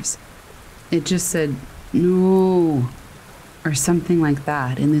upstairs. It just said, "No," or something like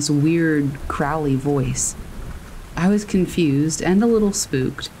that in this weird, growly voice. I was confused and a little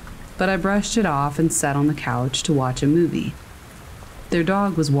spooked, but I brushed it off and sat on the couch to watch a movie. Their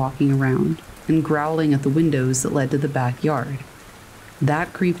dog was walking around and growling at the windows that led to the backyard.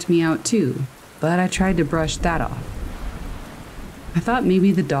 That creeped me out too, but I tried to brush that off. I thought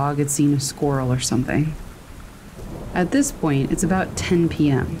maybe the dog had seen a squirrel or something. At this point, it's about 10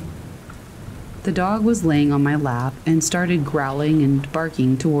 p.m. The dog was laying on my lap and started growling and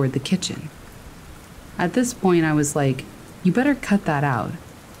barking toward the kitchen. At this point, I was like, you better cut that out,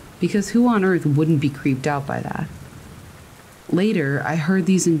 because who on earth wouldn't be creeped out by that? Later, I heard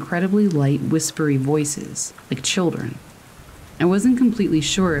these incredibly light, whispery voices, like children. I wasn't completely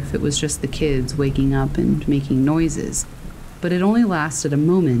sure if it was just the kids waking up and making noises, but it only lasted a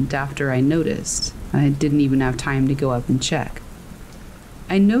moment after I noticed. I didn't even have time to go up and check.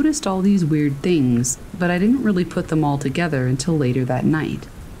 I noticed all these weird things, but I didn't really put them all together until later that night.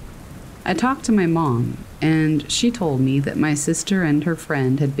 I talked to my mom, and she told me that my sister and her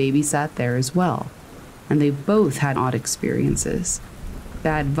friend had babysat there as well, and they both had odd experiences.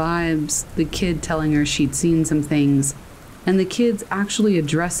 Bad vibes, the kid telling her she'd seen some things, and the kids actually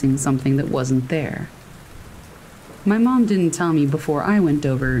addressing something that wasn't there. My mom didn't tell me before I went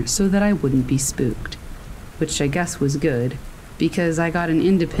over so that I wouldn't be spooked, which I guess was good, because I got an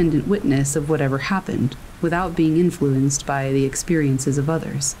independent witness of whatever happened without being influenced by the experiences of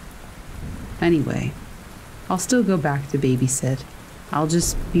others. Anyway, I'll still go back to babysit. I'll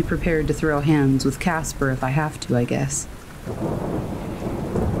just be prepared to throw hands with Casper if I have to, I guess.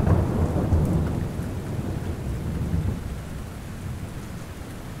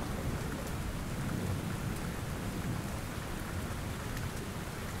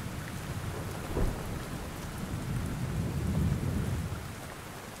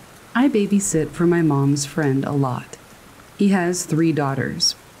 I babysit for my mom's friend a lot. He has 3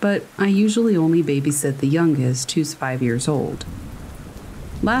 daughters, but I usually only babysit the youngest, who's 5 years old.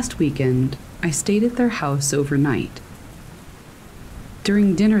 Last weekend, I stayed at their house overnight.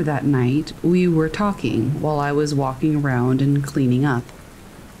 During dinner that night, we were talking while I was walking around and cleaning up.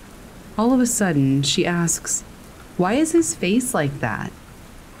 All of a sudden, she asks, "Why is his face like that?"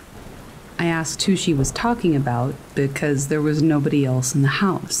 I asked who she was talking about because there was nobody else in the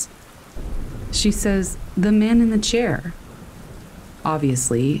house. She says, "The man in the chair."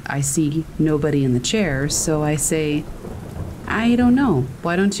 Obviously, I see nobody in the chair, so I say, "I don't know.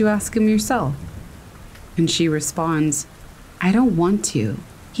 Why don't you ask him yourself?" And she responds, "I don't want to.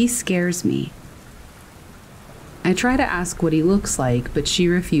 He scares me." I try to ask what he looks like, but she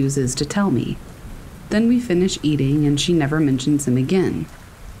refuses to tell me. Then we finish eating and she never mentions him again.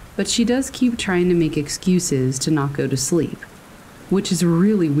 But she does keep trying to make excuses to not go to sleep, which is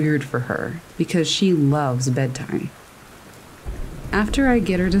really weird for her because she loves bedtime. After I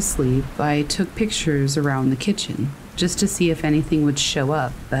get her to sleep, I took pictures around the kitchen just to see if anything would show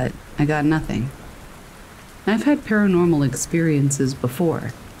up, but I got nothing. I've had paranormal experiences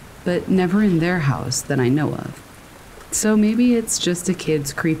before, but never in their house that I know of. So maybe it's just a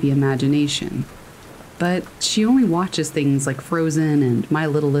kid's creepy imagination. But she only watches things like Frozen and My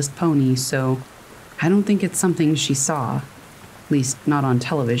Littlest Pony, so I don't think it's something she saw. At least not on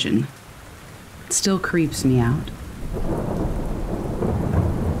television. It still creeps me out.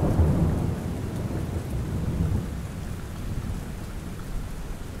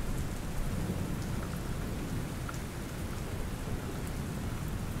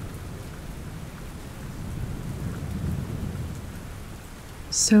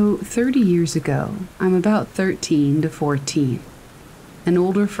 So 30 years ago, I'm about 13 to 14. An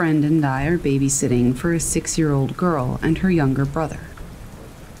older friend and I are babysitting for a 6-year-old girl and her younger brother.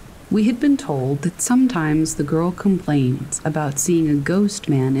 We had been told that sometimes the girl complains about seeing a ghost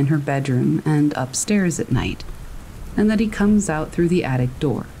man in her bedroom and upstairs at night, and that he comes out through the attic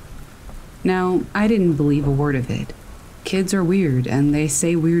door. Now, I didn't believe a word of it, Kids are weird and they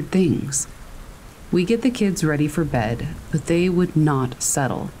say weird things. We get the kids ready for bed, but they would not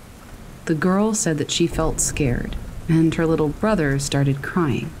settle. The girl said that she felt scared, and her little brother started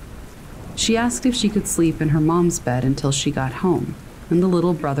crying. She asked if she could sleep in her mom's bed until she got home, and the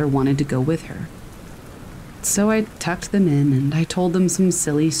little brother wanted to go with her. So I tucked them in and I told them some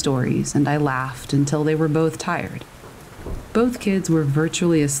silly stories and I laughed until they were both tired. Both kids were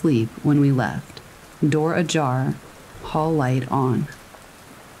virtually asleep when we left, door ajar, hall light on.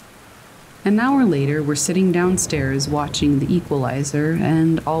 An hour later, we're sitting downstairs watching The Equalizer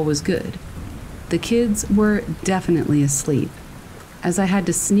and all was good. The kids were definitely asleep, as I had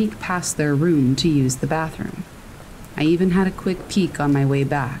to sneak past their room to use the bathroom. I even had a quick peek on my way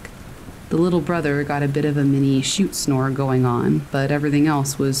back. The little brother got a bit of a mini shoot snore going on, but everything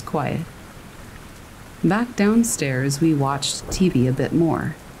else was quiet. Back downstairs, we watched TV a bit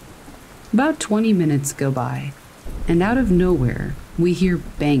more. About 20 minutes go by, and out of nowhere, we hear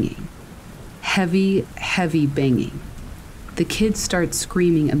banging. Heavy, heavy banging. The kids start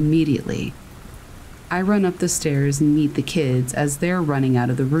screaming immediately. I run up the stairs and meet the kids as they're running out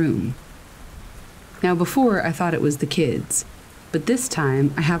of the room. Now before, I thought it was the kids, but this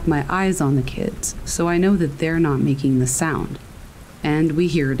time I have my eyes on the kids, so I know that they're not making the sound. And we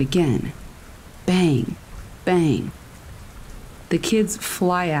hear it again. Bang, bang. The kids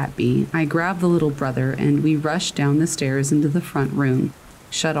fly at me. I grab the little brother and we rush down the stairs into the front room,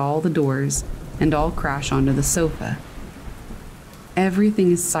 shut all the doors, and all crash onto the sofa.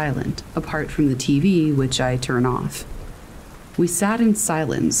 Everything is silent, apart from the TV, which I turn off. We sat in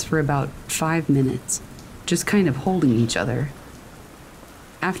silence for about 5 minutes, just kind of holding each other.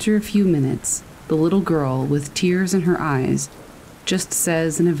 After a few minutes, the little girl, with tears in her eyes, just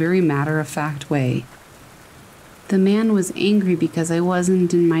says in a very matter-of-fact way, "The man was angry because I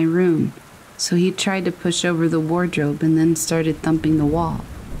wasn't in my room, so he tried to push over the wardrobe and then started thumping the wall.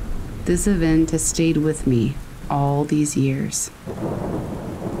 This event has stayed with me all these years."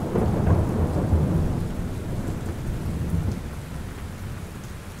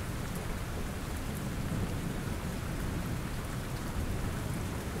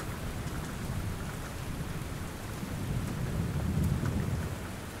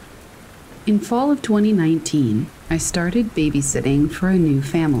 In fall of 2019, I started babysitting for a new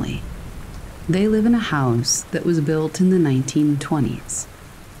family. They live in a house that was built in the 1920s.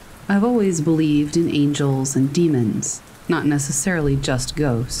 I've always believed in angels and demons, not necessarily just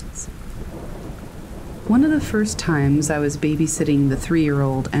ghosts. One of the first times I was babysitting the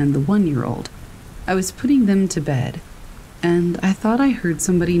 3-year-old and the 1-year-old, I was putting them to bed, and I thought I heard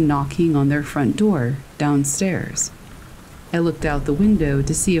somebody knocking on their front door downstairs. I looked out the window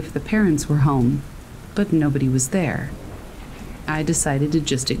to see if the parents were home, but nobody was there. I decided to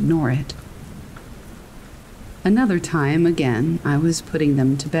just ignore it. Another time, again, I was putting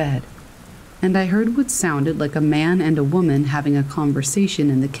them to bed, and I heard what sounded like a man and a woman having a conversation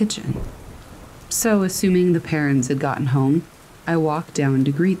in the kitchen. So, assuming the parents had gotten home, I walked down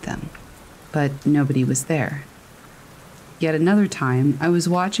to greet them, but nobody was there. Yet another time, I was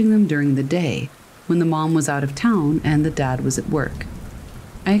watching them during the day, when the mom was out of town and the dad was at work.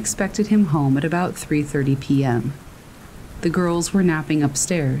 I expected him home at about 3:30 p.m. The girls were napping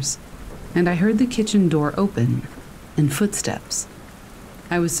upstairs, and I heard the kitchen door open and footsteps.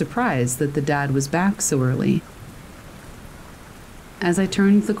 I was surprised that the dad was back so early. As I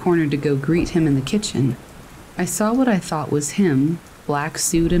turned the corner to go greet him in the kitchen, I saw what I thought was him, black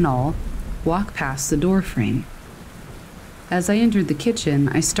suit and all, walk past the door frame. As I entered the kitchen,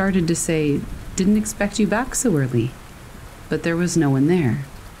 I started to say, "Didn't expect you back so early," but there was no one there.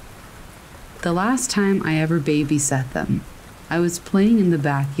 The last time I ever babysat them, I was playing in the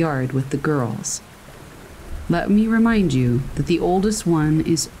backyard with the girls. Let me remind you that the oldest one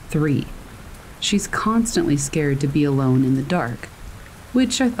is 3. She's constantly scared to be alone in the dark,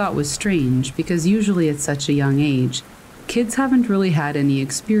 which I thought was strange because usually at such a young age, kids haven't really had any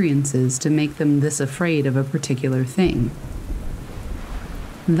experiences to make them this afraid of a particular thing.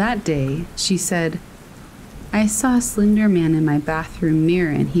 That day, she said, "I saw a slender man in my bathroom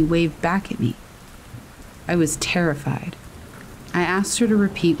mirror and he waved back at me." I was terrified. I asked her to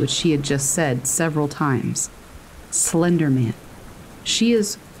repeat what she had just said several times. Slender man. She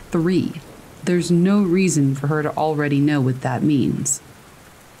is 3. There's no reason for her to already know what that means.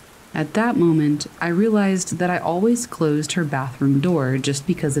 At that moment, I realized that I always closed her bathroom door just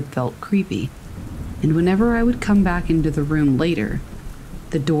because it felt creepy. And whenever I would come back into the room later,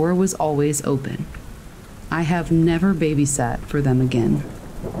 the door was always open. I have never babysat for them again.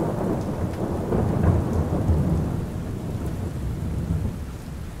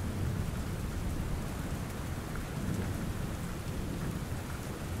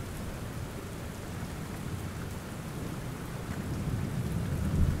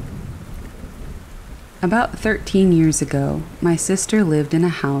 About 13 years ago, my sister lived in a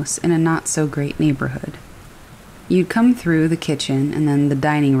house in a not-so-great neighborhood. You'd come through the kitchen and then the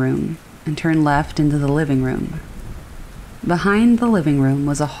dining room, and turn left into the living room. Behind the living room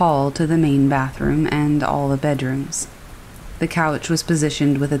was a hall to the main bathroom and all the bedrooms. The couch was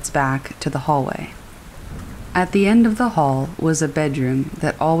positioned with its back to the hallway. At the end of the hall was a bedroom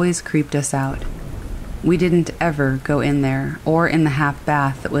that always creeped us out. We didn't ever go in there or in the half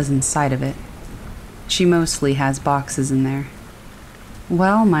bath that was inside of it. She mostly has boxes in there.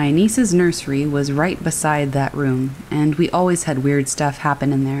 Well, my niece's nursery was right beside that room, and we always had weird stuff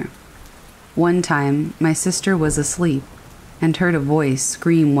happen in there. One time, my sister was asleep and heard a voice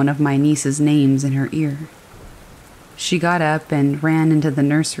scream one of my niece's names in her ear. She got up and ran into the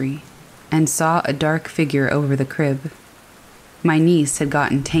nursery and saw a dark figure over the crib. My niece had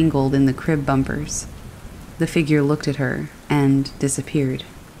gotten tangled in the crib bumpers. The figure looked at her and disappeared.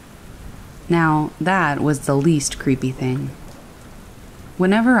 Now, that was the least creepy thing.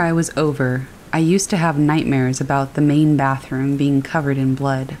 Whenever I was over, I used to have nightmares about the main bathroom being covered in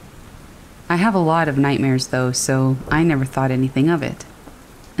blood. I have a lot of nightmares though, so I never thought anything of it.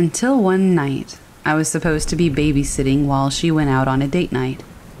 Until one night, I was supposed to be babysitting while she went out on a date night.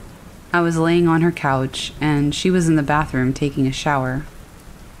 I was laying on her couch, and she was in the bathroom taking a shower.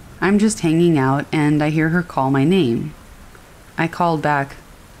 I'm just hanging out, and I hear her call my name. I called back,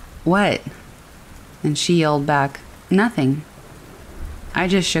 "What?" And she yelled back, "Nothing." I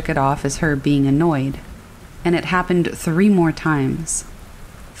just shook it off as her being annoyed, and it happened 3 more times.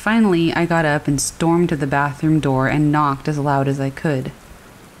 Finally, I got up and stormed to the bathroom door and knocked as loud as I could.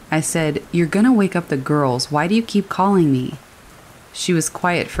 I said, "You're gonna wake up the girls. Why do you keep calling me?" She was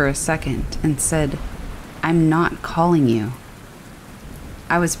quiet for a second and said, "I'm not calling you."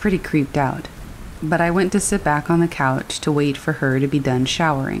 I was pretty creeped out, but I went to sit back on the couch to wait for her to be done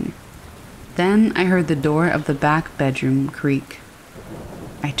showering. Then I heard the door of the back bedroom creak.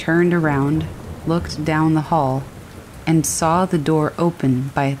 I turned around, looked down the hall, and saw the door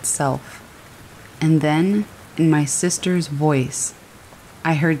open by itself. And then, in my sister's voice,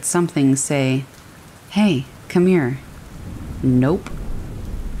 I heard something say, "Hey, come here." Nope.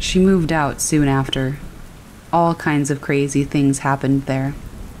 She moved out soon after. All kinds of crazy things happened there.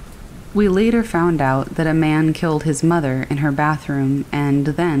 We later found out that a man killed his mother in her bathroom and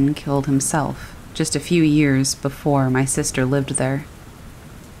then killed himself, just a few years before my sister lived there.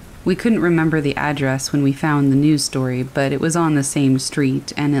 We couldn't remember the address when we found the news story, but it was on the same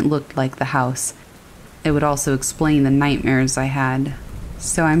street and it looked like the house. It would also explain the nightmares I had,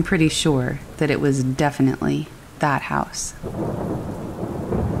 so I'm pretty sure that it was definitely that house.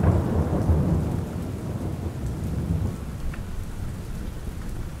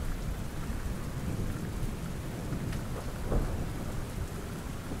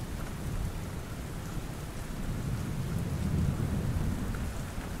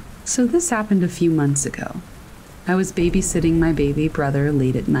 So this happened a few months ago. I was babysitting my baby brother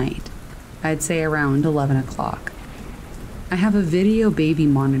late at night. I'd say around 11 o'clock. I have a video baby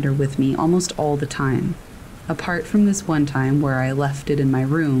monitor with me almost all the time, apart from this one time where I left it in my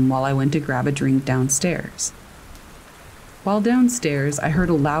room while I went to grab a drink downstairs. While downstairs, I heard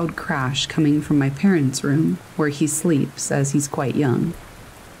a loud crash coming from my parents' room, where he sleeps as he's quite young.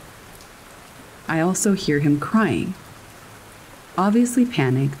 I also hear him crying. Obviously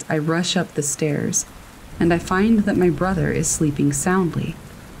panicked, I rush up the stairs, and I find that my brother is sleeping soundly,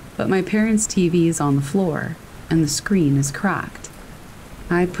 but my parents' TV is on the floor, and the screen is cracked.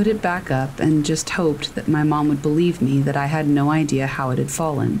 I put it back up and just hoped that my mom would believe me that I had no idea how it had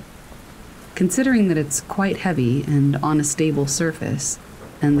fallen. Considering that it's quite heavy and on a stable surface,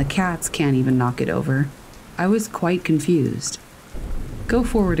 and the cats can't even knock it over, I was quite confused. Go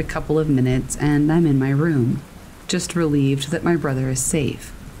forward a couple of minutes and I'm in my room, just relieved that my brother is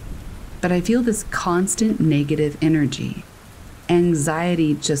safe. But I feel this constant negative energy.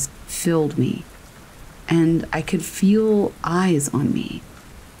 Anxiety just filled me, and I could feel eyes on me,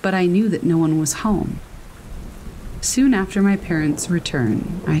 but I knew that no one was home. Soon after my parents'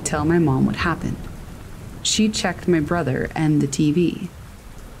 return, I tell my mom what happened. She checked my brother and the TV.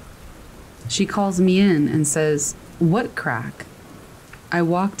 She calls me in and says, "What crack?" I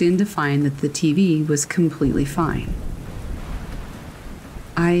walked in to find that the TV was completely fine.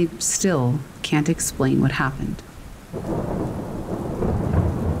 I still can't explain what happened.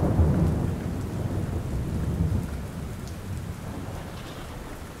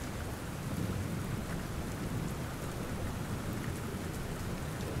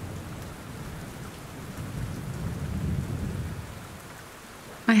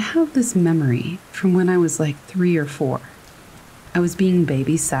 I have this memory from when I was like 3 or 4. I was being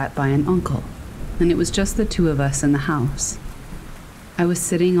babysat by an uncle. and it was just the two of us in the house. I was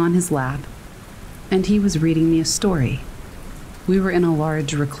sitting on his lap, and he was reading me a story. We were in a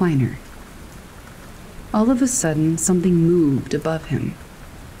large recliner. All of a sudden, something moved above him.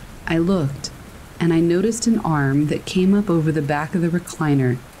 I looked, and I noticed an arm that came up over the back of the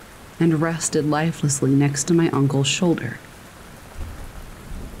recliner and rested lifelessly next to my uncle's shoulder.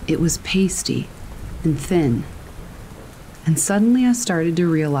 It was pasty and thin, and suddenly I started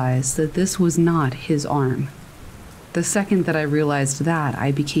to realize that this was not his arm. The second that I realized that,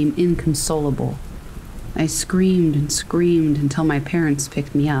 I became inconsolable. I screamed and screamed until my parents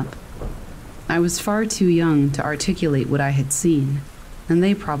picked me up. I was far too young to articulate what I had seen, and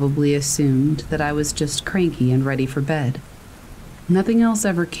they probably assumed that I was just cranky and ready for bed. Nothing else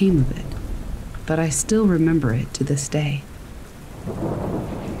ever came of it, but I still remember it to this day.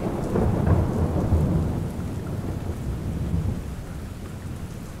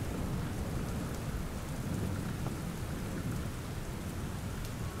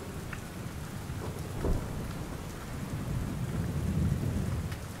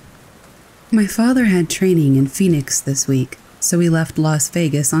 My father had training in Phoenix this week, so we left Las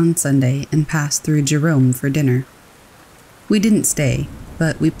Vegas on Sunday and passed through Jerome for dinner. We didn't stay,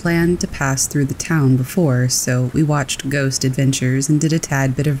 but we planned to pass through the town before, so we watched Ghost Adventures and did a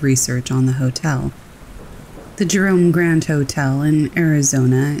tad bit of research on the hotel. The Jerome Grand Hotel in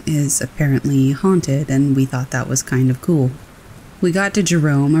Arizona is apparently haunted, and we thought that was kind of cool. We got to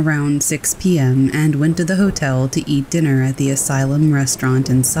Jerome around 6 p.m. and went to the hotel to eat dinner at the Asylum restaurant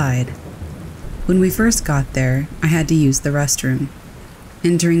inside. When we first got there, I had to use the restroom.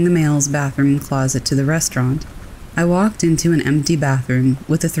 Entering the male's bathroom closet to the restaurant, I walked into an empty bathroom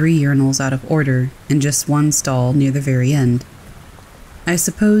with the 3 urinals out of order and just one stall near the very end. I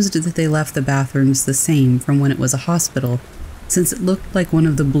supposed that they left the bathrooms the same from when it was a hospital, since it looked like one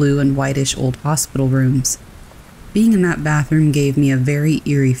of the blue and whitish old hospital rooms. Being in that bathroom gave me a very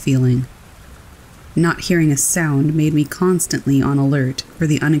eerie feeling. Not hearing a sound made me constantly on alert for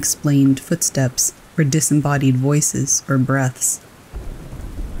the unexplained footsteps or disembodied voices or breaths.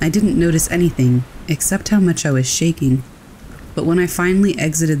 I didn't notice anything except how much I was shaking, but when I finally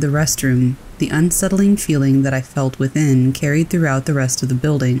exited the restroom, the unsettling feeling that I felt within carried throughout the rest of the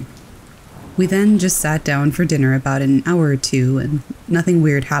building. We then just sat down for dinner about an hour or two, and nothing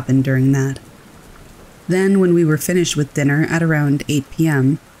weird happened during that. Then, when we were finished with dinner at around 8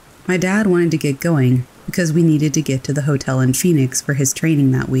 p.m., my dad wanted to get going because we needed to get to the hotel in Phoenix for his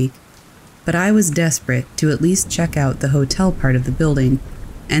training that week, but I was desperate to at least check out the hotel part of the building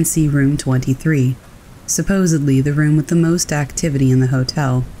and see room 23, supposedly the room with the most activity in the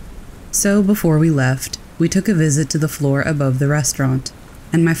hotel. So before we left, we took a visit to the floor above the restaurant,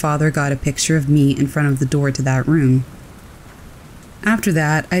 and my father got a picture of me in front of the door to that room. After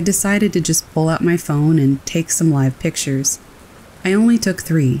that, I decided to just pull out my phone and take some live pictures. I only took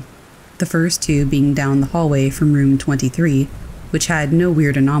 3, the first 2 being down the hallway from room 23, which had no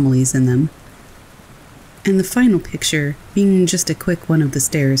weird anomalies in them, and the final picture being just a quick one of the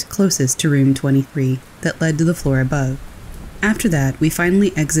stairs closest to room 23 that led to the floor above. After that, we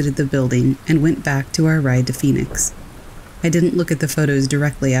finally exited the building and went back to our ride to Phoenix. I didn't look at the photos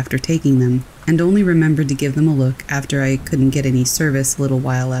directly after taking them, and only remembered to give them a look after I couldn't get any service a little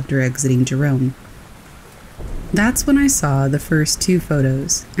while after exiting Jerome. That's when I saw the first 2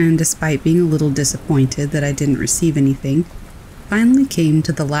 photos, and despite being a little disappointed that I didn't receive anything, finally came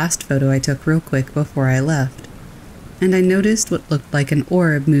to the last photo I took real quick before I left, and I noticed what looked like an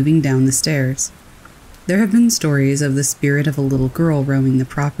orb moving down the stairs. There have been stories of the spirit of a little girl roaming the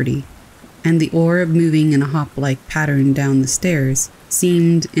property, and the orb moving in a hop-like pattern down the stairs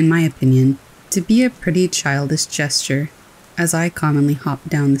seemed, in my opinion, to be a pretty childish gesture, as I commonly hopped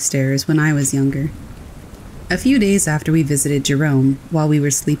down the stairs when I was younger. A few days after we visited Jerome, while we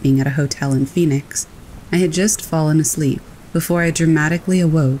were sleeping at a hotel in Phoenix, I had just fallen asleep before I dramatically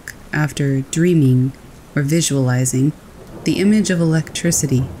awoke after dreaming or visualizing the image of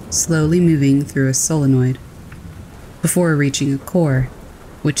electricity slowly moving through a solenoid, before reaching a core,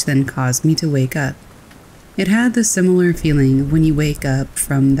 which then caused me to wake up. It had the similar feeling when you wake up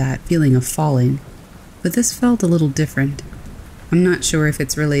from that feeling of falling, but this felt a little different. I'm not sure if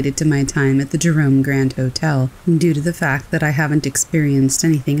it's related to my time at the Jerome Grand Hotel, due to the fact that I haven't experienced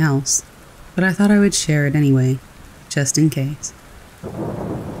anything else, but I thought I would share it anyway, just in case.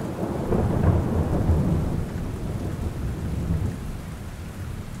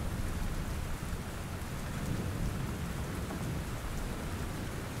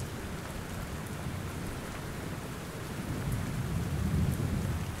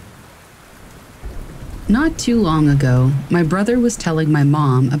 Not too long ago, my brother was telling my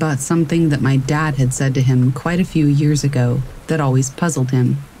mom about something that my dad had said to him quite a few years ago that always puzzled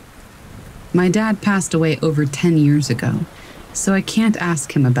him. My dad passed away over 10 years ago, so I can't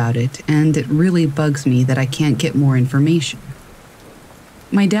ask him about it, and it really bugs me that I can't get more information.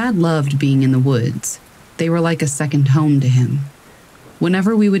 My dad loved being in the woods. They were like a second home to him.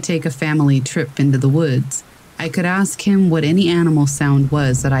 Whenever we would take a family trip into the woods, I could ask him what any animal sound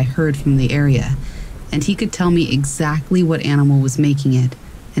was that I heard from the area, and he could tell me exactly what animal was making it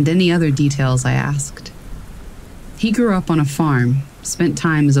and any other details I asked. He grew up on a farm, spent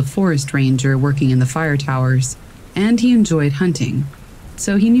time as a forest ranger working in the fire towers, and he enjoyed hunting,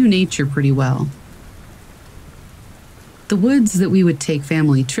 so he knew nature pretty well. The woods that we would take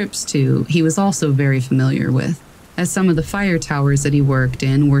family trips to, he was also very familiar with, as some of the fire towers that he worked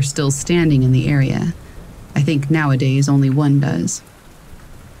in were still standing in the area. I think nowadays only one does.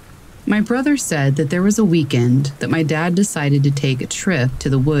 My brother said that there was a weekend that my dad decided to take a trip to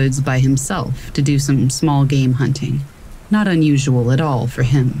the woods by himself to do some small game hunting. Not unusual at all for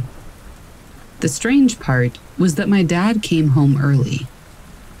him. The strange part was that my dad came home early.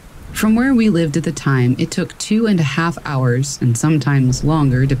 From where we lived at the time, it took 2.5 hours, and sometimes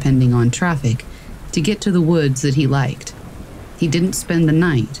longer depending on traffic, to get to the woods that he liked. He didn't spend the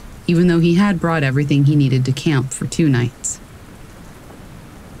night, even though he had brought everything he needed to camp for 2 nights.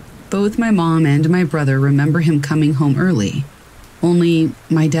 Both my mom and my brother remember him coming home early, only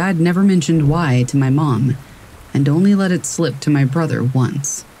my dad never mentioned why to my mom, and only let it slip to my brother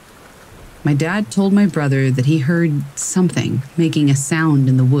once. My dad told my brother that he heard something making a sound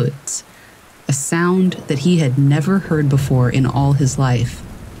in the woods, a sound that he had never heard before in all his life.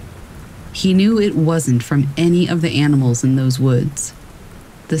 He knew it wasn't from any of the animals in those woods.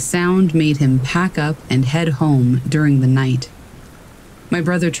 The sound made him pack up and head home during the night. My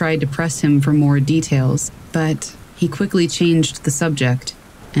brother tried to press him for more details, but he quickly changed the subject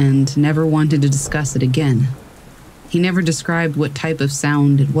and never wanted to discuss it again. He never described what type of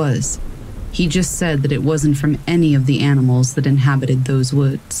sound it was. He just said that it wasn't from any of the animals that inhabited those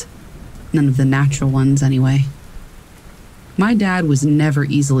woods. None of the natural ones, anyway. My dad was never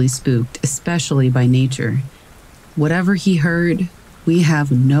easily spooked, especially by nature. Whatever he heard, we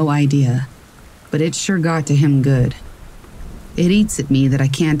have no idea, but it sure got to him good. It eats at me that I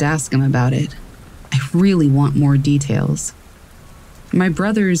can't ask him about it. I really want more details. My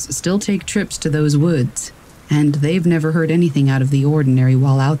brothers still take trips to those woods, and they've never heard anything out of the ordinary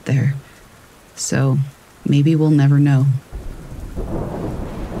while out there. So, maybe we'll never know.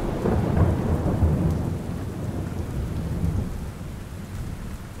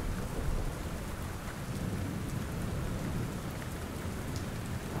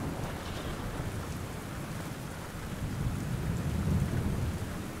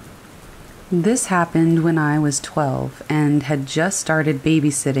 This happened when I was 12 and had just started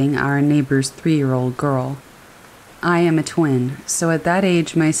babysitting our neighbor's 3-year-old girl. I am a twin, so at that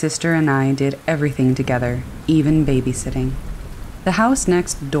age my sister and I did everything together, even babysitting. The house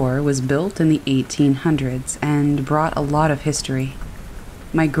next door was built in the 1800s and brought a lot of history.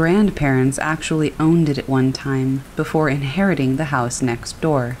 My grandparents actually owned it at one time before inheriting the house next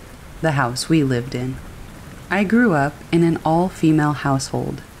door, the house we lived in. I grew up in an all-female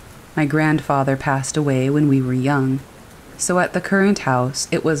household. My grandfather passed away when we were young, so at the current house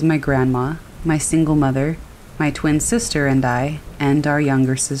it was my grandma, my single mother, my twin sister and I, and our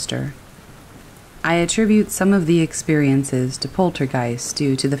younger sister. I attribute some of the experiences to poltergeists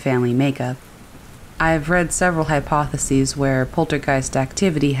due to the family makeup. I've read several hypotheses where poltergeist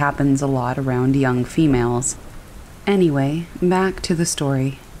activity happens a lot around young females. Anyway, back to the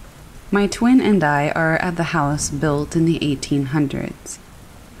story. My twin and I are at the house built in the 1800s.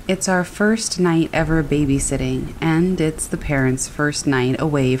 It's our first night ever babysitting, and it's the parents' first night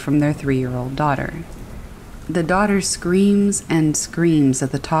away from their 3-year-old daughter. The daughter screams and screams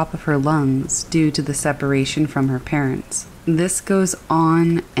at the top of her lungs due to the separation from her parents. This goes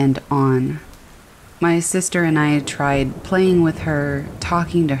on and on. My sister and I tried playing with her,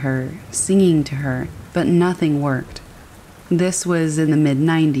 talking to her, singing to her, but nothing worked. This was in the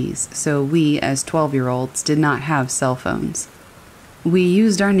mid-90s, so we, as 12-year-olds, did not have cell phones. We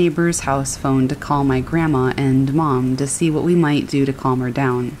used our neighbor's house phone to call my grandma and mom to see what we might do to calm her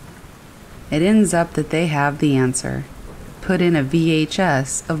down. It ends up that they have the answer. Put in a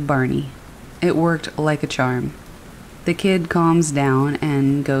VHS of Barney. It worked like a charm. The kid calms down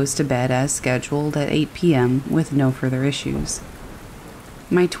and goes to bed as scheduled at 8 p.m. with no further issues.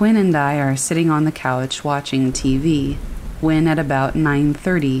 My twin and I are sitting on the couch watching TV when at about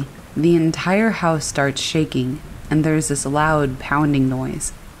 9:30, the entire house starts shaking and there's this loud pounding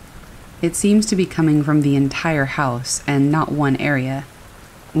noise. It seems to be coming from the entire house and not one area.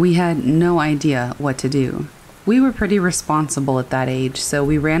 We had no idea what to do. We were pretty responsible at that age, so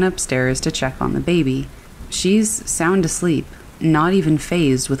we ran upstairs to check on the baby. She's sound asleep, not even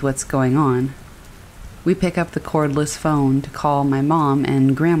fazed with what's going on. We pick up the cordless phone to call my mom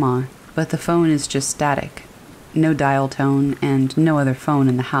and grandma, but the phone is just static. No dial tone and no other phone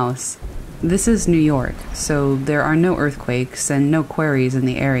in the house. This is New York, so there are no earthquakes and no quarries in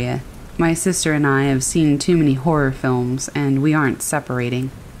the area. My sister and I have seen too many horror films, and we aren't separating.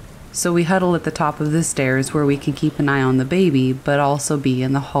 So we huddle at the top of the stairs where we can keep an eye on the baby, but also be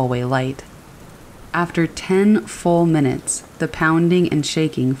in the hallway light. After 10 full minutes, the pounding and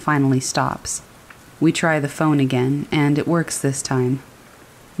shaking finally stops. We try the phone again, and it works this time.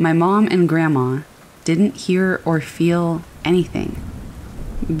 My mom and grandma didn't hear or feel anything.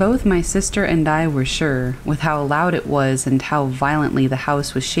 Both my sister and I were sure, with how loud it was and how violently the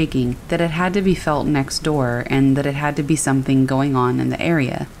house was shaking, that it had to be felt next door and that it had to be something going on in the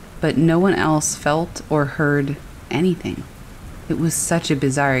area, but no one else felt or heard anything. It was such a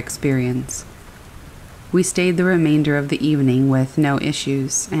bizarre experience. We stayed the remainder of the evening with no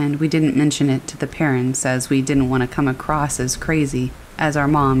issues, and we didn't mention it to the parents as we didn't want to come across as crazy, as our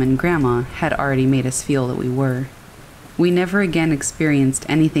mom and grandma had already made us feel that we were. We never again experienced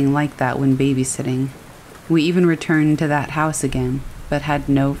anything like that when babysitting. We even returned to that house again, but had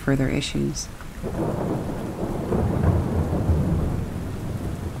no further issues.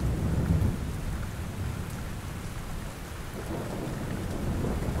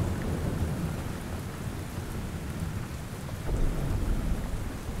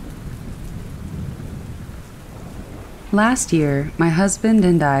 Last year, my husband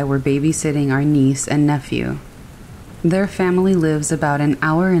and I were babysitting our niece and nephew. Their family lives about an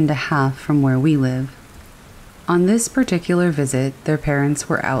hour and a half from where we live. On this particular visit, their parents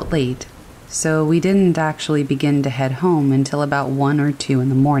were out late, so we didn't actually begin to head home until about 1 or 2 in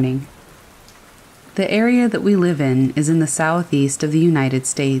the morning. The area that we live in is in the southeast of the United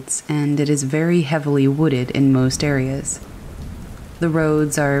States, and it is very heavily wooded in most areas. The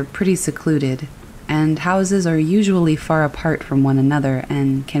roads are pretty secluded, and houses are usually far apart from one another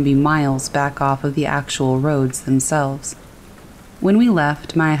and can be miles back off of the actual roads themselves. When we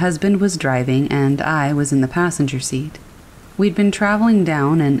left, my husband was driving and I was in the passenger seat. We'd been traveling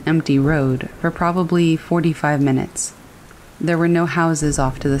down an empty road for probably 45 minutes. There were no houses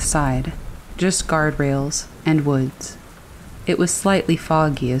off to the side, just guardrails and woods. It was slightly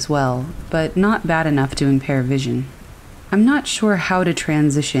foggy as well, but not bad enough to impair vision. I'm not sure how to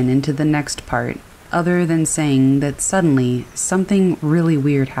transition into the next part, other than saying that suddenly something really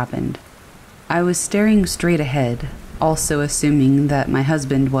weird happened. I was staring straight ahead, also assuming that my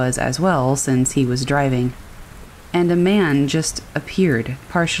husband was as well since he was driving, and a man just appeared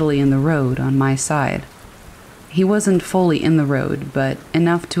partially in the road on my side. He wasn't fully in the road, but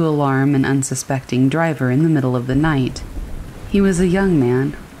enough to alarm an unsuspecting driver in the middle of the night. He was a young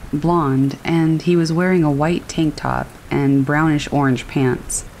man, blonde, and he was wearing a white tank top and brownish-orange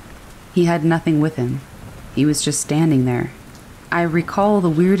pants. He had nothing with him. He was just standing there. I recall the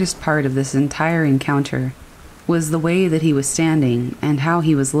weirdest part of this entire encounter was the way that he was standing and how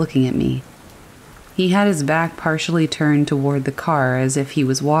he was looking at me. He had his back partially turned toward the car as if he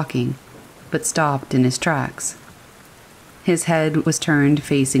was walking, but stopped in his tracks. His head was turned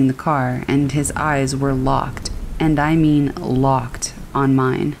facing the car, and his eyes were locked, and I mean locked, on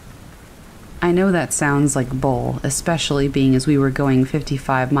mine. I know that sounds like bull, especially being as we were going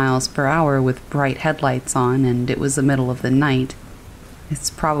 55 miles per hour with bright headlights on and it was the middle of the night.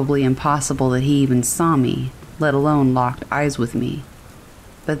 It's probably impossible that he even saw me, let alone locked eyes with me.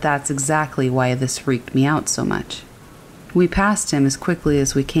 But that's exactly why this freaked me out so much. We passed him as quickly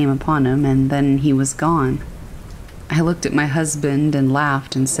as we came upon him, and then he was gone. I looked at my husband and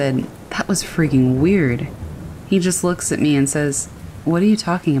laughed and said, "That was freaking weird." He just looks at me and says, "What are you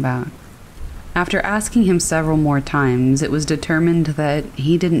talking about?" After asking him several more times, it was determined that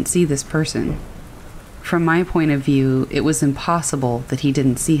he didn't see this person. From my point of view, it was impossible that he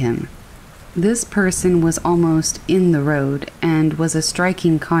didn't see him. This person was almost in the road and was a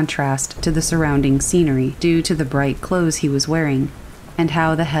striking contrast to the surrounding scenery due to the bright clothes he was wearing and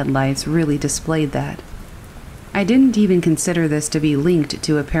how the headlights really displayed that. I didn't even consider this to be linked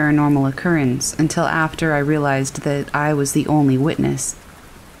to a paranormal occurrence until after I realized that I was the only witness,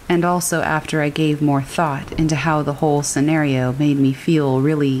 and also after I gave more thought into how the whole scenario made me feel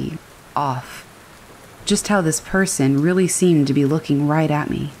really off. Just how this person really seemed to be looking right at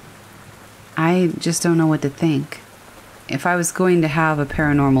me. I just don't know what to think. If I was going to have a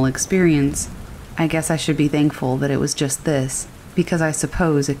paranormal experience, I guess I should be thankful that it was just this, because I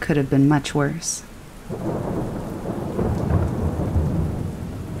suppose it could have been much worse.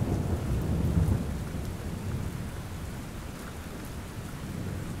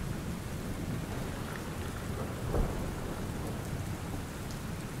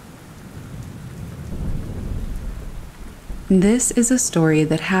 This is a story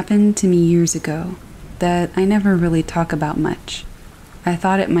that happened to me years ago that I never really talk about much. I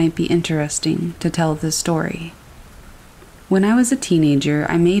thought it might be interesting to tell this story. When I was a teenager,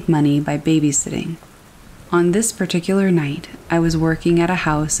 I made money by babysitting. On this particular night, I was working at a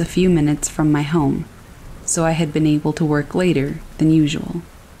house a few minutes from my home, so I had been able to work later than usual.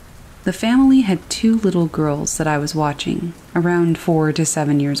 The family had 2 little girls that I was watching, around 4 to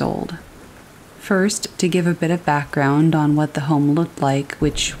 7 years old. First, to give a bit of background on what the home looked like,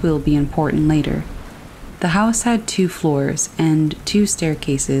 which will be important later. The house had 2 floors and 2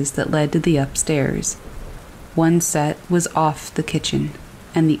 staircases that led to the upstairs. One set was off the kitchen,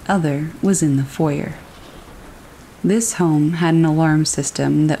 and the other was in the foyer. This home had an alarm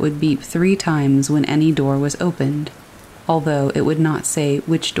system that would beep 3 times when any door was opened, although it would not say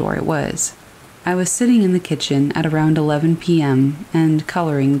which door it was. I was sitting in the kitchen at around 11 p.m. and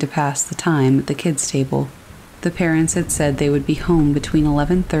coloring to pass the time at the kids' table. The parents had said they would be home between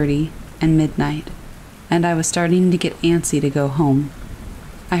 11:30 and midnight, and I was starting to get antsy to go home.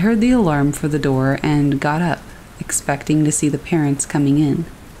 I heard the alarm for the door and got up, expecting to see the parents coming in.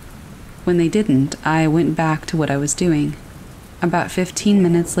 When they didn't, I went back to what I was doing. About 15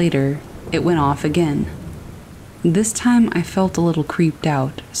 minutes later, it went off again. This time I felt a little creeped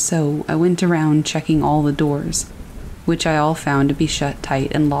out, so I went around checking all the doors, which I all found to be shut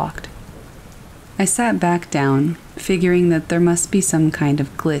tight and locked. I sat back down, figuring that there must be some kind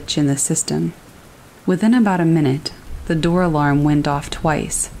of glitch in the system. Within about a minute, the door alarm went off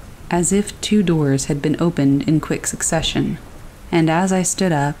twice, as if 2 doors had been opened in quick succession, and as I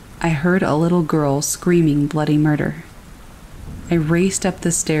stood up, I heard a little girl screaming bloody murder. I raced up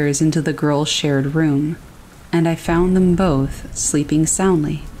the stairs into the girls' shared room, and I found them both sleeping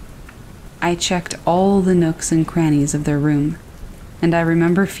soundly. I checked all the nooks and crannies of their room, and I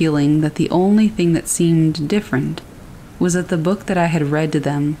remember feeling that the only thing that seemed different was that the book that I had read to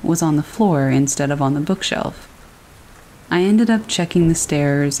them was on the floor instead of on the bookshelf. I ended up checking the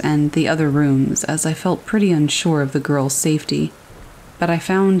stairs and the other rooms as I felt pretty unsure of the girls' safety, but I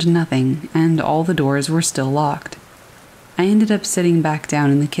found nothing, and all the doors were still locked. I ended up sitting back down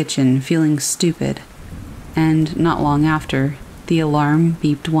in the kitchen feeling stupid, and not long after, the alarm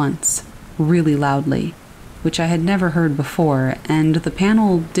beeped once, really loudly, which I had never heard before, and the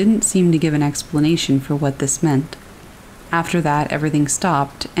panel didn't seem to give an explanation for what this meant. After that, everything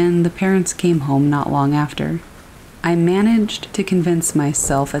stopped, and the parents came home not long after. I managed to convince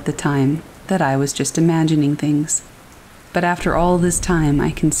myself at the time that I was just imagining things, but after all this time,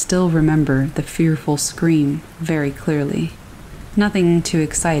 I can still remember the fearful scream very clearly. Nothing too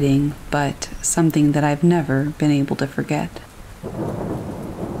exciting, but something that I've never been able to forget.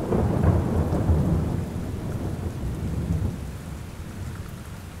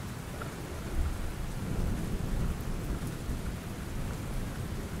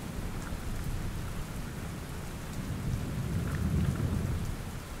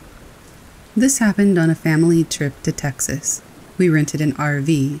 This happened on a family trip to Texas. We rented an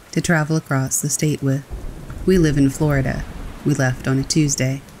RV to travel across the state with. We live in Florida. We left on a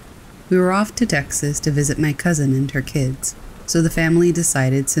Tuesday. We were off to Texas to visit my cousin and her kids, so the family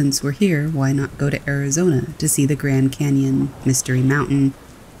decided since we're here, why not go to Arizona to see the Grand Canyon, Mystery Mountain,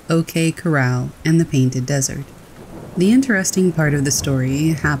 OK Corral, and the Painted Desert. The interesting part of the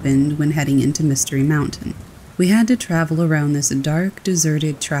story happened when heading into Mystery Mountain. We had to travel around this dark,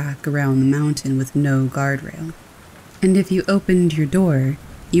 deserted track around the mountain with no guardrail. And if you opened your door,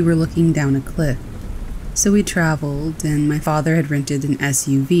 you were looking down a cliff. So we traveled, and my father had rented an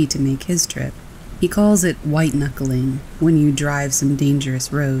SUV to make his trip. He calls it white-knuckling when you drive some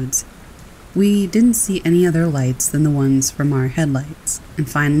dangerous roads. We didn't see any other lights than the ones from our headlights, and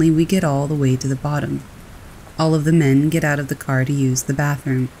finally we get all the way to the bottom. All of the men get out of the car to use the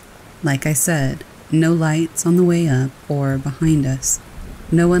bathroom. Like I said, no lights on the way up or behind us.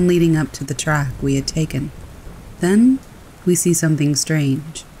 No one leading up to the track we had taken. Then we see something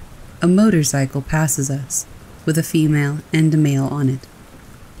strange. A motorcycle passes us, with a female and a male on it.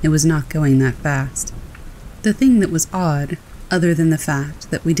 It was not going that fast. The thing that was odd, other than the fact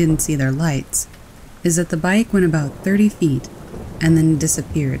that we didn't see their lights, is that the bike went about 30 feet and then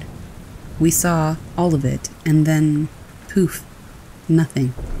disappeared. We saw all of it, and then, poof,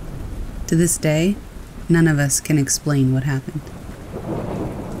 nothing. To this day, none of us can explain what happened.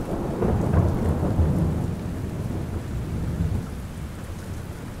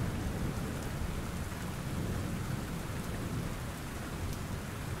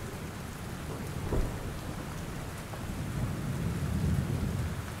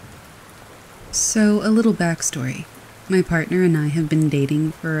 So, a little backstory. My partner and I have been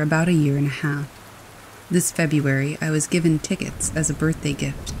dating for about a year and a half. This February, I was given tickets as a birthday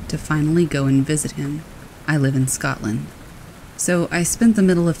gift to finally go and visit him. I live in Scotland. So I spent the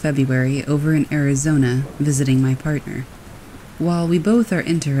middle of February over in Arizona visiting my partner. While we both are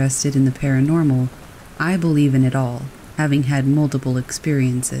interested in the paranormal, I believe in it all, having had multiple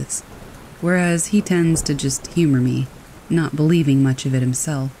experiences, whereas he tends to just humor me, not believing much of it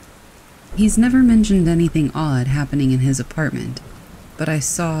himself. He's never mentioned anything odd happening in his apartment, but I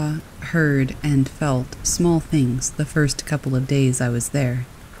saw, heard, and felt small things the first couple of days I was there.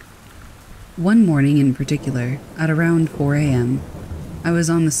 One morning in particular, at around 4 a.m., I was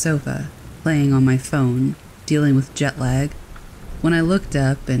on the sofa, playing on my phone, dealing with jet lag, when I looked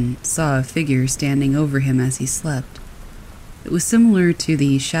up and saw a figure standing over him as he slept. It was similar to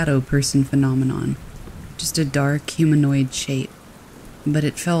the shadow person phenomenon, just a dark humanoid shape, but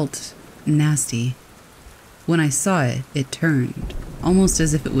it felt nasty. When I saw it, it turned, almost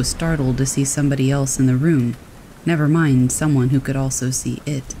as if it was startled to see somebody else in the room, never mind someone who could also see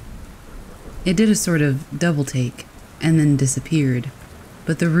it. It did a sort of double take, and then disappeared,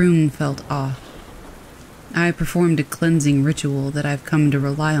 but the room felt off. I performed a cleansing ritual that I've come to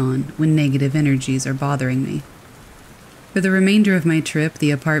rely on when negative energies are bothering me. For the remainder of my trip,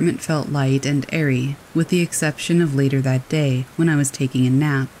 the apartment felt light and airy, with the exception of later that day when I was taking a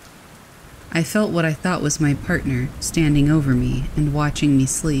nap. I felt what I thought was my partner standing over me and watching me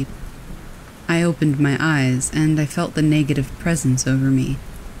sleep. I opened my eyes and I felt the negative presence over me,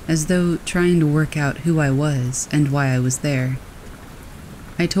 as though trying to work out who I was and why I was there.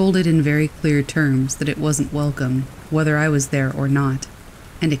 I told it in very clear terms that it wasn't welcome, whether I was there or not,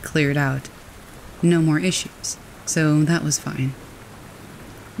 and it cleared out. No more issues, so that was fine.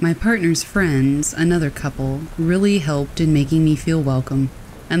 My partner's friends, another couple, really helped in making me feel welcome,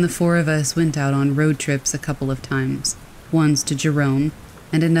 and the four of us went out on road trips a couple of times, once to Jerome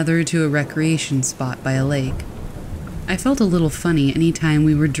and another to a recreation spot by a lake. I felt a little funny any time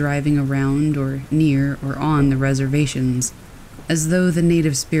we were driving around or near or on the reservations, as though the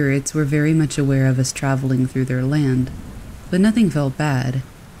native spirits were very much aware of us traveling through their land. But nothing felt bad,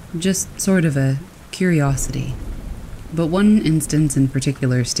 just sort of a curiosity. But one instance in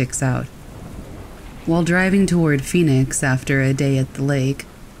particular sticks out. While driving toward Phoenix after a day at the lake,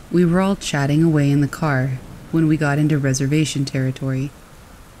 we were all chatting away in the car when we got into reservation territory.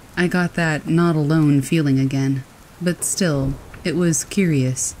 I got that not alone feeling again, but still, it was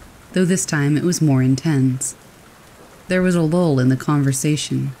curious, though this time it was more intense. There was a lull in the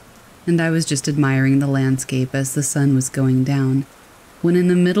conversation, and I was just admiring the landscape as the sun was going down, when in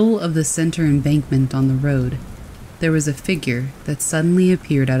the middle of the center embankment on the road, there was a figure that suddenly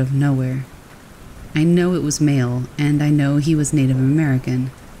appeared out of nowhere. I know it was male, and I know he was Native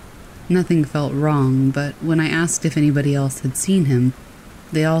American. Nothing felt wrong, but when I asked if anybody else had seen him,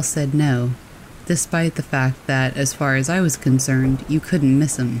 they all said no, despite the fact that, as far as I was concerned, you couldn't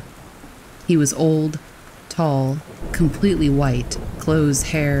miss him. He was old, tall, completely white, clothes,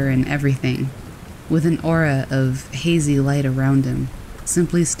 hair, and everything, with an aura of hazy light around him,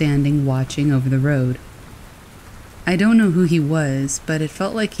 simply standing watching over the road. I don't know who he was, but it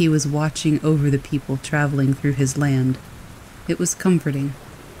felt like he was watching over the people traveling through his land. It was comforting.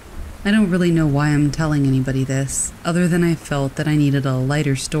 I don't really know why I'm telling anybody this, other than I felt that I needed a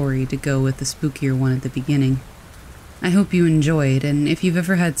lighter story to go with the spookier one at the beginning. I hope you enjoyed, and if you've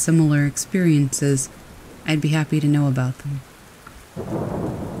ever had similar experiences, I'd be happy to know about them.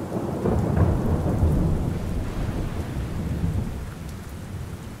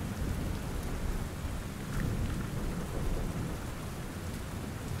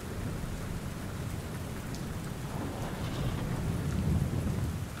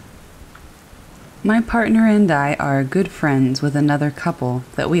 My partner and I are good friends with another couple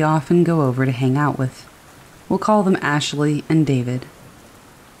that we often go over to hang out with. We'll call them Ashley and David.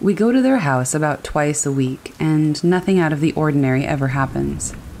 We go to their house about twice a week, and nothing out of the ordinary ever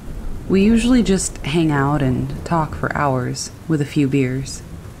happens. We usually just hang out and talk for hours, with a few beers.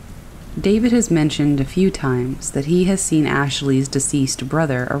 David has mentioned a few times that he has seen Ashley's deceased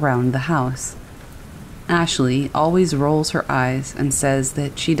brother around the house. Ashley always rolls her eyes and says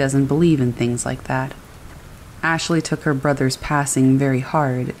that she doesn't believe in things like that. Ashley took her brother's passing very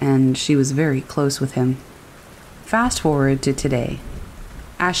hard, and she was very close with him. Fast forward to today.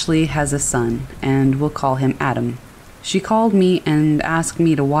 Ashley has a son, and we'll call him Adam. She called me and asked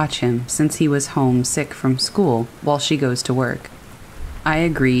me to watch him since he was home sick from school while she goes to work. I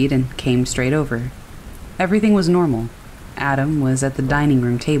agreed and came straight over. Everything was normal. Adam was at the dining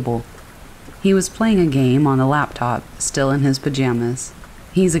room table. He was playing a game on the laptop, still in his pajamas.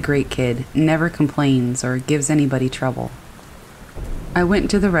 He's a great kid, never complains or gives anybody trouble. I went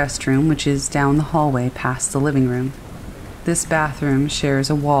to the restroom, which is down the hallway past the living room. This bathroom shares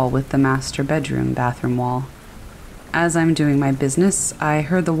a wall with the master bedroom bathroom wall. As I'm doing my business, I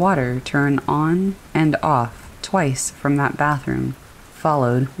heard the water turn on and off twice from that bathroom,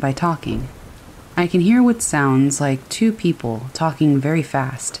 followed by talking. I can hear what sounds like two people talking very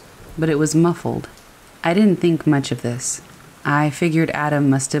fast, but it was muffled. I didn't think much of this. I figured Adam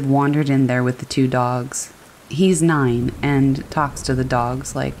must have wandered in there with the two dogs. He's 9 and talks to the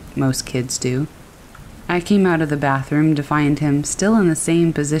dogs like most kids do. I came out of the bathroom to find him still in the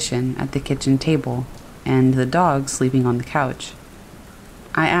same position at the kitchen table, and the dog sleeping on the couch.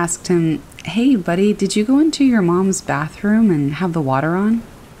 I asked him, "Hey, buddy, did you go into your mom's bathroom and have the water on?"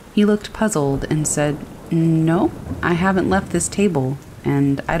 He looked puzzled and said, "No, I haven't left this table,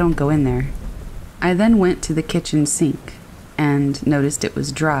 and I don't go in there." I then went to the kitchen sink and noticed it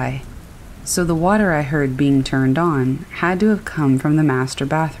was dry, so the water I heard being turned on had to have come from the master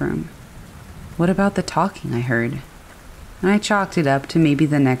bathroom. What about the talking I heard? I chalked it up to maybe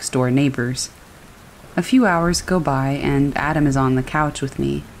the next door neighbors. A few hours go by and Adam is on the couch with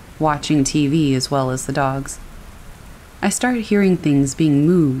me, watching TV as well as the dogs. I start hearing things being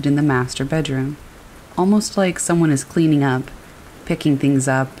moved in the master bedroom, almost like someone is cleaning up, picking things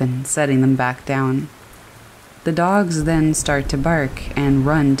up and setting them back down. The dogs then start to bark and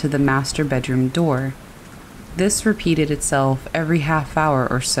run to the master bedroom door. This repeated itself every half hour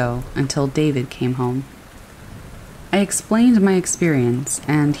or so until David came home. I explained my experience,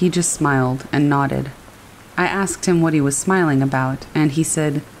 and he just smiled and nodded. I asked him what he was smiling about, and he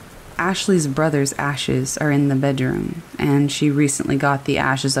said, "Ashley's brother's ashes are in the bedroom, and she recently got the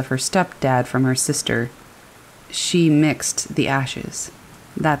ashes of her stepdad from her sister. She mixed the ashes.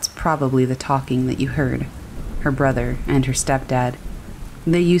 That's probably the talking that you heard. Her brother and her stepdad.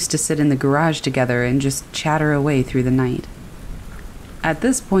 They used to sit in the garage together and just chatter away through the night." At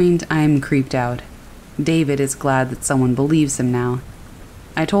this point, I'm creeped out. David is glad that someone believes him now.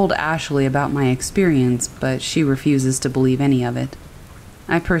 I told Ashley about my experience, but she refuses to believe any of it.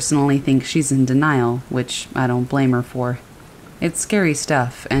 I personally think she's in denial, which I don't blame her for. It's scary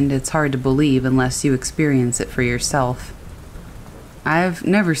stuff, and it's hard to believe unless you experience it for yourself. I've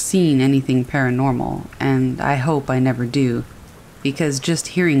never seen anything paranormal, and I hope I never do, because just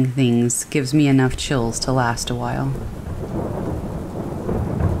hearing things gives me enough chills to last a while.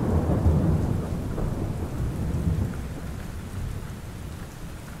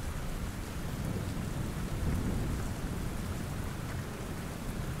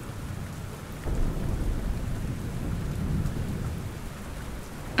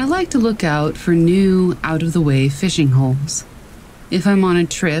 I like to look out for new, out-of-the-way fishing holes. If I'm on a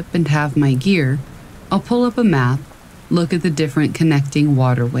trip and have my gear, I'll pull up a map, look at the different connecting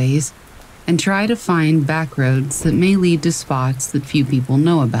waterways, and try to find back roads that may lead to spots that few people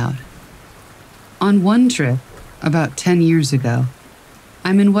know about. On one trip, about 10 years ago,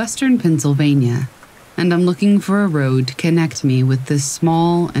 I'm in western Pennsylvania, and I'm looking for a road to connect me with this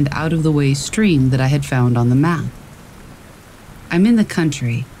small and out-of-the-way stream that I had found on the map. I'm in the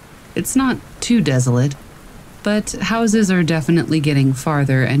country. It's not too desolate, but houses are definitely getting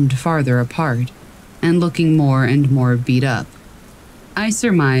farther and farther apart, and looking more and more beat up. I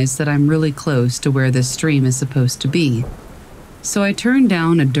surmise that I'm really close to where this stream is supposed to be, so I turn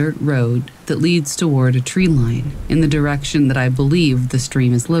down a dirt road that leads toward a tree line in the direction that I believe the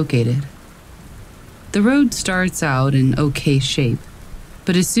stream is located. The road starts out in okay shape,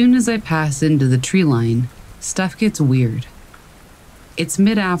 but as soon as I pass into the tree line, stuff gets weird. It's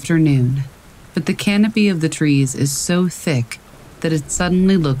mid-afternoon, but the canopy of the trees is so thick that it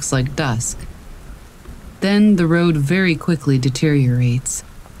suddenly looks like dusk. Then the road very quickly deteriorates,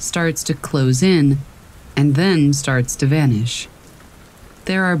 starts to close in, and then starts to vanish.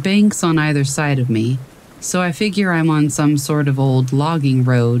 There are banks on either side of me, so I figure I'm on some sort of old logging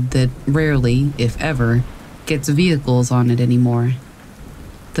road that rarely, if ever, gets vehicles on it anymore.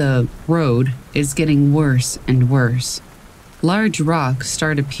 The road is getting worse and worse. Large rocks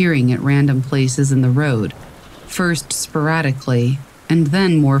start appearing at random places in the road, first sporadically, and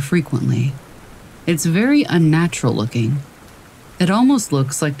then more frequently. It's very unnatural looking. It almost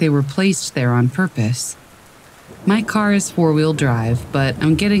looks like they were placed there on purpose. My car is four-wheel drive, but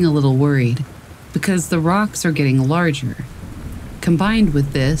I'm getting a little worried because the rocks are getting larger. Combined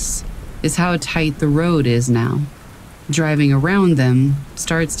with this is how tight the road is now. Driving around them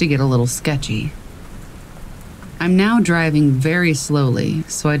starts to get a little sketchy. I'm now driving very slowly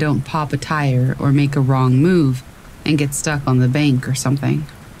so I don't pop a tire or make a wrong move and get stuck on the bank or something.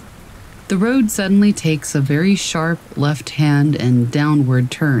 The road suddenly takes a very sharp left-hand and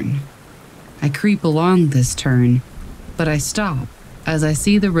downward turn. I creep along this turn, but I stop as I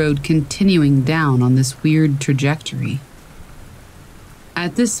see the road continuing down on this weird trajectory.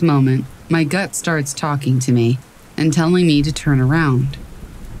 At this moment, my gut starts talking to me and telling me to turn around.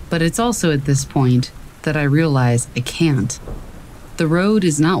 But it's also at this point that I realize I can't. The road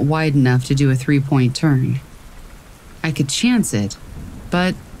is not wide enough to do a 3-point turn. I could chance it,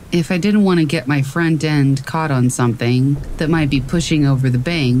 but if I didn't want to get my front end caught on something that might be pushing over the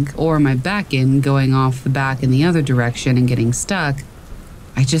bank or my back end going off the back in the other direction and getting stuck,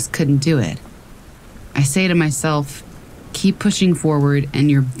 I just couldn't do it. I say to myself, keep pushing forward and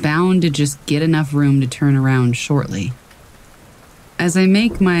you're bound to just get enough room to turn around shortly. As I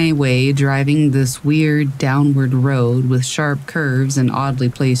make my way driving this weird downward road with sharp curves and oddly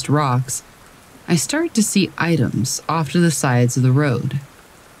placed rocks, I start to see items off to the sides of the road.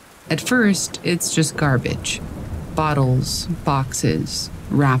 At first, it's just garbage. Bottles, boxes,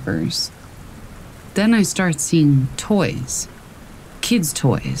 wrappers. Then I start seeing toys. Kids'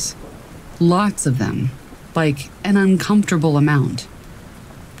 toys. Lots of them. Like an uncomfortable amount.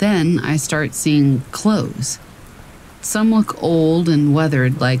 Then I start seeing clothes. Some look old and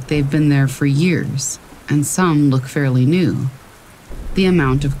weathered like they've been there for years, and some look fairly new. The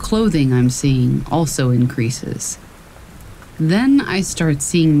amount of clothing I'm seeing also increases. Then I start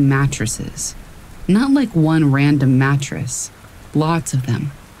seeing mattresses. Not like one random mattress, lots of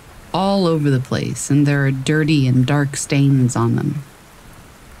them, all over the place, and there are dirty and dark stains on them.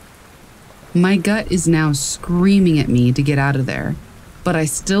 My gut is now screaming at me to get out of there, but I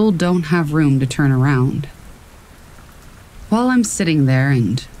still don't have room to turn around. While I'm sitting there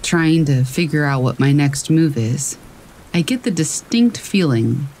and trying to figure out what my next move is, I get the distinct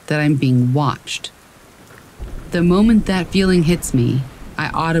feeling that I'm being watched. The moment that feeling hits me, I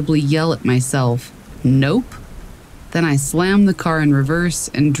audibly yell at myself, "Nope." Then I slam the car in reverse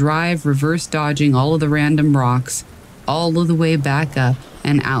and drive reverse dodging all of the random rocks, all of the way back up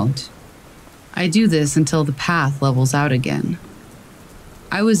and out. I do this until the path levels out again.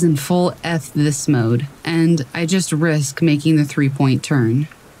 I was in full F this mode, and I just risk making the 3-point turn.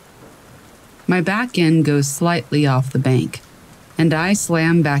 My back end goes slightly off the bank, and I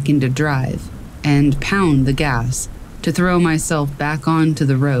slam back into drive and pound the gas to throw myself back onto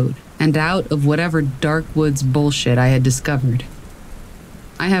the road and out of whatever dark woods bullshit I had discovered.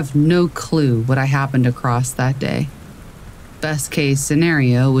 I have no clue what I happened across that day. Best case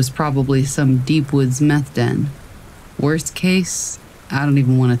scenario was probably some deep woods meth den. Worst case, I don't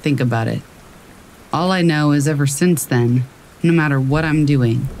even want to think about it. All I know is ever since then, no matter what I'm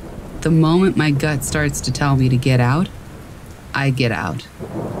doing, the moment my gut starts to tell me to get out, I get out.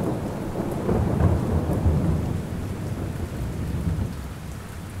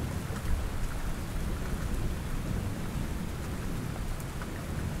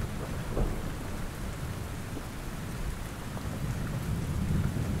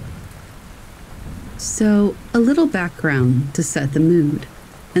 So, a little background to set the mood,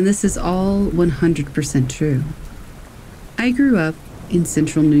 and this is all 100% true. I grew up in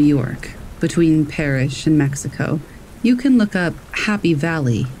central New York, between Parrish and Mexico. You can look up Happy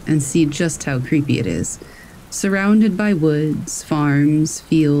Valley and see just how creepy it is. Surrounded by woods, farms,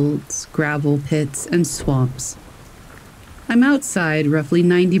 fields, gravel pits, and swamps. I'm outside roughly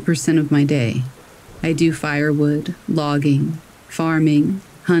 90% of my day. I do firewood, logging, farming,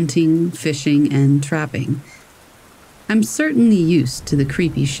 hunting, fishing, and trapping. I'm certainly used to the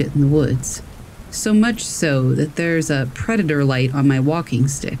creepy shit in the woods, so much so that there's a predator light on my walking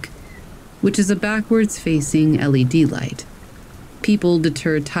stick, which is a backwards-facing LED light. People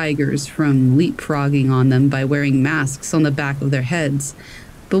deter tigers from leapfrogging on them by wearing masks on the back of their heads,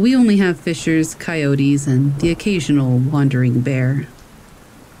 but we only have fishers, coyotes, and the occasional wandering bear.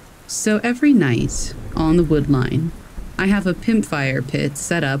 So every night, on the wood line, I have a pimp fire pit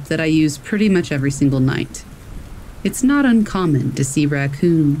set up that I use pretty much every single night. It's not uncommon to see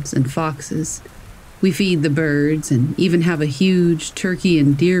raccoons and foxes. We feed the birds and even have a huge turkey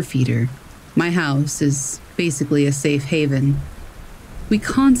and deer feeder. My house is basically a safe haven. We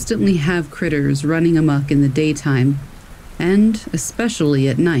constantly have critters running amok in the daytime, and especially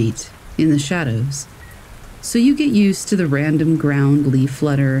at night, in the shadows. So you get used to the random ground leaf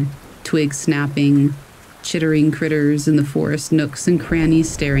flutter, twig snapping, chittering critters in the forest nooks and crannies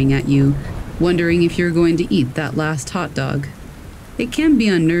staring at you, wondering if you're going to eat that last hot dog. It can be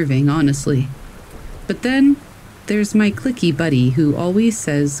unnerving, honestly. But then, there's my cliquey buddy who always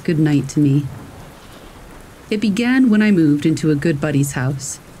says goodnight to me. It began when I moved into a good buddy's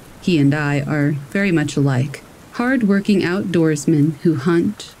house. He and I are very much alike. Hard-working outdoorsmen who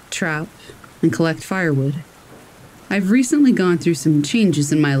hunt, trap, and collect firewood. I've recently gone through some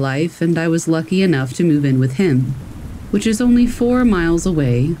changes in my life, and I was lucky enough to move in with him, which is only 4 miles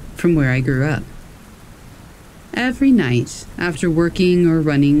away from where I grew up. Every night, after working or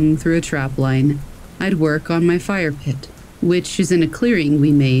running through a trap line, I'd work on my fire pit, which is in a clearing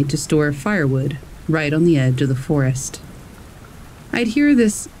we made to store firewood right on the edge of the forest. I'd hear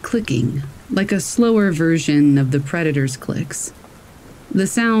this clicking, like a slower version of the Predator's clicks. The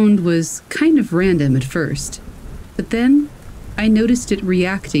sound was kind of random at first, but then I noticed it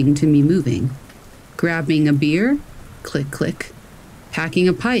reacting to me moving. Grabbing a beer, click, click. Packing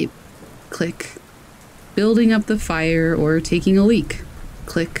a pipe, click. Building up the fire or taking a leak,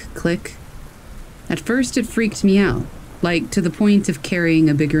 click, click. At first it freaked me out, like to the point of carrying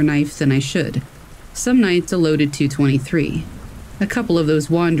a bigger knife than I should. Some nights a loaded .223. A couple of those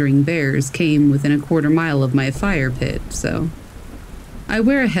wandering bears came within a quarter mile of my fire pit, so... I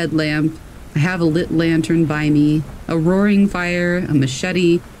wear a headlamp, I have a lit lantern by me, a roaring fire, a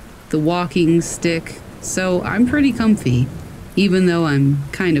machete, the walking stick, so I'm pretty comfy, even though I'm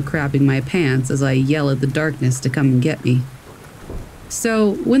kind of crapping my pants as I yell at the darkness to come and get me.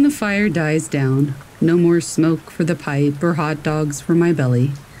 So when the fire dies down, no more smoke for the pipe or hot dogs for my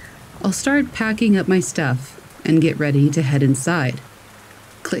belly, I'll start packing up my stuff and get ready to head inside.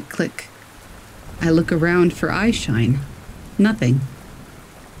 Click, click. I look around for eye shine. Nothing.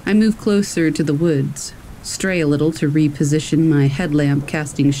 I move closer to the woods, stray a little to reposition my headlamp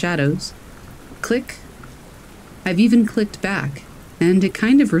casting shadows. Click. I've even clicked back, and it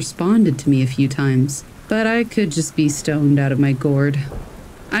kind of responded to me a few times, but I could just be stoned out of my gourd.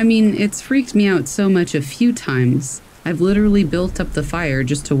 I mean, it's freaked me out so much a few times, I've literally built up the fire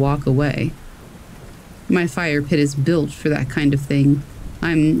just to walk away. My fire pit is built for that kind of thing.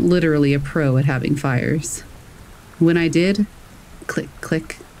 I'm literally a pro at having fires. When I did, click,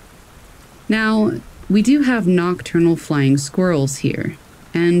 click. Now, we do have nocturnal flying squirrels here,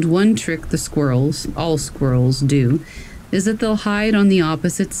 and one trick the squirrels, all squirrels, do is that they'll hide on the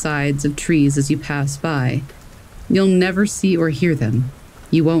opposite sides of trees as you pass by. You'll never see or hear them.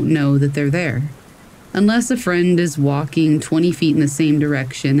 You won't know that they're there. Unless a friend is walking 20 feet in the same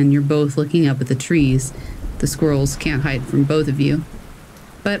direction and you're both looking up at the trees, the squirrels can't hide from both of you.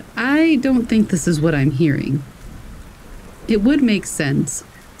 But I don't think this is what I'm hearing. It would make sense,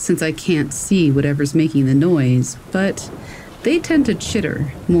 since I can't see whatever's making the noise, but they tend to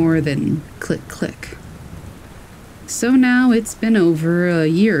chitter more than click, click. So now it's been over a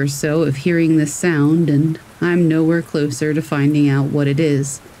year or so of hearing this sound, and I'm nowhere closer to finding out what it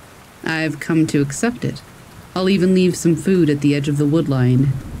is. I've come to accept it. I'll even leave some food at the edge of the woodline,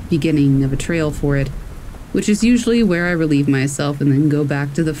 beginning of a trail for it, which is usually where I relieve myself and then go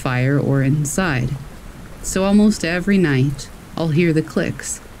back to the fire or inside. So almost every night, I'll hear the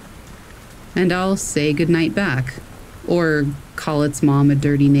clicks. And I'll say goodnight back. Or call its mom a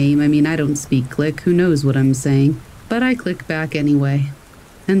dirty name. I mean, I don't speak click, who knows what I'm saying. But I click back anyway.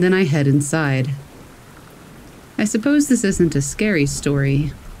 And then I head inside. I suppose this isn't a scary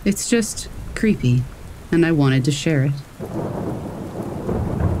story. It's just creepy. And I wanted to share it.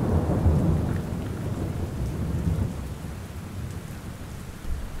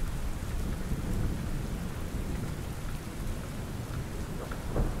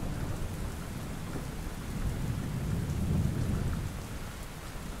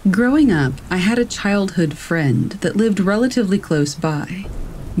 Growing up, I had a childhood friend that lived relatively close by.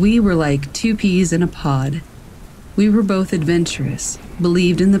 We were like two peas in a pod. We were both adventurous,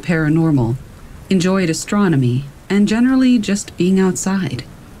 believed in the paranormal, enjoyed astronomy, and generally just being outside.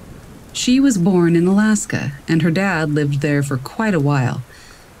 She was born in Alaska, and her dad lived there for quite a while,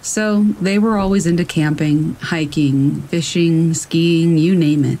 so they were always into camping, hiking, fishing, skiing, you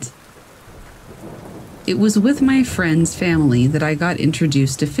name it. It was with my friend's family that I got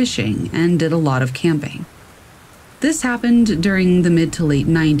introduced to fishing and did a lot of camping. This happened during the mid to late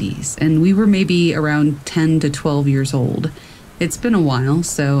 90s, and we were maybe around 10 to 12 years old. It's been a while,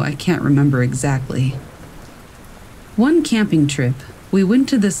 so I can't remember exactly. One camping trip, we went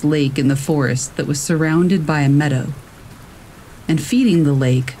to this lake in the forest that was surrounded by a meadow. And feeding the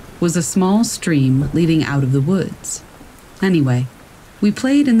lake was a small stream leading out of the woods. Anyway, we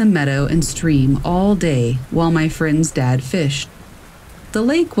played in the meadow and stream all day while my friend's dad fished. The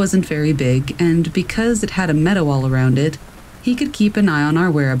lake wasn't very big, and because it had a meadow all around it, he could keep an eye on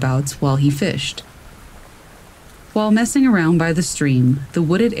our whereabouts while he fished. While messing around by the stream, the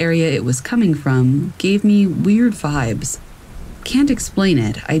wooded area it was coming from gave me weird vibes. Can't explain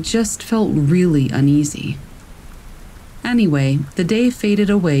it, I just felt really uneasy. Anyway, the day faded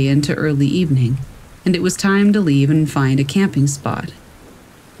away into early evening, and it was time to leave and find a camping spot.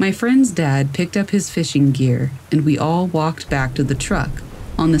 My friend's dad picked up his fishing gear, and we all walked back to the truck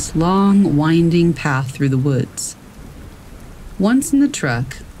on this long, winding path through the woods. Once in the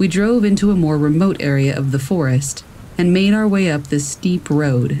truck, we drove into a more remote area of the forest and made our way up this steep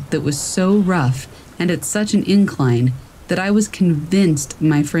road that was so rough and at such an incline that I was convinced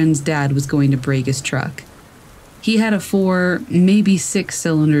my friend's dad was going to break his truck. He had a 4, maybe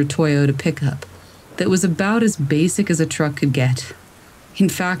 6-cylinder Toyota pickup that was about as basic as a truck could get. In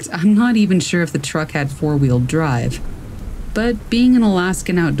fact, I'm not even sure if the truck had 4-wheel drive. But being an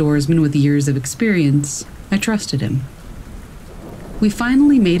Alaskan outdoorsman with years of experience, I trusted him. We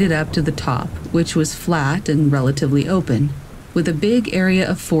finally made it up to the top, which was flat and relatively open, with a big area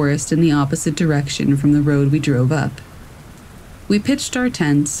of forest in the opposite direction from the road we drove up. We pitched our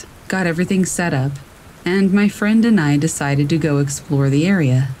tents, got everything set up, and my friend and I decided to go explore the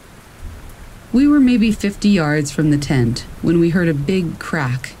area. We were maybe 50 yards from the tent when we heard a big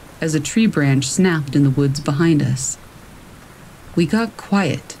crack as a tree branch snapped in the woods behind us. We got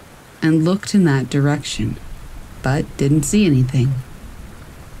quiet and looked in that direction, but didn't see anything.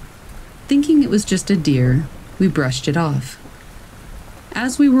 Thinking it was just a deer, we brushed it off.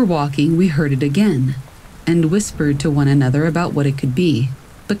 As we were walking, we heard it again and whispered to one another about what it could be,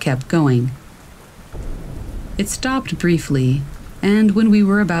 but kept going. It stopped briefly, and when we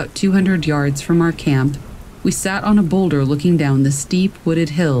were about 200 yards from our camp, we sat on a boulder looking down the steep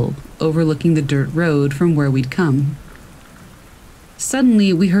wooded hill overlooking the dirt road from where we'd come.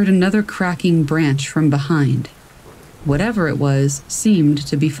 Suddenly, we heard another cracking branch from behind. Whatever it was seemed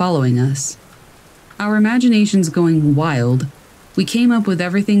to be following us. Our imaginations going wild, we came up with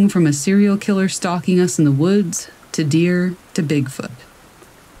everything from a serial killer stalking us in the woods, to deer, to Bigfoot.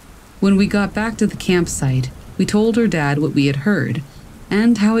 When we got back to the campsite, we told her dad what we had heard,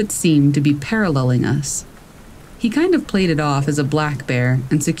 and how it seemed to be paralleling us. He kind of played it off as a black bear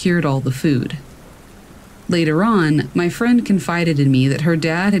and secured all the food. Later on, my friend confided in me that her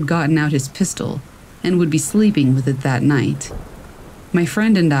dad had gotten out his pistol and would be sleeping with it that night. My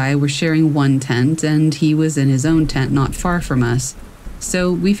friend and I were sharing one tent, and he was in his own tent not far from us,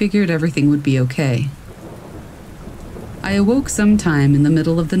 so we figured everything would be okay. I awoke sometime in the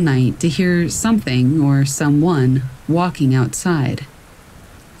middle of the night to hear something or someone walking outside.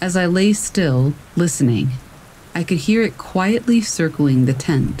 As I lay still, listening, I could hear it quietly circling the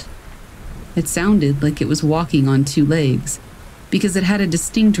tent. It sounded like it was walking on 2 legs, because it had a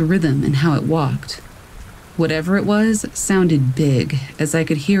distinct rhythm in how it walked. Whatever it was sounded big, as I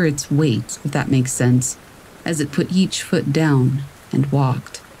could hear its weight, if that makes sense, as it put each foot down and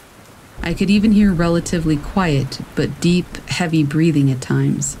walked. I could even hear relatively quiet but deep, heavy breathing at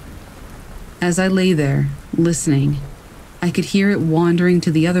times. As I lay there, listening, I could hear it wandering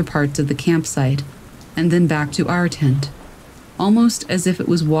to the other parts of the campsite, and then back to our tent, almost as if it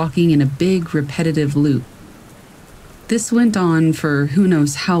was walking in a big, repetitive loop. This went on for who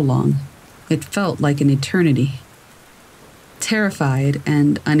knows how long. It felt like an eternity. Terrified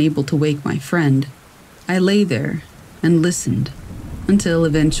and unable to wake my friend, I lay there and listened until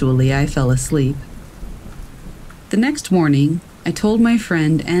eventually I fell asleep. The next morning, I told my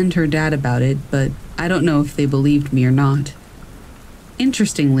friend and her dad about it, but I don't know if they believed me or not.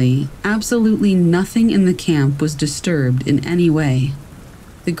 Interestingly, absolutely nothing in the camp was disturbed in any way.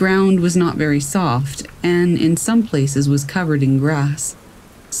 The ground was not very soft, and in some places was covered in grass,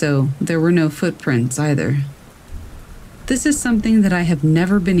 so there were no footprints either. This is something that I have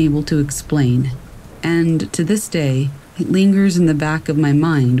never been able to explain, and to this day, it lingers in the back of my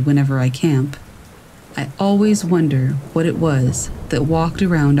mind whenever I camp. I always wonder what it was that walked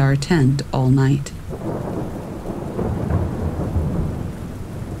around our tent all night.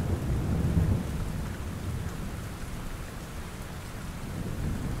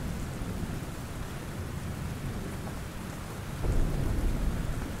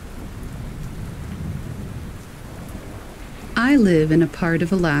 I live in a part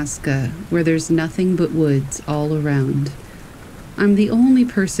of Alaska where there's nothing but woods all around. I'm the only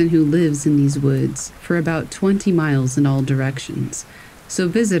person who lives in these woods for about 20 miles in all directions, so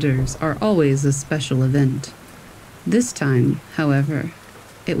visitors are always a special event. This time, however,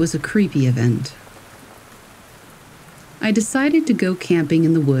 it was a creepy event. I decided to go camping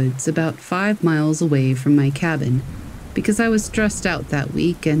in the woods about 5 miles away from my cabin because I was stressed out that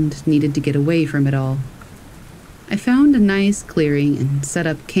week and needed to get away from it all. I found a nice clearing and set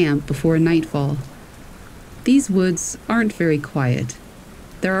up camp before nightfall. These woods aren't very quiet.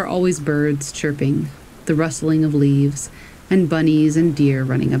 There are always birds chirping, the rustling of leaves, and bunnies and deer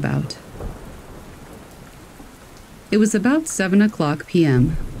running about. It was about 7 o'clock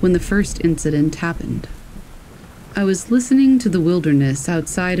p.m. when the first incident happened. I was listening to the wilderness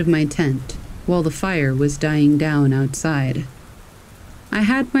outside of my tent while the fire was dying down outside. I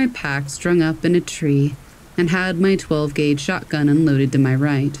had my pack strung up in a tree and had my 12-gauge shotgun unloaded to my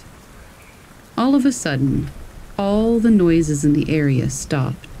right. All of a sudden, all the noises in the area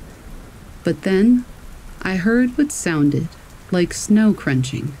stopped. But then, I heard what sounded like snow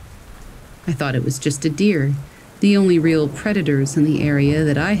crunching. I thought it was just a deer. The only real predators in the area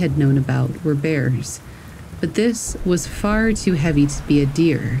that I had known about were bears. But this was far too heavy to be a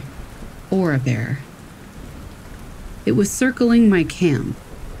deer or a bear. It was circling my camp.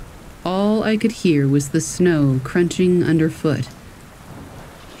 All I could hear was the snow crunching underfoot.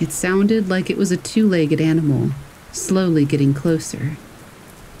 It sounded like it was a two-legged animal, slowly getting closer.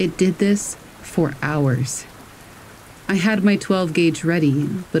 It did this for hours. I had my 12-gauge ready,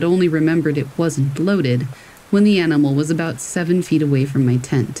 but only remembered it wasn't loaded when the animal was about 7 feet away from my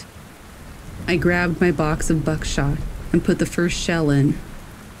tent. I grabbed my box of buckshot and put the first shell in.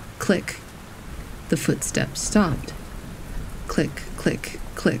 Click. The footsteps stopped. Click, click,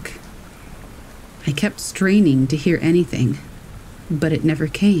 click. I kept straining to hear anything, but it never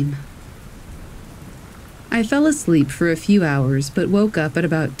came. I fell asleep for a few hours, but woke up at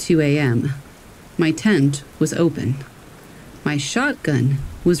about 2 a.m. My tent was open. My shotgun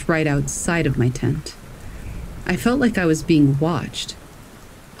was right outside of my tent. I felt like I was being watched.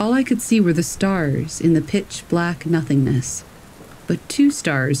 All I could see were the stars in the pitch-black nothingness, but 2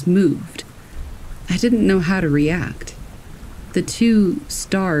 stars moved. I didn't know how to react. The 2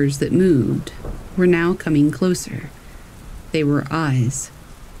 stars that moved were now coming closer. They were eyes.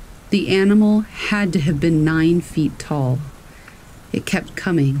 The animal had to have been 9 feet tall. It kept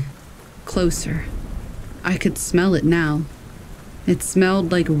coming, closer. I could smell it now. It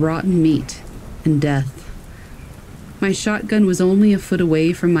smelled like rotten meat and death. My shotgun was only a foot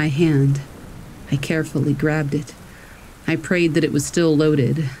away from my hand. I carefully grabbed it. I prayed that it was still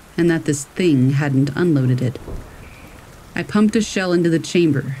loaded and that this thing hadn't unloaded it. I pumped a shell into the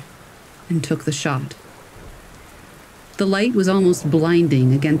chamber and took the shot. The light was almost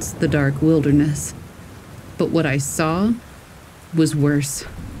blinding against the dark wilderness, but what I saw was worse.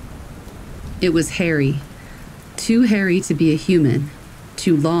 It was hairy, too hairy to be a human,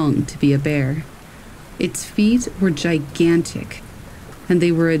 too long to be a bear. Its feet were gigantic, and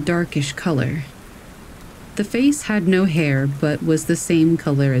they were a darkish color. The face had no hair, but was the same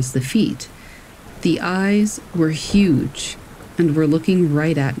color as the feet. The eyes were huge and were looking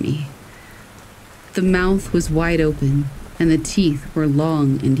right at me. The mouth was wide open, and the teeth were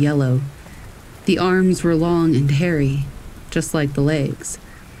long and yellow. The arms were long and hairy, just like the legs.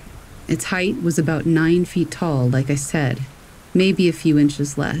 Its height was about 9 feet tall, like I said, maybe a few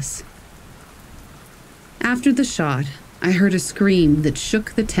inches less. After the shot, I heard a scream that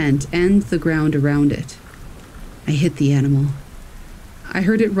shook the tent and the ground around it. I hit the animal. I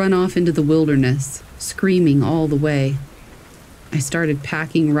heard it run off into the wilderness, screaming all the way. I started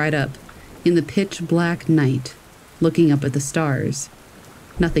packing right up in the pitch-black night, looking up at the stars.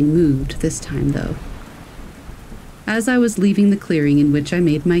 Nothing moved this time, though. As I was leaving the clearing in which I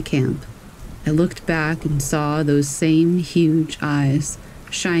made my camp, I looked back and saw those same huge eyes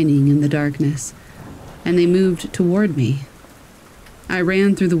shining in the darkness, and they moved toward me. I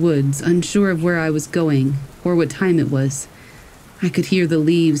ran through the woods, unsure of where I was going or what time it was. I could hear the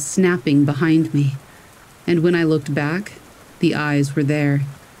leaves snapping behind me, and when I looked back, the eyes were there,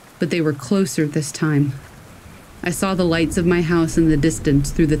 but they were closer this time. I saw the lights of my house in the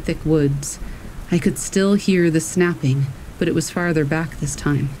distance through the thick woods. I could still hear the snapping, but it was farther back this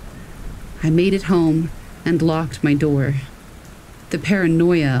time. I made it home and locked my door. The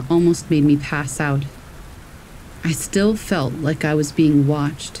paranoia almost made me pass out. I still felt like I was being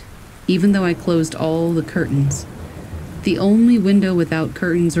watched, even though I closed all the curtains. The only window without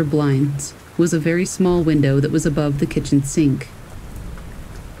curtains or blinds was a very small window that was above the kitchen sink.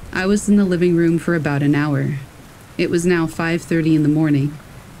 I was in the living room for about an hour. It was now 5:30 in the morning,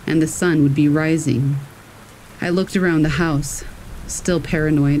 and the sun would be rising. I looked around the house, still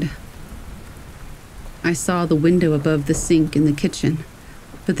paranoid. I saw the window above the sink in the kitchen,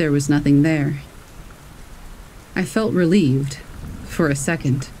 but there was nothing there. I felt relieved for a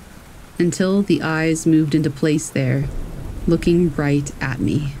second, until the eyes moved into place there, looking right at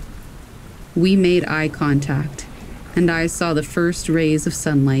me. We made eye contact, and I saw the first rays of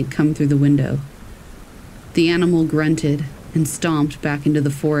sunlight come through the window. The animal grunted and stomped back into the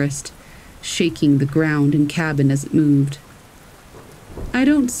forest, shaking the ground and cabin as it moved. I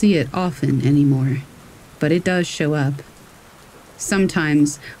don't see it often anymore, but it does show up.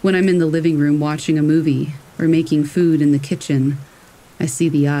 Sometimes, when I'm in the living room watching a movie or making food in the kitchen, I see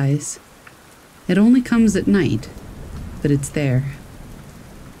the eyes. It only comes at night, but it's there.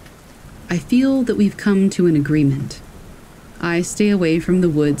 I feel that we've come to an agreement. I stay away from the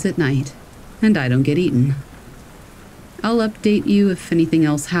woods at night, and I don't get eaten. I'll update you if anything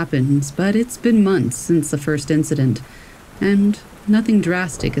else happens, but it's been months since the first incident, and nothing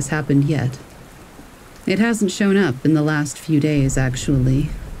drastic has happened yet. It hasn't shown up in the last few days, actually,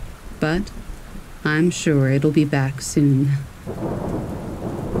 but I'm sure it'll be back soon.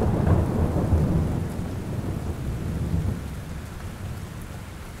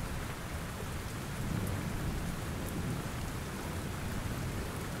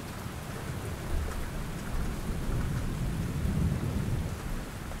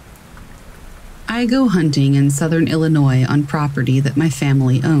 I go hunting in southern Illinois on property that my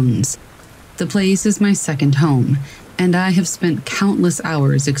family owns. The place is my second home, and I have spent countless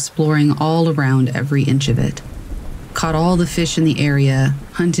hours exploring all around every inch of it. Caught all the fish in the area,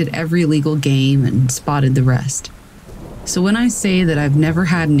 hunted every legal game, and spotted the rest. So when I say that I've never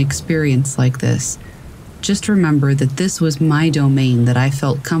had an experience like this, just remember that this was my domain that I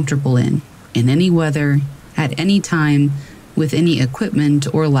felt comfortable in any weather, at any time, with any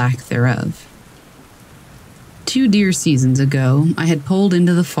equipment or lack thereof. 2 deer seasons ago, I had pulled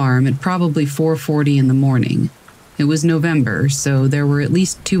into the farm at probably 4:40 in the morning. It was November, so there were at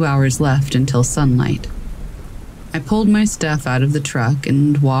least 2 hours left until sunlight. I pulled my stuff out of the truck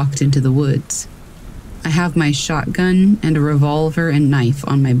and walked into the woods. I have my shotgun and a revolver and knife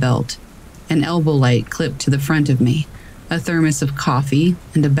on my belt, an elbow light clipped to the front of me, a thermos of coffee,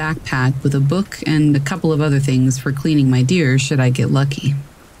 and a backpack with a book and a couple of other things for cleaning my deer should I get lucky.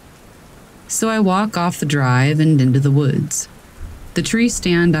 So I walk off the drive and into the woods. The tree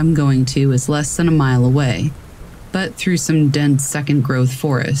stand I'm going to is less than a mile away, but through some dense second-growth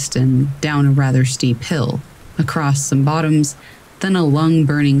forest and down a rather steep hill, across some bottoms, then a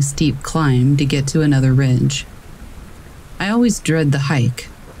lung-burning steep climb to get to another ridge. I always dread the hike,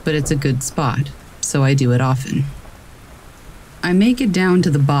 but it's a good spot, so I do it often. I make it down to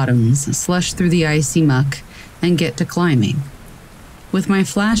the bottoms, slush through the icy muck, and get to climbing. With my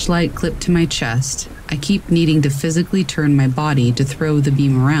flashlight clipped to my chest, I keep needing to physically turn my body to throw the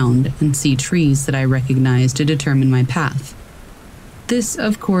beam around and see trees that I recognize to determine my path. This,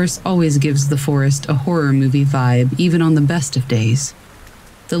 of course, always gives the forest a horror movie vibe, even on the best of days.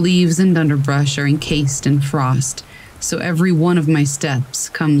 The leaves and underbrush are encased in frost, so every one of my steps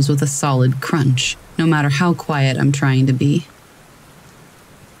comes with a solid crunch, no matter how quiet I'm trying to be.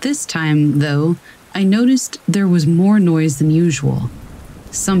 This time, though, I noticed there was more noise than usual.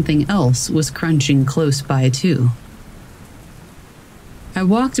 Something else was crunching close by, too. I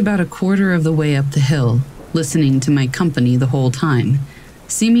walked about a quarter of the way up the hill, listening to my company the whole time,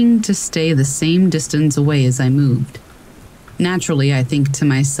 seeming to stay the same distance away as I moved. Naturally, I think to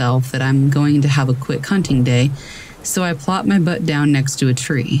myself that I'm going to have a quick hunting day, so I plop my butt down next to a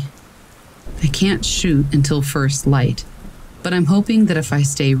tree. I can't shoot until first light, but I'm hoping that if I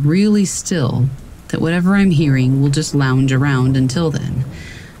stay really still, that whatever I'm hearing will just lounge around until then.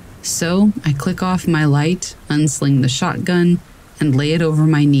 So I click off my light, unsling the shotgun, and lay it over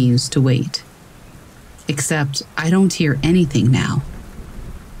my knees to wait. Except I don't hear anything now.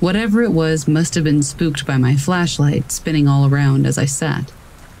 Whatever it was must have been spooked by my flashlight spinning all around as I sat.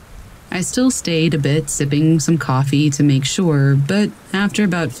 I still stayed a bit, sipping some coffee to make sure, but after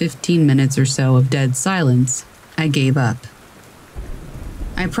about 15 minutes or so of dead silence, I gave up.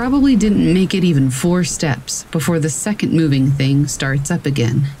 I probably didn't make it even 4 steps before the second moving thing starts up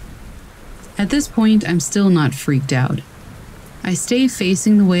again. At this point, I'm still not freaked out. I stay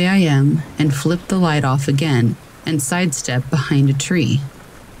facing the way I am and flip the light off again and sidestep behind a tree.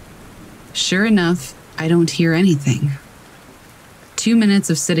 Sure enough, I don't hear anything. 2 minutes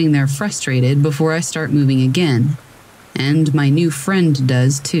of sitting there frustrated before I start moving again, and my new friend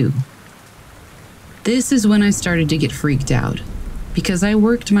does too. This is when I started to get freaked out, because I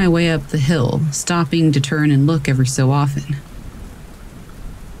worked my way up the hill, stopping to turn and look ever so often.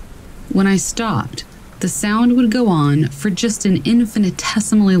 When I stopped, the sound would go on for just an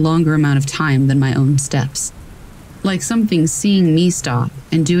infinitesimally longer amount of time than my own steps, like something seeing me stop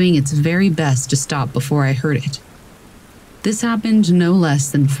and doing its very best to stop before I heard it. This happened no less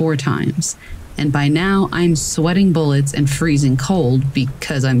than 4 times, and by now I'm sweating bullets and freezing cold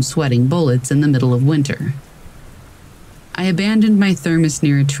because I'm sweating bullets in the middle of winter. I abandoned my thermos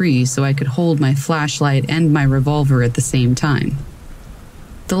near a tree so I could hold my flashlight and my revolver at the same time.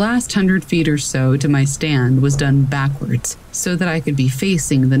 The last 100 feet or so to my stand was done backwards so that I could be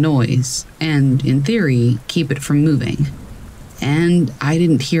facing the noise and, in theory, keep it from moving. And I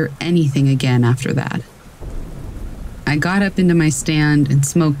didn't hear anything again after that. I got up into my stand and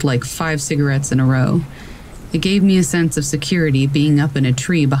smoked like 5 cigarettes in a row, It gave me a sense of security being up in a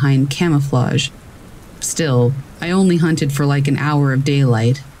tree behind camouflage. Still, I only hunted for like an hour of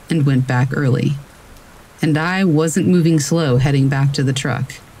daylight and went back early. And I wasn't moving slow heading back to the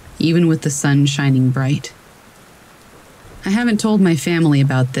truck, even with the sun shining bright. I haven't told my family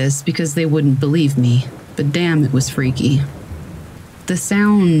about this because they wouldn't believe me, but damn, it was freaky. The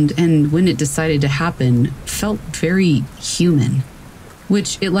sound, and when it decided to happen, felt very human,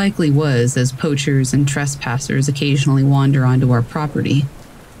 which it likely was, as poachers and trespassers occasionally wander onto our property.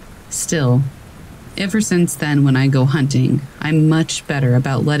 Still, ever since then, when I go hunting, I'm much better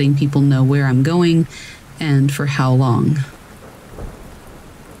about letting people know where I'm going and for how long.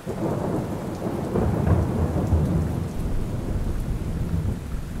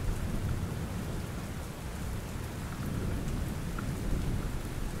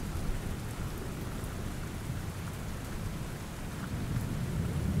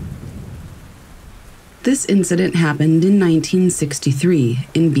 This incident happened in 1963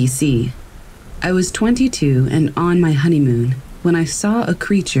 in BC. I was 22 and on my honeymoon when I saw a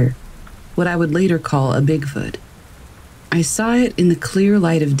creature, what I would later call a Bigfoot. I saw it in the clear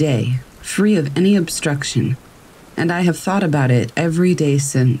light of day, free of any obstruction, and I have thought about it every day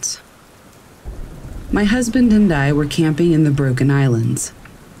since. My husband and I were camping in the Broken Islands.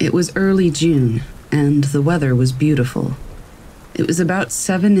 It was early June, and the weather was beautiful. It was about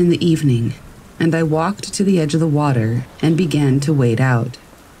 7 in the evening, and I walked to the edge of the water and began to wade out.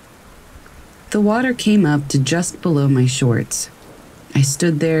 The water came up to just below my shorts. I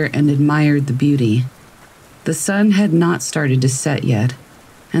stood there and admired the beauty. The sun had not started to set yet,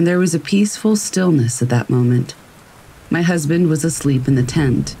 and there was a peaceful stillness at that moment. My husband was asleep in the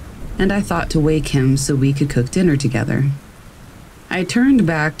tent, and I thought to wake him so we could cook dinner together. I turned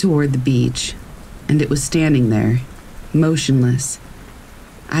back toward the beach, and it was standing there, motionless.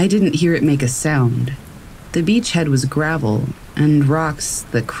 I didn't hear it make a sound. The beachhead was gravel, and rocks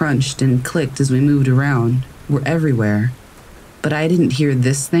that crunched and clicked as we moved around were everywhere. But I didn't hear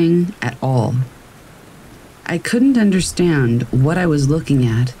this thing at all. I couldn't understand what I was looking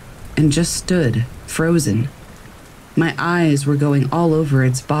at, and just stood, frozen. My eyes were going all over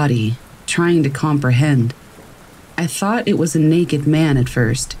its body, trying to comprehend. I thought it was a naked man at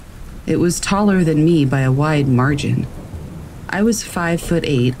first. It was taller than me by a wide margin. I was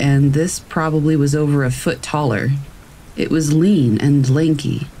 5'8", and this probably was over a foot taller. It was lean and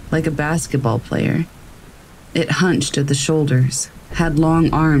lanky, like a basketball player. It hunched at the shoulders, had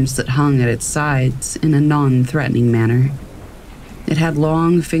long arms that hung at its sides in a non-threatening manner. It had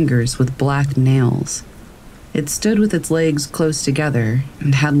long fingers with black nails. It stood with its legs close together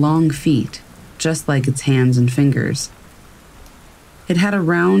and had long feet, just like its hands and fingers. It had a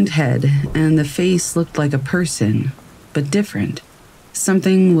round head, and the face looked like a person, but different.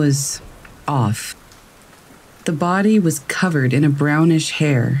 Something was off. The body was covered in a brownish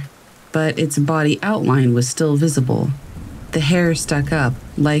hair, but its body outline was still visible. The hair stuck up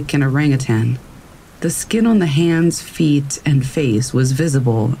like an orangutan. The skin on the hands, feet, and face was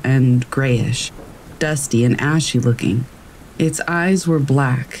visible and grayish, dusty and ashy looking. Its eyes were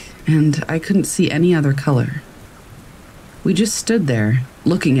black, and I couldn't see any other color. We just stood there,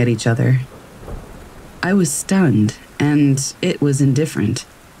 looking at each other. I was stunned, and it was indifferent.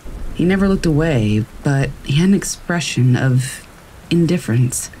 He never looked away, but he had an expression of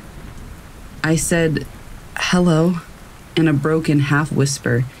indifference. I said, "Hello," in a broken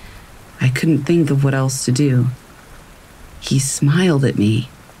half-whisper. I couldn't think of what else to do. He smiled at me.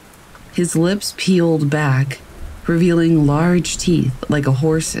 His lips peeled back, revealing large teeth like a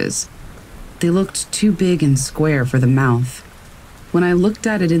horse's. They looked too big and square for the mouth. When I looked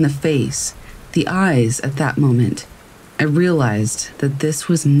at it in the face, the eyes at that moment, I realized that this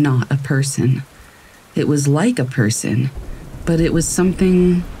was not a person. It was like a person, but it was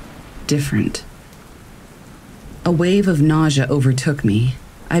something different. A wave of nausea overtook me.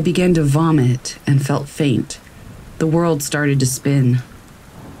 I began to vomit and felt faint. The world started to spin.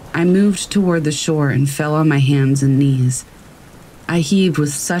 I moved toward the shore and fell on my hands and knees. I heaved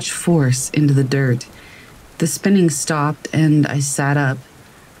with such force into the dirt. The spinning stopped and I sat up.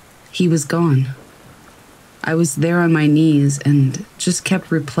 He was gone. I was there on my knees and just kept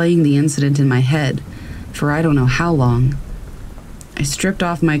replaying the incident in my head for I don't know how long. I stripped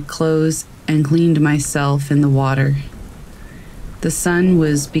off my clothes and cleaned myself in the water. The sun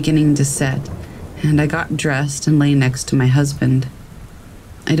was beginning to set, and I got dressed and lay next to my husband.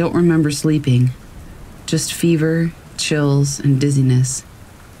 I don't remember sleeping, just fever, chills, and dizziness.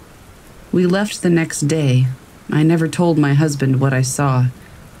 We left the next day. I never told my husband what I saw.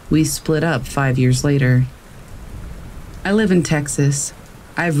 We split up 5 years later. I live in Texas.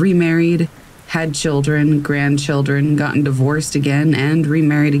 I've remarried, had children, grandchildren, gotten divorced again, and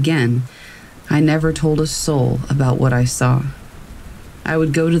remarried again. I never told a soul about what I saw. I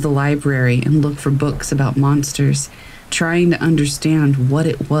would go to the library and look for books about monsters, trying to understand what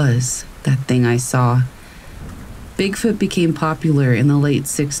it was, that thing I saw. Bigfoot became popular in the late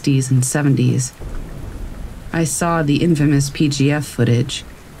 60s and 70s. I saw the infamous PGF footage.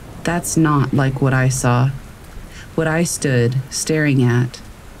 That's not like what I saw. What I stood staring at,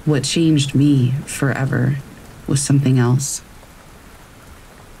 what changed me forever, was something else.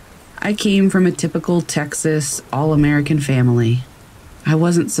 I came from a typical Texas, all-American family. I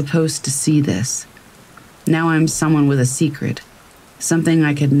wasn't supposed to see this. Now I'm someone with a secret, something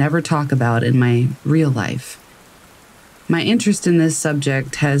I could never talk about in my real life. My interest in this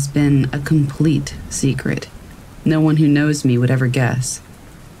subject has been a complete secret. No one who knows me would ever guess.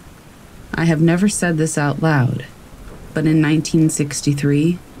 I have never said this out loud, but in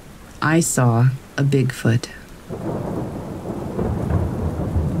 1963, I saw a Bigfoot.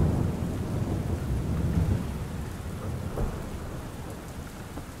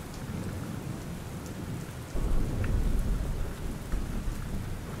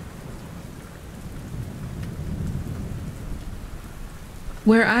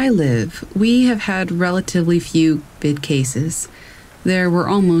 Where I live, we have had relatively few bid cases. There were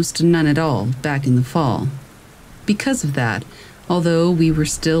almost none at all back in the fall. Because of that, although we were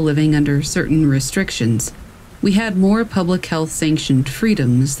still living under certain restrictions, we had more public health sanctioned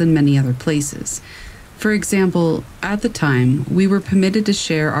freedoms than many other places. For example, at the time, we were permitted to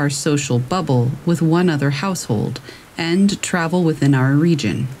share our social bubble with one other household and travel within our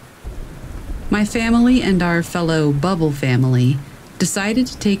region. My family and our fellow bubble family decided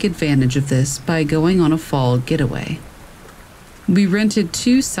to take advantage of this by going on a fall getaway. We rented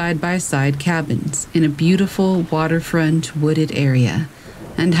 2 side-by-side cabins in a beautiful waterfront wooded area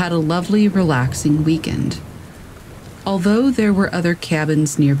and had a lovely, relaxing weekend. Although there were other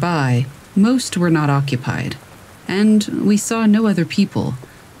cabins nearby, most were not occupied, and we saw no other people,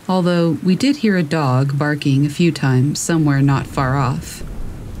 although we did hear a dog barking a few times somewhere not far off.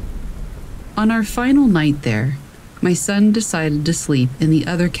 On our final night there, my son decided to sleep in the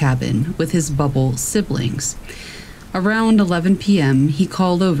other cabin with his bubble siblings. Around 11 p.m., he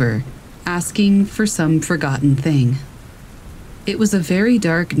called over, asking for some forgotten thing. It was a very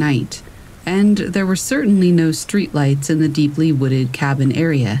dark night, and there were certainly no streetlights in the deeply wooded cabin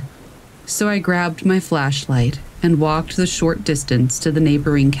area. So I grabbed my flashlight and walked the short distance to the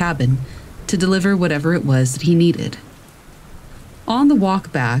neighboring cabin to deliver whatever it was that he needed. On the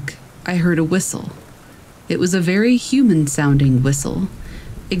walk back, I heard a whistle. It was a very human-sounding whistle,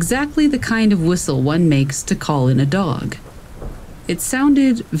 exactly the kind of whistle one makes to call in a dog. It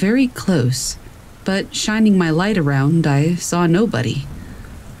sounded very close, but shining my light around, I saw nobody.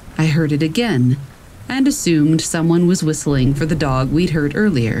 I heard it again, and assumed someone was whistling for the dog we'd heard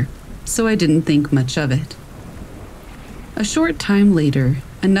earlier, so I didn't think much of it. A short time later,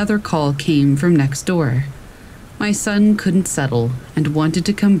 another call came from next door. My son couldn't settle and wanted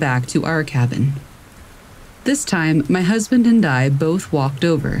to come back to our cabin. This time, my husband and I both walked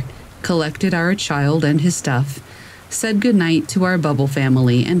over, collected our child and his stuff, said goodnight to our bubble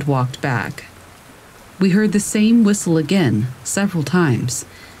family, and walked back. We heard the same whistle again, several times.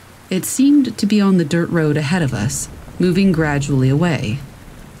 It seemed to be on the dirt road ahead of us, moving gradually away.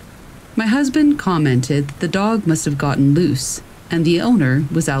 My husband commented that the dog must have gotten loose, and the owner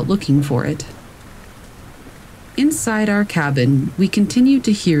was out looking for it. Inside our cabin, we continued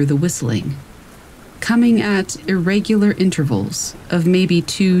to hear the whistling, coming at irregular intervals of maybe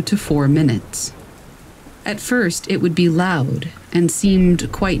 2 to 4 minutes. At first, it would be loud and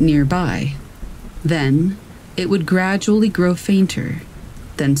seemed quite nearby. Then, it would gradually grow fainter,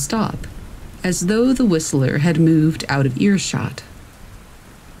 then stop, as though the whistler had moved out of earshot.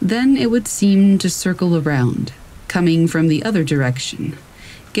 Then it would seem to circle around, coming from the other direction,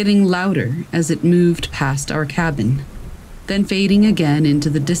 getting louder as it moved past our cabin, then fading again into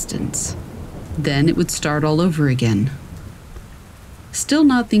the distance. Then it would start all over again. Still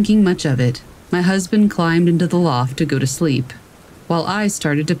not thinking much of it, my husband climbed into the loft to go to sleep, while I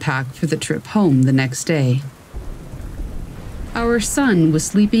started to pack for the trip home the next day. Our son was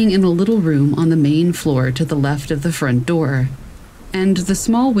sleeping in a little room on the main floor to the left of the front door, and the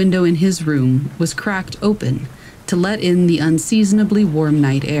small window in his room was cracked open to let in the unseasonably warm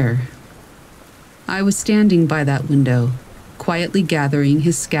night air. I was standing by that window, quietly gathering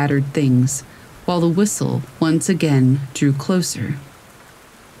his scattered things, while the whistle once again drew closer.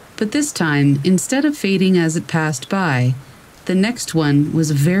 But this time, instead of fading as it passed by, the next one was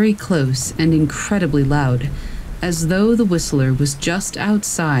very close and incredibly loud, as though the whistler was just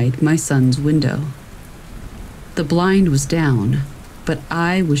outside my son's window. The blind was down, but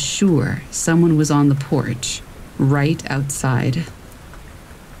I was sure someone was on the porch, right outside.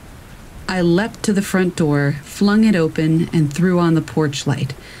 I leapt to the front door, flung it open, and threw on the porch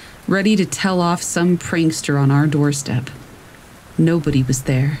light, ready to tell off some prankster on our doorstep. Nobody was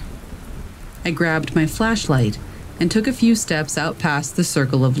there. I grabbed my flashlight and took a few steps out past the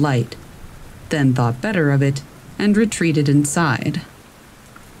circle of light, then thought better of it and retreated inside.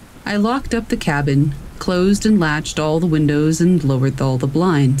 I locked up the cabin, closed and latched all the windows, and lowered all the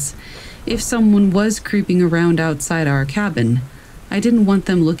blinds. If someone was creeping around outside our cabin, I didn't want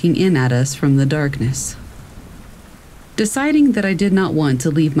them looking in at us from the darkness. Deciding that I did not want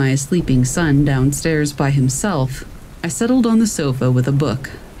to leave my sleeping son downstairs by himself, I settled on the sofa with a book.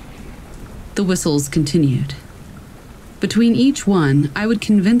 The whistles continued. Between each one, I would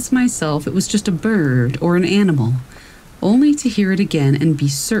convince myself it was just a bird or an animal, only to hear it again and be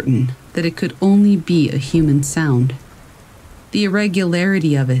certain that it could only be a human sound. The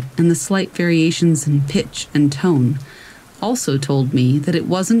irregularity of it and the slight variations in pitch and tone also told me that it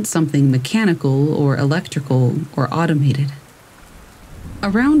wasn't something mechanical or electrical or automated.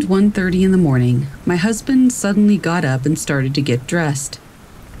 Around 1:30 in the morning, my husband suddenly got up and started to get dressed.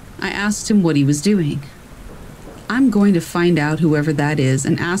 I asked him what he was doing. "I'm going to find out whoever that is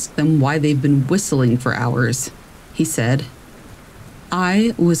and ask them why they've been whistling for hours," he said.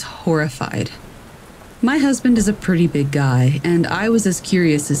 I was horrified. My husband is a pretty big guy, and I was as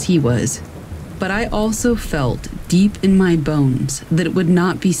curious as he was, but I also felt deep in my bones that it would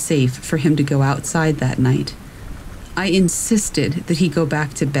not be safe for him to go outside that night. I insisted that he go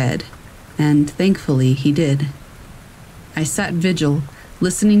back to bed, and thankfully he did. I sat vigil,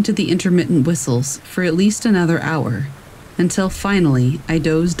 listening to the intermittent whistles for at least another hour, until finally I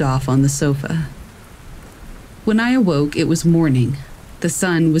dozed off on the sofa. When I awoke, it was morning. The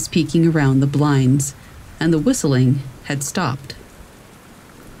sun was peeking around the blinds, and the whistling had stopped.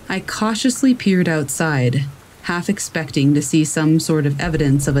 I cautiously peered outside, half expecting to see some sort of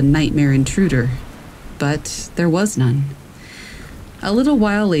evidence of a nightmare intruder, but there was none. A little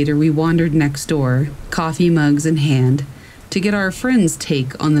while later, we wandered next door, coffee mugs in hand, to get our friends'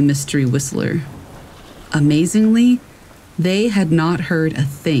 take on the mystery whistler. Amazingly, they had not heard a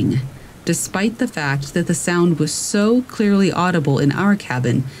thing, despite the fact that the sound was so clearly audible in our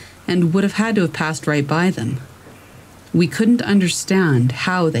cabin and would have had to have passed right by them. We couldn't understand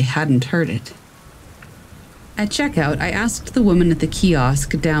how they hadn't heard it. At checkout, I asked the woman at the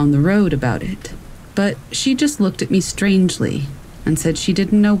kiosk down the road about it, but she just looked at me strangely and said she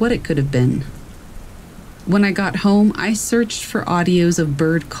didn't know what it could have been. When I got home, I searched for audios of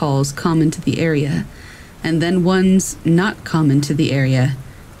bird calls common to the area, and then ones not common to the area,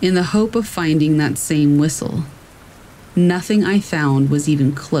 in the hope of finding that same whistle. Nothing I found was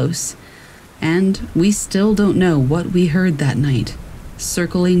even close, and we still don't know what we heard that night,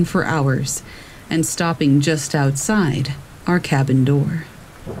 circling for hours and stopping just outside our cabin door.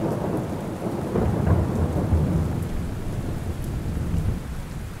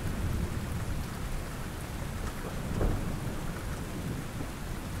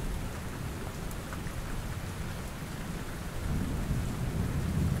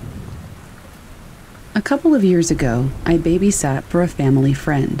 A couple of years ago, I babysat for a family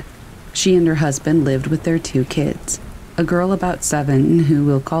friend. She and her husband lived with their 2 kids, a girl about 7 who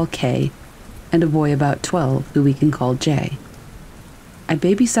we'll call Kay, and a boy about 12 who we can call Jay. I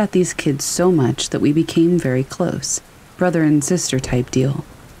babysat these kids so much that we became very close, brother and sister type deal.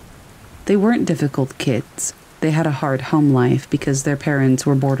 They weren't difficult kids. They had a hard home life because their parents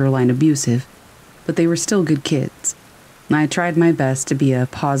were borderline abusive, but they were still good kids. I tried my best to be a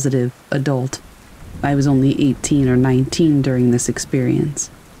positive adult. I was only 18 or 19 during this experience.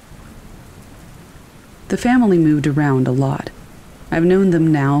 The family moved around a lot. I've known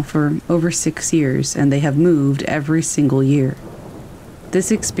them now for over 6 years, and they have moved every single year.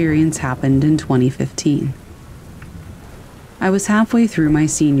 This experience happened in 2015. I was halfway through my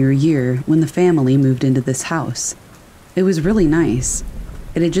senior year when the family moved into this house. It was really nice.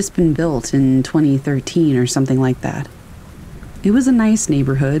 It had just been built in 2013 or something like that. It was a nice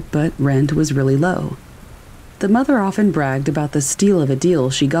neighborhood, but rent was really low. The mother often bragged about the steal of a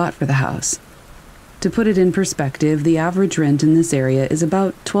deal she got for the house. To put it in perspective, the average rent in this area is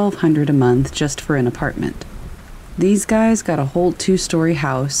about $1,200 a month just for an apartment. These guys got a whole 2-story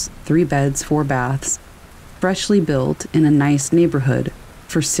house, 3 beds, 4 baths, freshly built in a nice neighborhood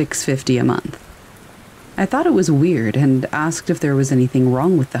for $650 a month. I thought it was weird and asked if there was anything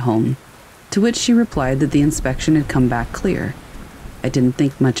wrong with the home, to which she replied that the inspection had come back clear. I didn't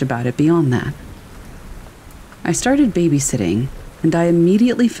think much about it beyond that. I started babysitting, and I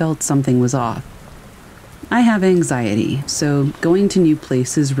immediately felt something was off. I have anxiety, so going to new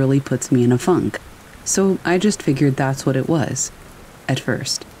places really puts me in a funk, so I just figured that's what it was, at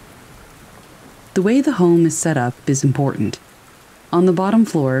first. The way the home is set up is important. On the bottom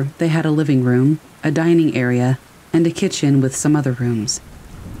floor, they had a living room, a dining area, and a kitchen with some other rooms.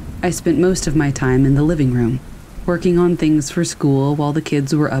 I spent most of my time in the living room, working on things for school while the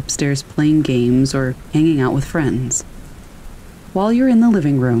kids were upstairs playing games or hanging out with friends. While you're in the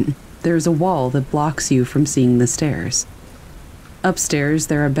living room, there's a wall that blocks you from seeing the stairs. Upstairs,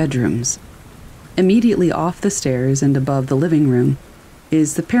 there are bedrooms. Immediately off the stairs and above the living room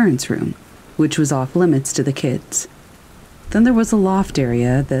is the parents' room, which was off limits to the kids. Then there was a loft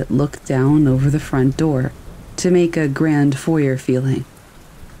area that looked down over the front door to make a grand foyer feeling.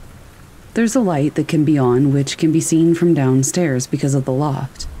 There's a light that can be on which can be seen from downstairs because of the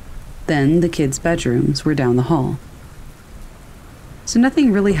loft. Then the kids' bedrooms were down the hall. So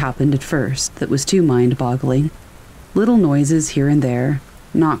nothing really happened at first that was too mind-boggling. Little noises here and there,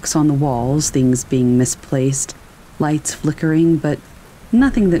 knocks on the walls, things being misplaced, lights flickering, but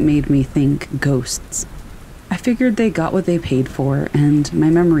nothing that made me think ghosts. I figured they got what they paid for, and my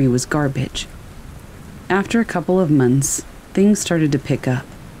memory was garbage. After a couple of months, things started to pick up,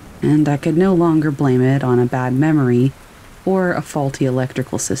 and I could no longer blame it on a bad memory or a faulty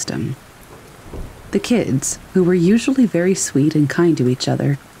electrical system. The kids, who were usually very sweet and kind to each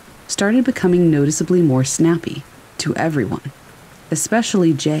other, started becoming noticeably more snappy to everyone,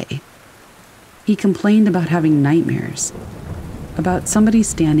 especially Jay. He complained about having nightmares, about somebody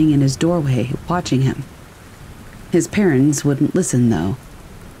standing in his doorway watching him. His parents wouldn't listen, though.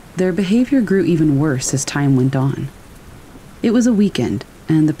 Their behavior grew even worse as time went on. It was a weekend,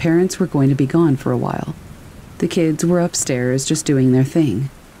 and the parents were going to be gone for a while. The kids were upstairs just doing their thing.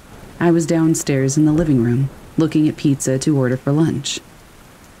 I was downstairs in the living room, looking at pizza to order for lunch.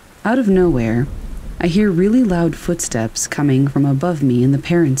 Out of nowhere, I hear really loud footsteps coming from above me in the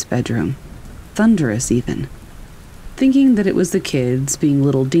parents' bedroom. Thunderous, even. Thinking that it was the kids being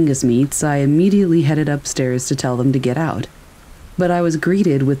little dingus meats, I immediately headed upstairs to tell them to get out. But I was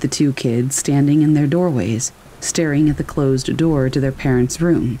greeted with the two kids standing in their doorways, staring at the closed door to their parents'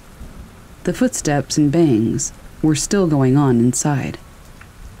 room. The footsteps and bangs were still going on inside.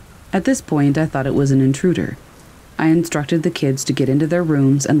 At this point, I thought it was an intruder. I instructed the kids to get into their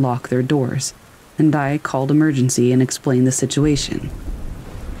rooms and lock their doors, and I called emergency and explained the situation.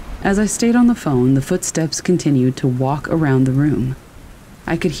 As I stayed on the phone, the footsteps continued to walk around the room.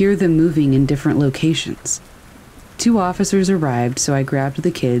 I could hear them moving in different locations. 2 officers arrived, so I grabbed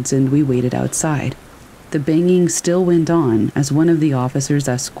the kids and we waited outside. The banging still went on as one of the officers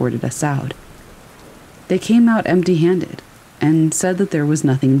escorted us out. They came out empty-handed and said that there was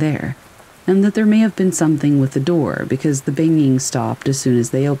nothing there, and that there may have been something with the door because the banging stopped as soon as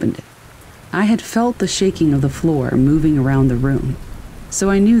they opened it. I had felt the shaking of the floor moving around the room,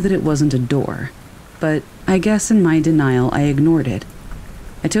 so I knew that it wasn't a door, but I guess in my denial I ignored it.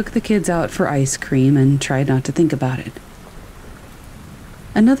 I took the kids out for ice cream and tried not to think about it.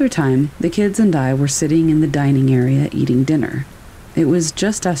 Another time, the kids and I were sitting in the dining area eating dinner. It was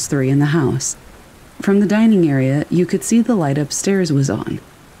just us 3 in the house. From the dining area, you could see the light upstairs was on,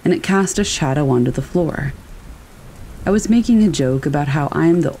 and it cast a shadow onto the floor. I was making a joke about how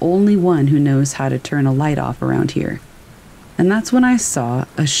I'm the only one who knows how to turn a light off around here. And that's when I saw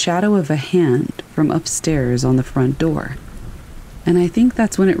a shadow of a hand from upstairs on the front door. And I think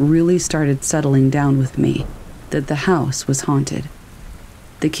that's when it really started settling down with me, that the house was haunted.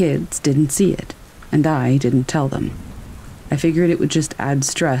 The kids didn't see it, and I didn't tell them. I figured it would just add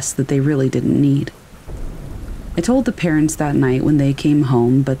stress that they really didn't need. I told the parents that night when they came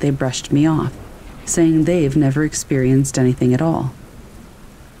home, but they brushed me off, saying they've never experienced anything at all.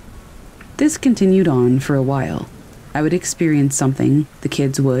 This continued on for a while. I would experience something, the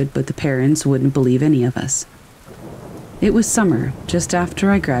kids would, but the parents wouldn't believe any of us. It was summer, just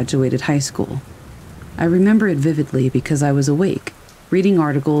after I graduated high school. I remember it vividly because I was awake, reading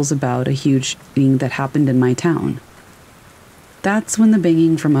articles about a huge thing that happened in my town. That's when the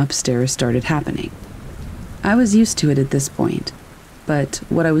banging from upstairs started happening. I was used to it at this point, but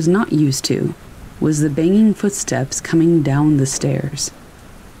what I was not used to was the banging footsteps coming down the stairs.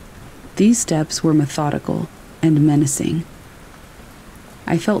 These steps were methodical and menacing.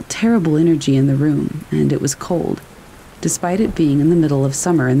 I felt terrible energy in the room, and it was cold, despite it being in the middle of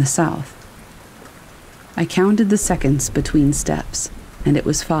summer in the south. I counted the seconds between steps, and it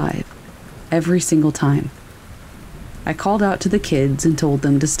was 5, every single time. I called out to the kids and told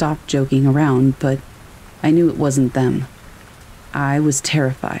them to stop joking around, but I knew it wasn't them. I was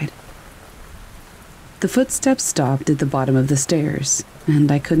terrified. The footsteps stopped at the bottom of the stairs,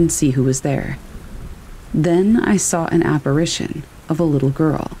 and I couldn't see who was there. Then I saw an apparition of a little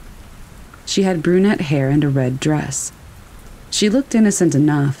girl. She had brunette hair and a red dress. She looked innocent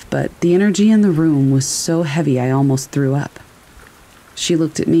enough, but the energy in the room was so heavy I almost threw up. She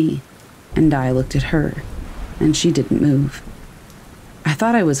looked at me, and I looked at her, and she didn't move. I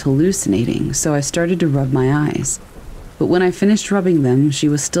thought I was hallucinating, so I started to rub my eyes. But when I finished rubbing them, she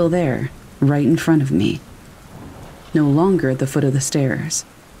was still there, right in front of me. No longer at the foot of the stairs.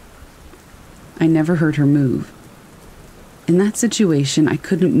 I never heard her move. In that situation, I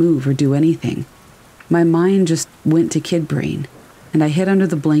couldn't move or do anything. My mind just went to kid brain, and I hid under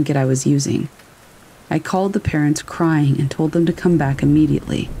the blanket I was using. I called the parents crying and told them to come back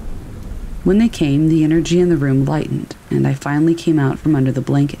immediately. When they came, the energy in the room lightened, and I finally came out from under the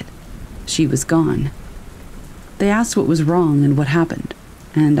blanket. She was gone. They asked what was wrong and what happened,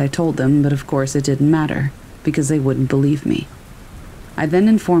 and I told them, but of course it didn't matter, because they wouldn't believe me. I then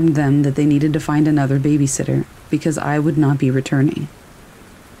informed them that they needed to find another babysitter, because I would not be returning.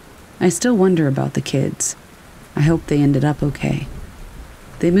 I still wonder about the kids. I hope they ended up okay.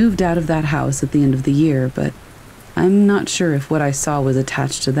 They moved out of that house at the end of the year, but I'm not sure if what I saw was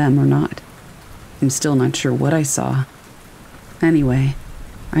attached to them or not. I'm still not sure what I saw. Anyway,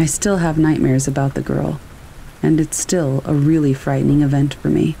 I still have nightmares about the girl, and it's still a really frightening event for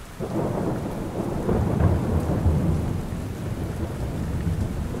me.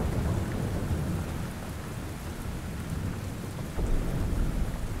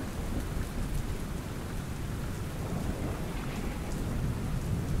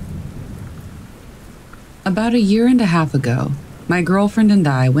 About 1.5 years ago, my girlfriend and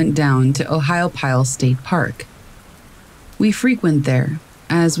I went down to Ohiopyle State Park. We frequent there,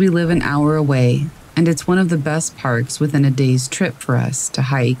 as we live an hour away, and it's one of the best parks within a day's trip for us to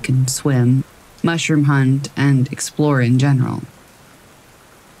hike and swim, mushroom hunt, and explore in general.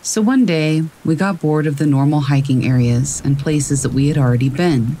 So one day, we got bored of the normal hiking areas and places that we had already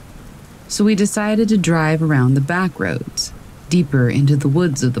been. So we decided to drive around the back roads, deeper into the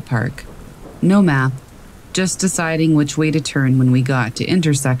woods of the park. No map, just deciding which way to turn when we got to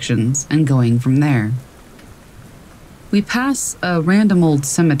intersections and going from there. We pass a random old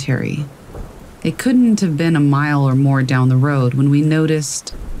cemetery. It couldn't have been 1 mile or more down the road when we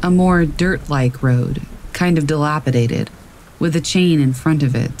noticed a more dirt-like road, kind of dilapidated, with a chain in front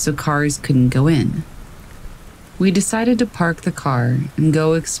of it so cars couldn't go in. We decided to park the car and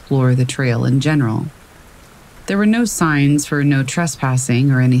go explore the trail in general. There were no signs for no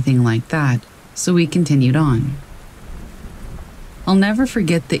trespassing or anything like that, so we continued on. I'll never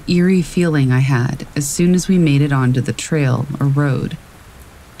forget the eerie feeling I had as soon as we made it onto the trail or road.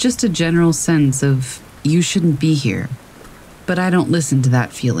 Just a general sense of, you shouldn't be here. But I don't listen to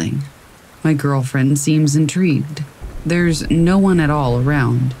that feeling. My girlfriend seems intrigued. There's no one at all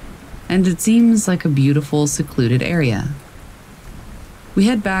around, and it seems like a beautiful, secluded area. We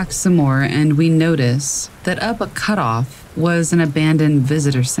head back some more and we notice that up a cutoff was an abandoned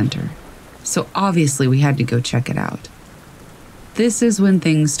visitor center. So obviously we had to go check it out. This is when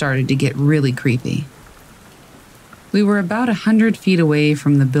things started to get really creepy. We were about 100 feet away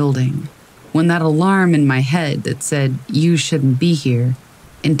from the building when that alarm in my head that said, "You shouldn't be here,"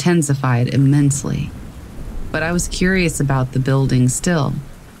 intensified immensely. But I was curious about the building still,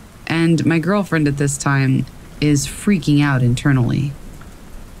 and my girlfriend at this time is freaking out internally.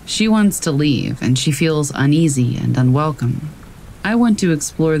 She wants to leave and she feels uneasy and unwelcome. I want to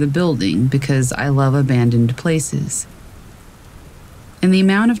explore the building because I love abandoned places. In the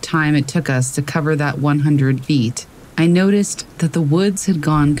amount of time it took us to cover that 100 feet, I noticed that the woods had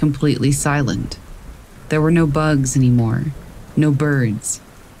gone completely silent. There were no bugs anymore, no birds,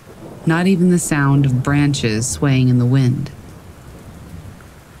 not even the sound of branches swaying in the wind.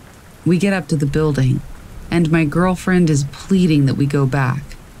 We get up to the building, and my girlfriend is pleading that we go back.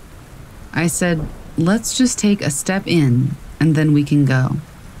 I said, let's just take a step in and then we can go.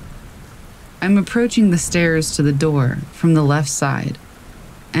 I'm approaching the stairs to the door from the left side,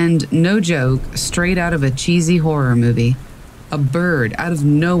 and no joke, straight out of a cheesy horror movie, a bird out of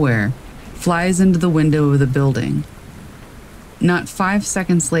nowhere flies into the window of the building. Not 5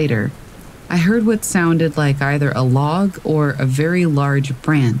 seconds later, I heard what sounded like either a log or a very large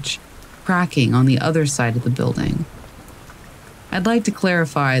branch cracking on the other side of the building. I'd like to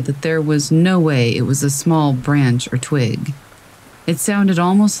clarify that there was no way it was a small branch or twig. It sounded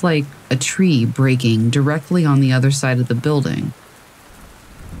almost like a tree breaking directly on the other side of the building.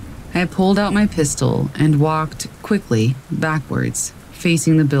 I pulled out my pistol and walked quickly backwards,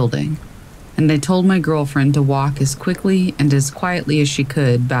 facing the building, and I told my girlfriend to walk as quickly and as quietly as she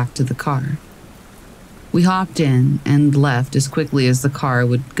could back to the car. We hopped in and left as quickly as the car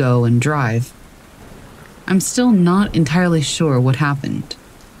would go and drive. I'm still not entirely sure what happened.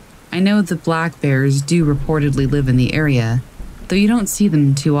 I know that black bears do reportedly live in the area, though you don't see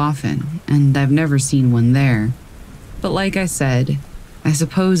them too often, and I've never seen one there. But like I said, I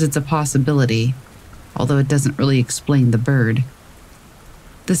suppose it's a possibility, although it doesn't really explain the bird.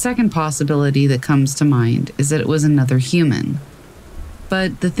 The second possibility that comes to mind is that it was another human.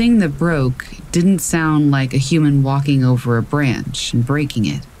 But the thing that broke didn't sound like a human walking over a branch and breaking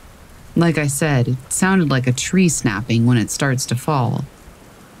it. Like I said, it sounded like a tree snapping when it starts to fall.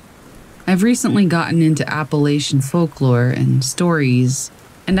 I've recently gotten into Appalachian folklore and stories,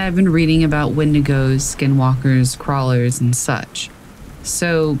 and I've been reading about wendigos, skinwalkers, crawlers, and such.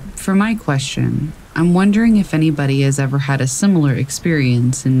 So, for my question, I'm wondering if anybody has ever had a similar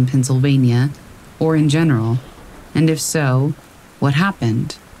experience in Pennsylvania, or in general, and if so, what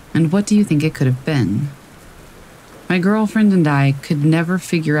happened, and what do you think it could have been? My girlfriend and I could never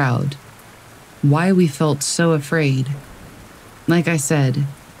figure out why we felt so afraid. Like I said,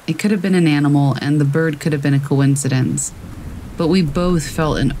 it could have been an animal and the bird could have been a coincidence, but we both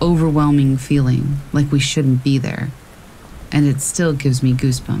felt an overwhelming feeling like we shouldn't be there, and it still gives me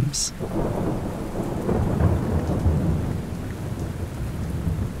goosebumps.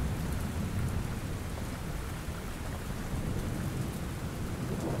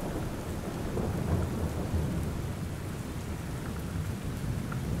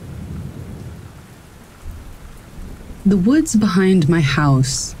 The woods behind my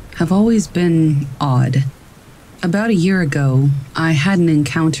house have always been odd. About a year ago, I had an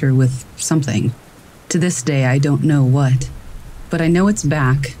encounter with something. To this day, I don't know what, but I know it's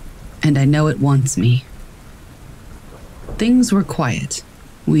back, and I know it wants me. Things were quiet.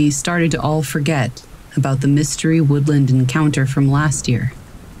 We started to all forget about the mystery woodland encounter from last year.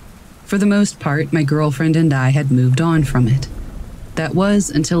 For the most part, my girlfriend and I had moved on from it. That was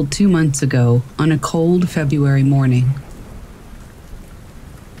until 2 months ago on a cold February morning.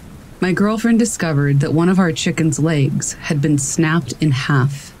 My girlfriend discovered that one of our chicken's legs had been snapped in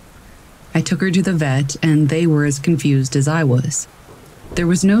half. I took her to the vet, and they were as confused as I was. There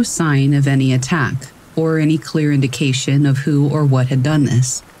was no sign of any attack or any clear indication of who or what had done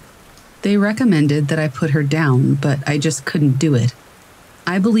this. They recommended that I put her down, but I just couldn't do it.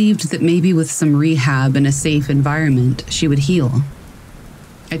 I believed that maybe with some rehab and a safe environment, she would heal.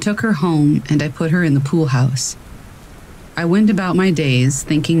 I took her home and I put her in the pool house. I went about my days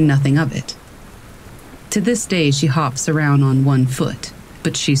thinking nothing of it. To this day, she hops around on one foot,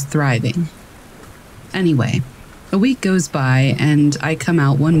 but she's thriving. Anyway, a week goes by and I come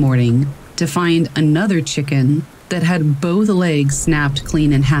out one morning to find another chicken that had both legs snapped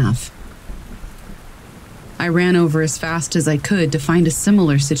clean in half. I ran over as fast as I could to find a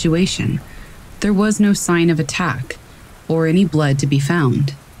similar situation. There was no sign of attack or any blood to be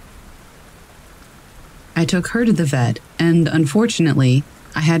found. I took her to the vet, and unfortunately,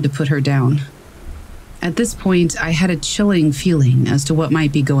 I had to put her down. At this point, I had a chilling feeling as to what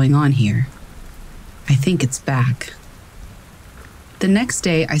might be going on here. I think it's back. The next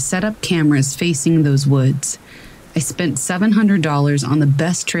day, I set up cameras facing those woods. I spent $700 on the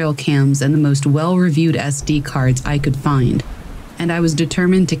best trail cams and the most well-reviewed SD cards I could find, and I was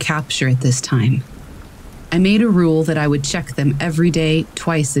determined to capture it this time. I made a rule that I would check them every day,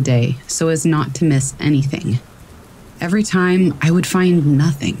 twice a day, so as not to miss anything. Every time, I would find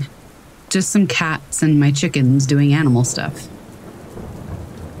nothing. Just some cats and my chickens doing animal stuff.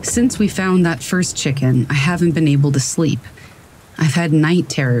 Since we found that first chicken, I haven't been able to sleep. I've had night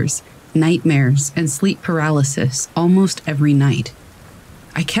terrors, nightmares, and sleep paralysis almost every night.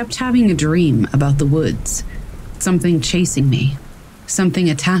 I kept having a dream about the woods, something chasing me, something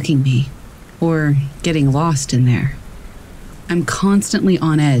attacking me, or getting lost in there. I'm constantly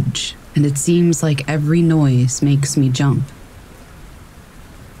on edge, and it seems like every noise makes me jump.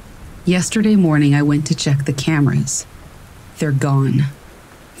 Yesterday morning, I went to check the cameras. They're gone.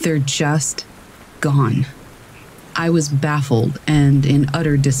 They're just gone. I was baffled and in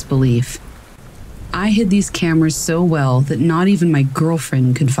utter disbelief. I hid these cameras so well that not even my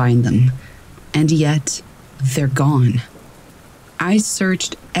girlfriend could find them, and yet they're gone. I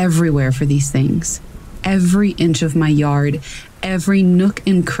searched everywhere for these things. Every inch of my yard, every nook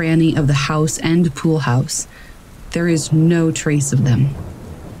and cranny of the house and pool house. There is no trace of them.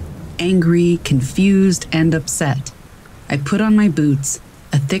 Angry, confused, and upset, I put on my boots,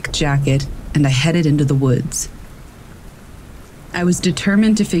 a thick jacket, and I headed into the woods. I was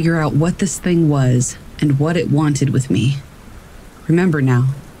determined to figure out what this thing was and what it wanted with me. Remember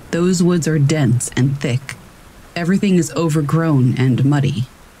now, those woods are dense and thick. Everything is overgrown and muddy.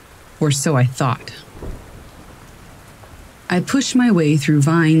 Or so I thought. I pushed my way through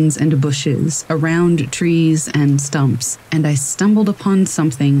vines and bushes, around trees and stumps, and I stumbled upon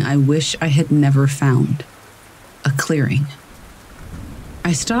something I wish I had never found: a clearing.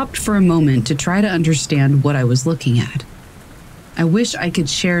 I stopped for a moment to try to understand what I was looking at. I wish I could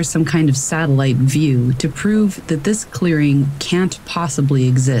share some kind of satellite view to prove that this clearing can't possibly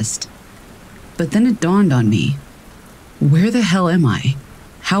exist. But then it dawned on me. Where the hell am I?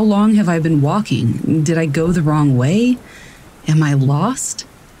 How long have I been walking? Did I go the wrong way? Am I lost?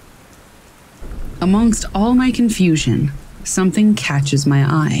 Amongst all my confusion, something catches my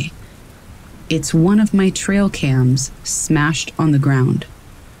eye. It's one of my trail cams smashed on the ground.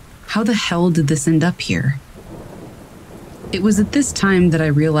 How the hell did this end up here? It was at this time that I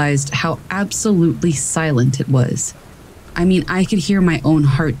realized how absolutely silent it was. I mean, I could hear my own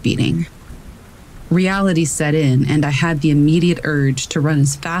heart beating. Reality set in, and I had the immediate urge to run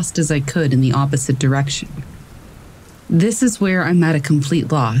as fast as I could in the opposite direction. This is where I'm at a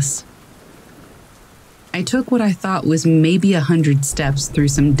complete loss. I took what I thought was maybe 100 steps through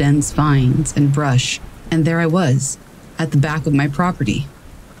some dense vines and brush, and there I was, at the back of my property.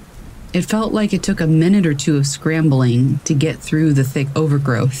 It felt like it took a minute or two of scrambling to get through the thick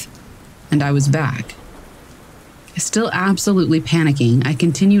overgrowth, and I was back. Still absolutely panicking, I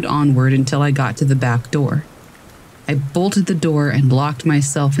continued onward until I got to the back door. I bolted the door and locked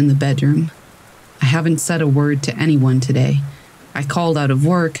myself in the bedroom. I haven't said a word to anyone today. I called out of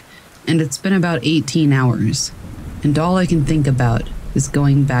work, and it's been about 18 hours, and all I can think about is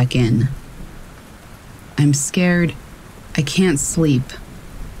going back in. I'm scared, I can't sleep,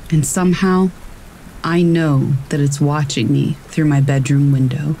 and somehow, I know that it's watching me through my bedroom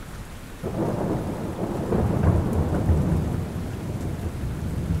window.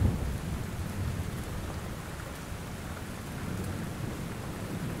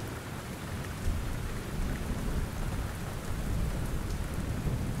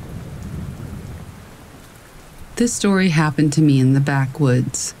 This story happened to me in the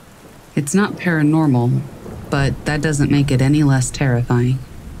backwoods. It's not paranormal, but that doesn't make it any less terrifying.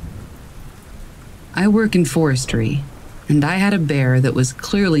 I work in forestry, and I had a bear that was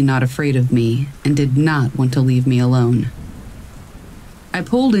clearly not afraid of me and did not want to leave me alone. I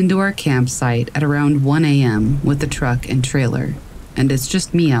pulled into our campsite at around 1 a.m. with the truck and trailer, and it's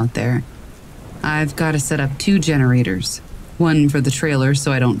just me out there. I've got to set up 2 generators, one for the trailer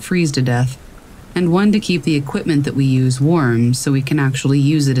so I don't freeze to death, and one to keep the equipment that we use warm so we can actually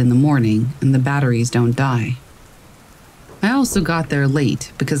use it in the morning and the batteries don't die. I also got there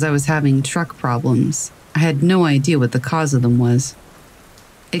late because I was having truck problems. I had no idea what the cause of them was.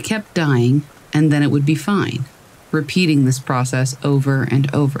 It kept dying, and then it would be fine, repeating this process over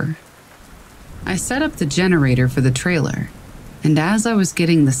and over. I set up the generator for the trailer, and as I was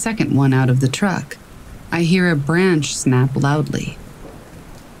getting the second one out of the truck, I hear a branch snap loudly.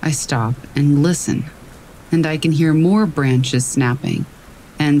 I stop and listen, and I can hear more branches snapping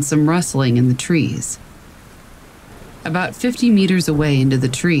and some rustling in the trees. About 50 meters away into the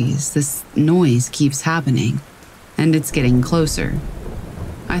trees, this noise keeps happening, and it's getting closer.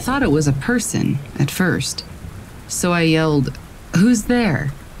 I thought it was a person at first, so I yelled, "Who's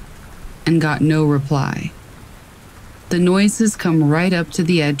there?" and got no reply. The noises come right up to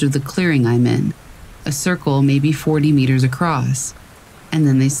the edge of the clearing I'm in, a circle maybe 40 meters across, and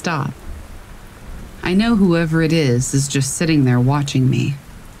then they stop. I know whoever it is just sitting there watching me.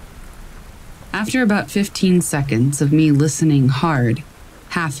 After about 15 seconds of me listening hard,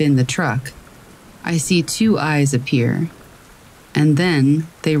 half in the truck, I see 2 eyes appear, and then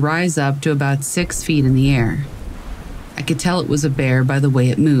they rise up to about 6 feet in the air. I could tell it was a bear by the way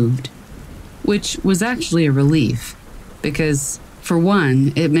it moved, which was actually a relief, because, for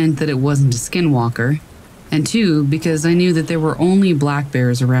one, it meant that it wasn't a skinwalker, and 2, because I knew that there were only black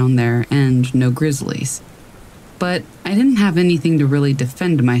bears around there and no grizzlies. But I didn't have anything to really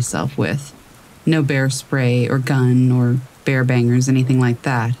defend myself with. No bear spray or gun or bear bangers, anything like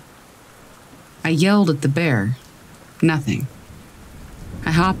that. I yelled at the bear. Nothing.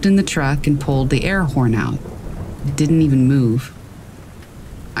 I hopped in the truck and pulled the air horn out. It didn't even move.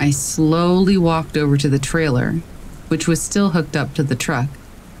 I slowly walked over to the trailer, which was still hooked up to the truck,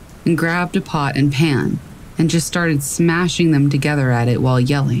 and grabbed a pot and pan and just started smashing them together at it while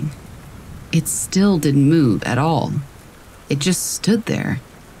yelling. It still didn't move at all. It just stood there,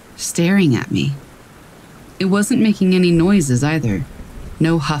 staring at me. It wasn't making any noises either.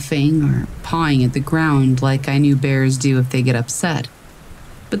 No huffing or pawing at the ground like I knew bears do if they get upset.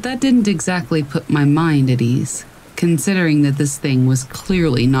 But that didn't exactly put my mind at ease, considering that this thing was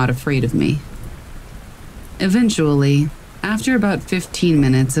clearly not afraid of me. Eventually, After about 15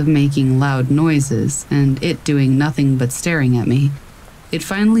 minutes of making loud noises and it doing nothing but staring at me, it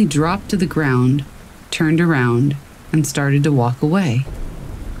finally dropped to the ground, turned around, and started to walk away.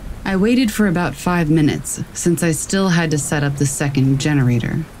 I waited for about 5 minutes since I still had to set up the second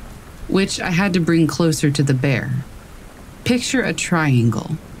generator, which I had to bring closer to the bear. Picture a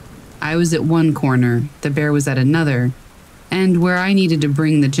triangle. I was at one corner, the bear was at another, and where I needed to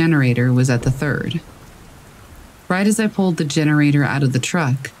bring the generator was at the third. Right as I pulled the generator out of the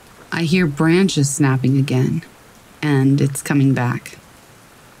truck, I hear branches snapping again, and it's coming back.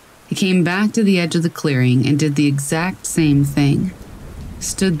 It came back to the edge of the clearing and did the exact same thing.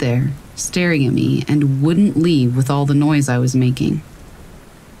 Stood there, staring at me, and wouldn't leave with all the noise I was making.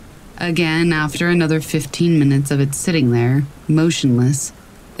 Again, after another 15 minutes of it sitting there, motionless,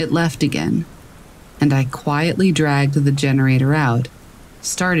 it left again, and I quietly dragged the generator out,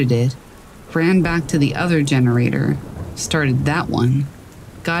 started it, ran back to the other generator, started that one,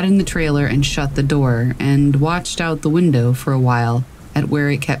 got in the trailer and shut the door, and watched out the window for a while at where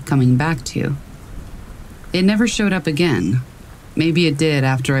it kept coming back to. It never showed up again. Maybe it did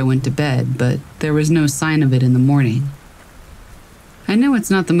after I went to bed, but there was no sign of it in the morning. I know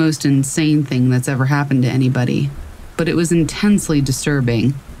it's not the most insane thing that's ever happened to anybody, but it was intensely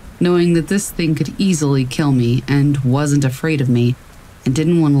disturbing, knowing that this thing could easily kill me and wasn't afraid of me and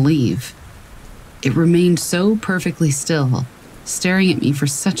didn't want to leave. It remained so perfectly still, staring at me for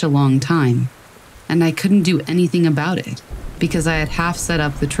such a long time, and I couldn't do anything about it because I had half set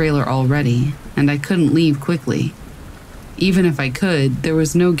up the trailer already and I couldn't leave quickly. Even if I could, there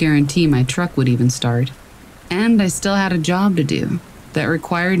was no guarantee my truck would even start, and I still had a job to do that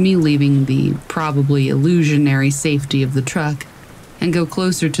required me leaving the probably illusionary safety of the truck and go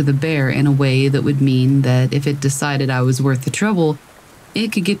closer to the bear in a way that would mean that if it decided I was worth the trouble,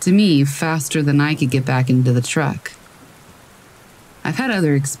 it could get to me faster than I could get back into the truck. I've had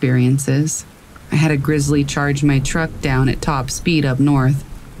other experiences. I had a grizzly charge my truck down at top speed up north,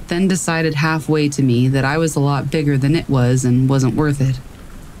 then decided halfway to me that I was a lot bigger than it was and wasn't worth it.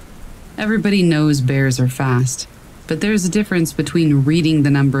 Everybody knows bears are fast, but there's a difference between reading the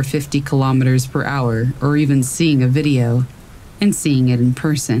number 50 kilometers per hour or even seeing a video and seeing it in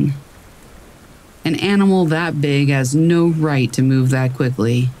person. An animal that big has no right to move that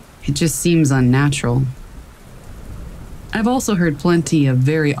quickly. It just seems unnatural. I've also heard plenty of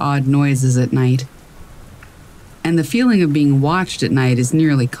very odd noises at night, and the feeling of being watched at night is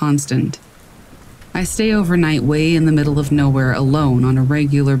nearly constant. I stay overnight way in the middle of nowhere alone on a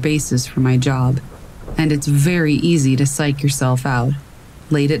regular basis for my job, and it's very easy to psych yourself out,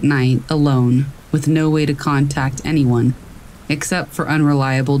 late at night, alone, with no way to contact anyone, except for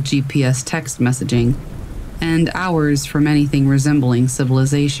unreliable GPS text messaging, and hours from anything resembling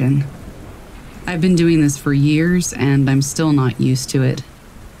civilization. I've been doing this for years, and I'm still not used to it.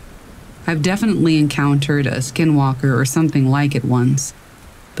 I've definitely encountered a skinwalker or something like it once,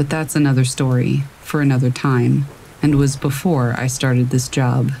 but that's another story for another time, and was before I started this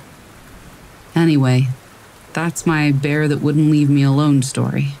job. Anyway, that's my bear that wouldn't leave me alone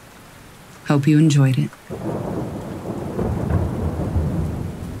story. Hope you enjoyed it.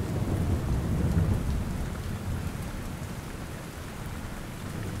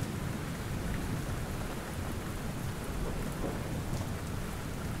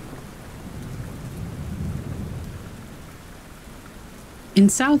 In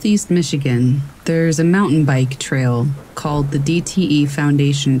southeast Michigan, there's a mountain bike trail called the DTE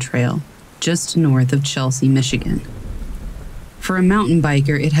Foundation Trail, just north of Chelsea, Michigan. For a mountain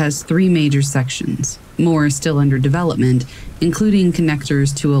biker, it has 3 major sections, more still under development, including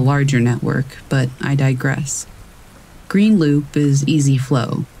connectors to a larger network, but I digress. Green Loop is easy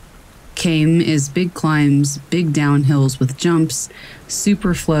flow. Came is big climbs, big downhills with jumps,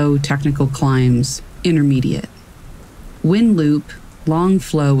 super flow technical climbs, intermediate. Wind Loop, long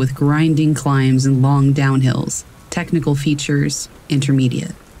flow with grinding climbs and long downhills, technical features,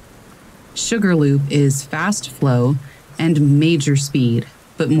 intermediate. Sugar Loop is fast flow and major speed,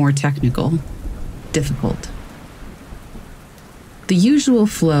 but more technical, difficult. The usual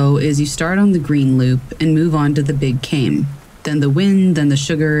flow is you start on the green loop and move on to the big came, then the wind, then the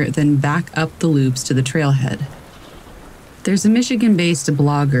sugar, then back up the loops to the trailhead. There's a Michigan-based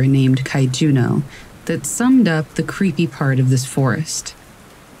blogger named Kaijuno that summed up the creepy part of this forest.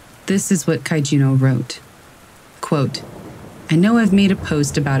 This is what Kaijuno wrote. Quote, "I know I've made a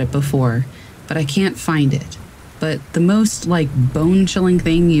post about it before, but I can't find it. But the most bone-chilling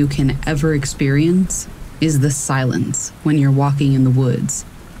thing you can ever experience is the silence when you're walking in the woods.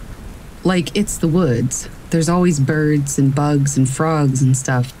 It's the woods. There's always birds and bugs and frogs and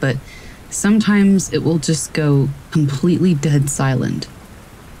stuff, but Sometimes it will just go completely dead silent.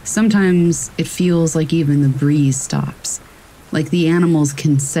 Sometimes it feels like even the breeze stops, like the animals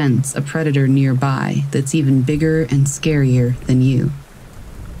can sense a predator nearby that's even bigger and scarier than you.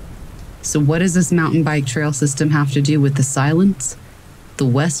 So what does this mountain bike trail system have to do with the silence? The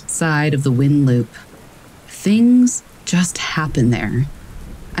west side of the wind loop. Things just happen there.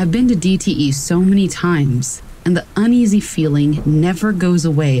 I've been to DTE so many times, and the uneasy feeling never goes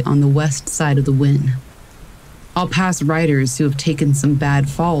away on the west side of the Win. I'll pass riders who have taken some bad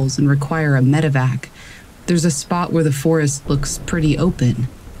falls and require a medevac. There's a spot where the forest looks pretty open,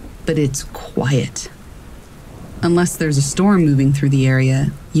 but it's quiet. Unless there's a storm moving through the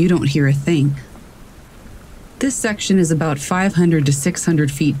area, you don't hear a thing. This section is about 500 to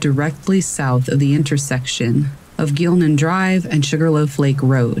 600 feet directly south of the intersection of Gilnan Drive and Sugarloaf Lake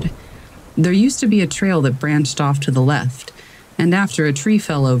Road. There used to be a trail that branched off to the left, and after a tree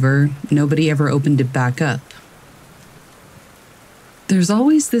fell over, nobody ever opened it back up. There's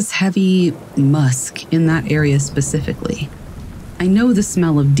always this heavy musk in that area specifically. I know the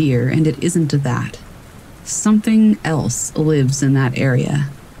smell of deer, and it isn't that. Something else lives in that area,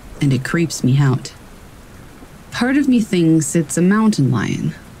 and it creeps me out. Part of me thinks it's a mountain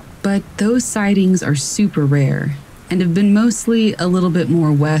lion, but those sightings are super rare and have been mostly a little bit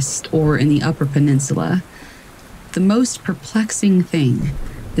more west or in the Upper Peninsula. The most perplexing thing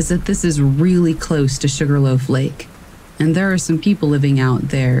is that this is really close to Sugarloaf Lake, and there are some people living out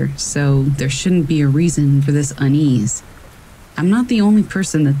there, so there shouldn't be a reason for this unease. I'm not the only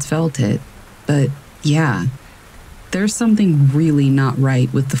person that's felt it, but yeah, there's something really not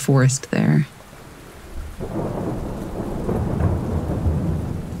right with the forest there.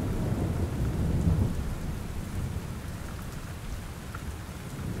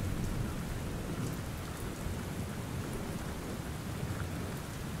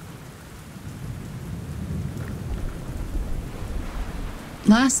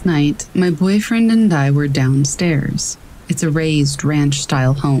 Last night, my boyfriend and I were downstairs. It's a raised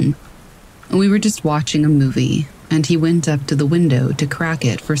ranch-style home. We were just watching a movie, and he went up to the window to crack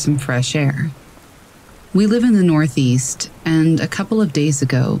it for some fresh air. We live in the Northeast, and a couple of days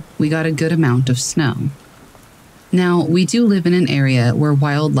ago, we got a good amount of snow. Now, we do live in an area where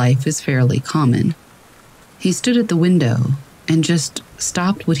wildlife is fairly common. He stood at the window and just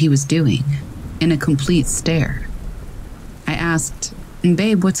stopped what he was doing in a complete stare. I asked,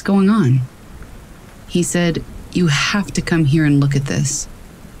 "Babe, what's going on?" He said, "You have to come here and look at this."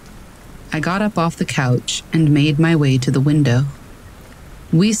 I got up off the couch and made my way to the window.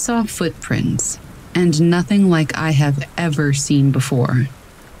 We saw footprints, and nothing like I have ever seen before.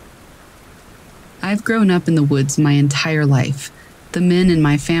 I've grown up in the woods my entire life. The men in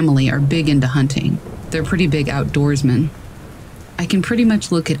my family are big into hunting. They're pretty big outdoorsmen. I can pretty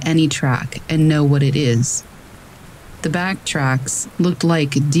much look at any track and know what it is. The back tracks looked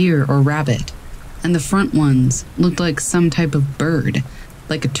like deer or rabbit, and the front ones looked like some type of bird,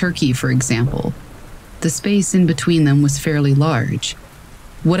 like a turkey, for example. The space in between them was fairly large.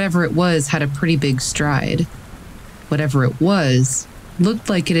 Whatever it was had a pretty big stride. Whatever it was looked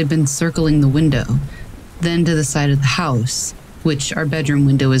like it had been circling the window, then to the side of the house, which our bedroom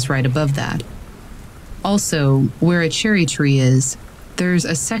window is right above that. Also, where a cherry tree is, there's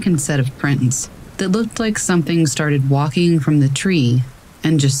a second set of prints that looked like something started walking from the tree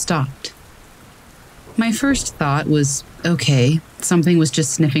and just stopped. My first thought was, okay, something was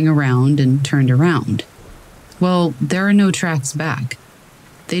just sniffing around and turned around. Well, there are no tracks back.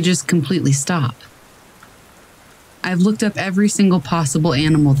 They just completely stop. I've looked up every single possible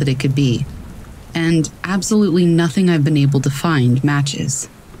animal that it could be, and absolutely nothing I've been able to find matches.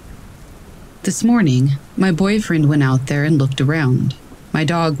 This morning, my boyfriend went out there and looked around. My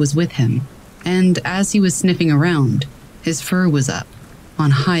dog was with him, and as he was sniffing around, his fur was up,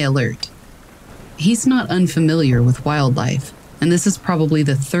 on high alert. He's not unfamiliar with wildlife, and this is probably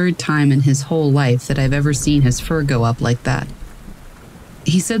the third time in his whole life that I've ever seen his fur go up like that.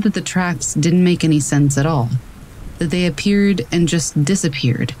 He said that the tracks didn't make any sense at all, that they appeared and just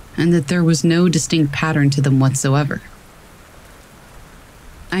disappeared, and that there was no distinct pattern to them whatsoever.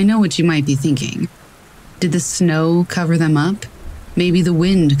 I know what you might be thinking. Did the snow cover them up? Maybe the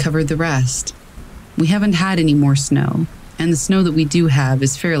wind covered the rest. We haven't had any more snow, and the snow that we do have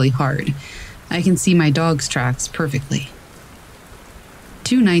is fairly hard. I can see my dog's tracks perfectly.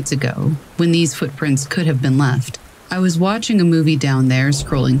 2 nights ago, when these footprints could have been left, I was watching a movie down there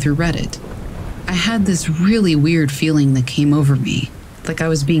scrolling through Reddit. I had this really weird feeling that came over me, like I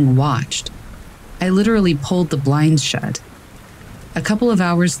was being watched. I literally pulled the blinds shut. A couple of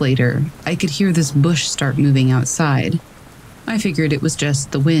hours later, I could hear this bush start moving outside. I figured it was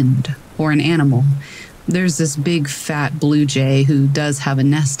just the wind or an animal. There's this big fat blue jay who does have a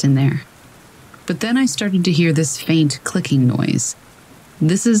nest in there. But then I started to hear this faint clicking noise.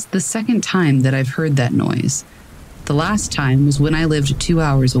 This is the second time that I've heard that noise. The last time was when I lived 2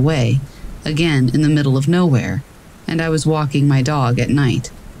 hours away, again in the middle of nowhere, and I was walking my dog at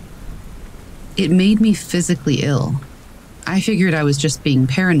night. It made me physically ill. I figured I was just being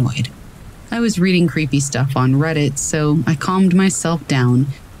paranoid. I was reading creepy stuff on Reddit, so I calmed myself down,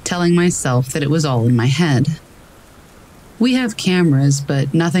 telling myself that it was all in my head. We have cameras,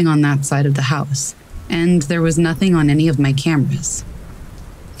 but nothing on that side of the house, and there was nothing on any of my cameras.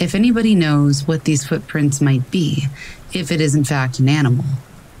 If anybody knows what these footprints might be, if it is in fact an animal,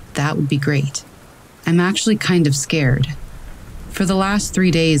 that would be great. I'm actually kind of scared. For the last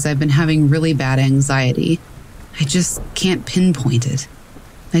 3 days, I've been having really bad anxiety. I just can't pinpoint it.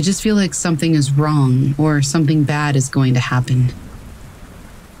 I just feel like something is wrong or something bad is going to happen.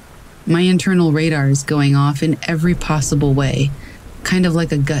 My internal radar is going off in every possible way, kind of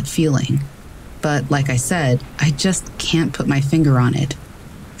like a gut feeling. But like I said, I just can't put my finger on it.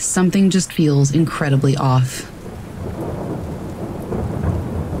 Something just feels incredibly off.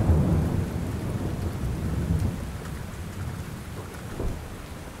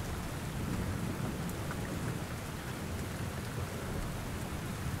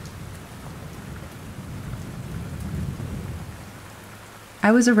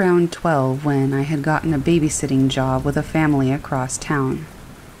 I was around 12 when I had gotten a babysitting job with a family across town.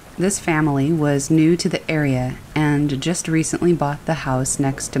 This family was new to the area and just recently bought the house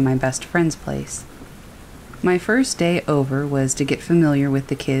next to my best friend's place. My first day over was to get familiar with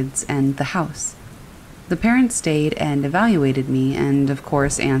the kids and the house. The parents stayed and evaluated me and, of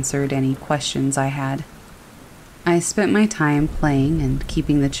course, answered any questions I had. I spent my time playing and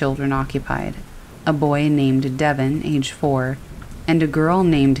keeping the children occupied. A boy named Devin, age 4, and a girl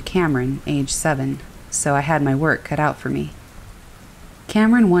named Cameron, age 7, so I had my work cut out for me.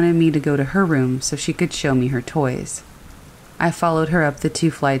 Cameron wanted me to go to her room so she could show me her toys. I followed her up the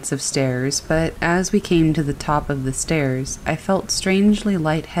 2 flights of stairs, but as we came to the top of the stairs, I felt strangely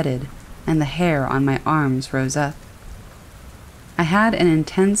lightheaded, and the hair on my arms rose up. I had an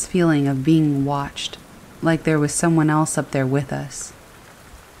intense feeling of being watched, like there was someone else up there with us.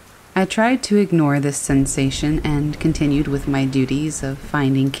 I tried to ignore this sensation and continued with my duties of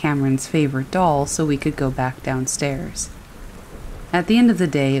finding Cameron's favorite doll so we could go back downstairs. At the end of the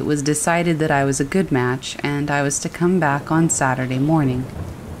day, it was decided that I was a good match and I was to come back on Saturday morning.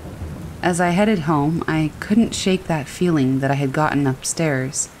 As I headed home, I couldn't shake that feeling that I had gotten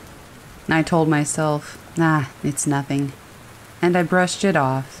upstairs. I told myself, it's nothing, and I brushed it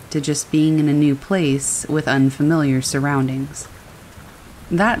off to just being in a new place with unfamiliar surroundings.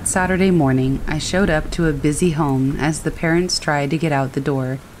 That Saturday morning, I showed up to a busy home as the parents tried to get out the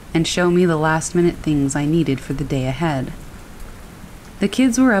door and show me the last-minute things I needed for the day ahead. The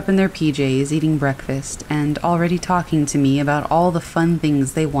kids were up in their PJs eating breakfast and already talking to me about all the fun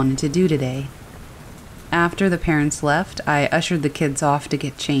things they wanted to do today. After the parents left, I ushered the kids off to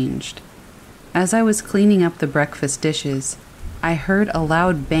get changed. As I was cleaning up the breakfast dishes, I heard a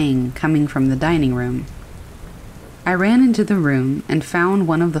loud bang coming from the dining room. I ran into the room and found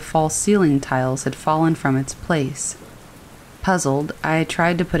one of the false ceiling tiles had fallen from its place. Puzzled, I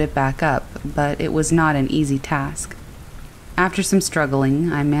tried to put it back up, but it was not an easy task. After some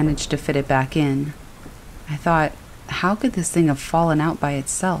struggling, I managed to fit it back in. I thought, how could this thing have fallen out by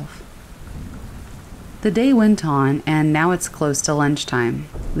itself? The day went on, and now it's close to lunchtime.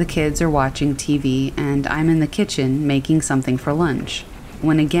 The kids are watching TV, and I'm in the kitchen making something for lunch,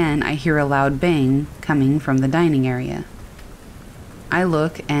 when again I hear a loud bang coming from the dining area. I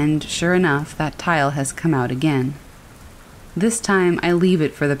look, and sure enough, that tile has come out again. This time, I leave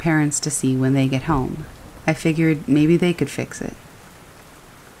it for the parents to see when they get home. I figured maybe they could fix it.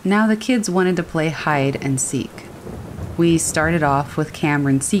 Now the kids wanted to play hide and seek. We started off with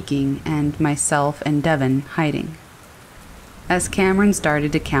Cameron seeking and myself and Devin hiding. As Cameron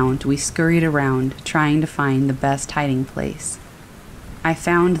started to count, we scurried around, trying to find the best hiding place. I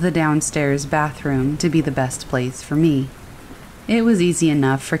found the downstairs bathroom to be the best place for me. It was easy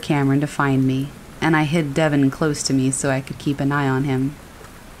enough for Cameron to find me, and I hid Devin close to me so I could keep an eye on him.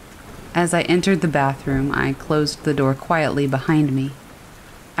 As I entered the bathroom, I closed the door quietly behind me.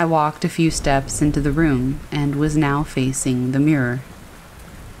 I walked a few steps into the room and was now facing the mirror.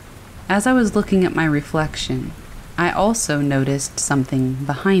 As I was looking at my reflection, I also noticed something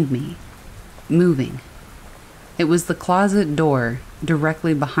behind me, moving. It was the closet door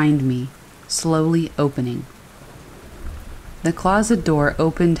directly behind me, slowly opening. The closet door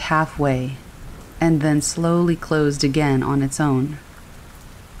opened halfway, and then slowly closed again on its own.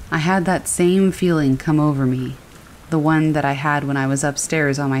 I had that same feeling come over me, the one that I had when I was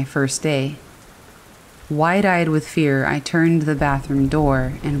upstairs on my first day. Wide-eyed with fear, I turned the bathroom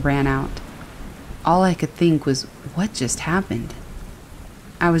door and ran out. All I could think was, what just happened?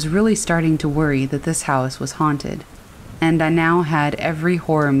 I was really starting to worry that this house was haunted, and I now had every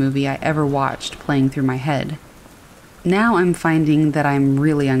horror movie I ever watched playing through my head. Now I'm finding that I'm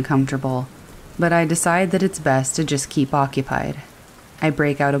really uncomfortable, but I decide that it's best to just keep occupied. I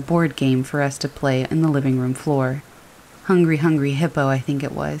break out a board game for us to play in the living room floor. Hungry Hungry Hippo, I think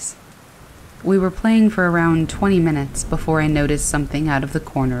it was. We were playing for around 20 minutes before I noticed something out of the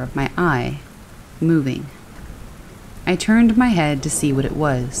corner of my eye, moving. I turned my head to see what it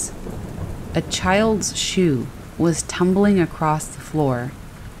was. A child's shoe was tumbling across the floor,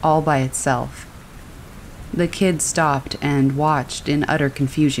 all by itself. The kid stopped and watched in utter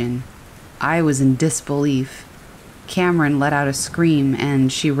confusion. I was in disbelief. Cameron let out a scream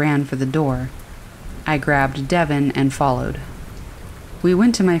and she ran for the door. I grabbed Devin and followed. We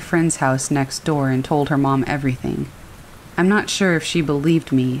went to my friend's house next door and told her mom everything. I'm not sure if she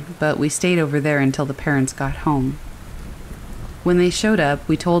believed me, but we stayed over there until the parents got home. When they showed up,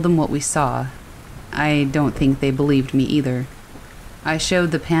 we told them what we saw. I don't think they believed me either. I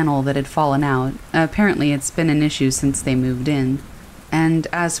showed the panel that had fallen out. Apparently it's been an issue since they moved in. And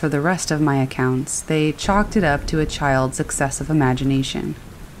as for the rest of my accounts, they chalked it up to a child's excessive imagination.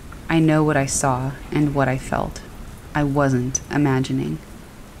 I know what I saw and what I felt. I wasn't imagining.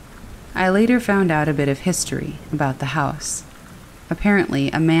 I later found out a bit of history about the house. Apparently,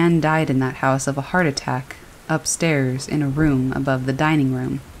 a man died in that house of a heart attack upstairs in a room above the dining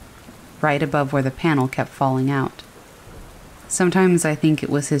room, right above where the panel kept falling out. Sometimes I think it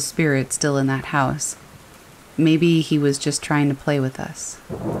was his spirit still in that house. Maybe he was just trying to play with us.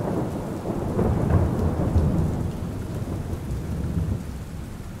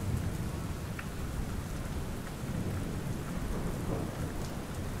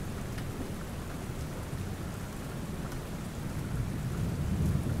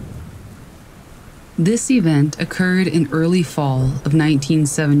 This event occurred in early fall of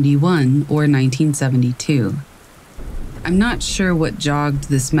 1971 or 1972. I'm not sure what jogged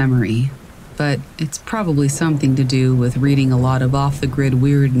this memory, but it's probably something to do with reading a lot of off-the-grid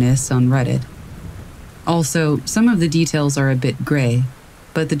weirdness on Reddit. Also, some of the details are a bit gray,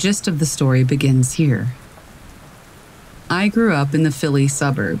 but the gist of the story begins here. I grew up in the Philly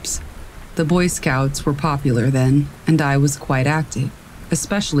suburbs. The Boy Scouts were popular then, and I was quite active,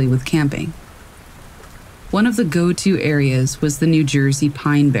 especially with camping. One of the go-to areas was the New Jersey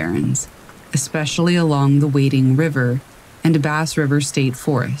Pine Barrens, especially along the Wading River and Bass River State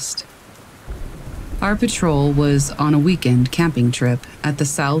Forest. Our patrol was on a weekend camping trip at the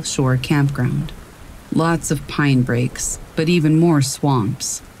South Shore Campground. Lots of pine breaks, but even more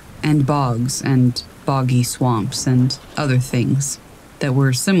swamps, and bogs and boggy swamps and other things that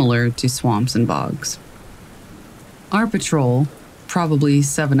were similar to swamps and bogs. Our patrol, probably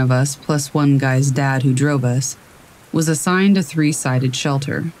 7 of us plus one guy's dad who drove us, was assigned a 3-sided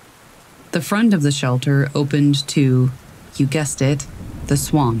shelter. The front of the shelter opened to, you guessed it, the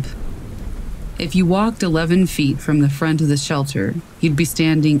swamp. If you walked 11 feet from the front of the shelter, you'd be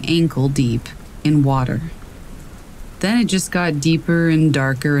standing ankle deep in water. Then it just got deeper and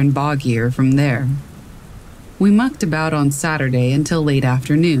darker and boggier from there. We mucked about on Saturday until late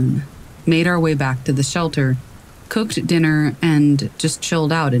afternoon, made our way back to the shelter, cooked dinner, and just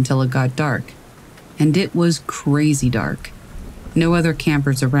chilled out until it got dark. And it was crazy dark. No other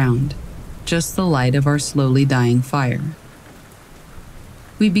campers around, just the light of our slowly dying fire.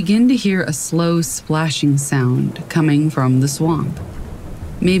 We begin to hear a slow splashing sound coming from the swamp,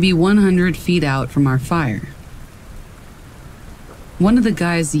 maybe 100 feet out from our fire. One of the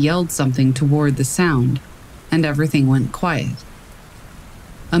guys yelled something toward the sound, and everything went quiet.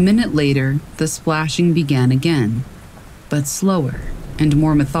 A minute later, the splashing began again, but slower and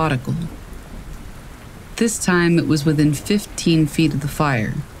more methodical. This time it was within 15 feet of the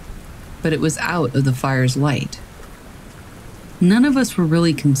fire, but it was out of the fire's light. None of us were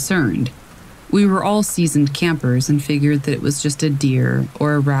really concerned. We were all seasoned campers and figured that it was just a deer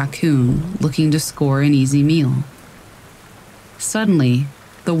or a raccoon looking to score an easy meal. Suddenly,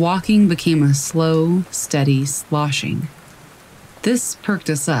 the walking became a slow, steady sloshing. This perked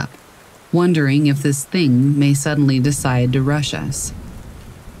us up, wondering if this thing may suddenly decide to rush us.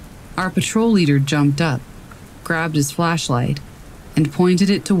 Our patrol leader jumped up, grabbed his flashlight, and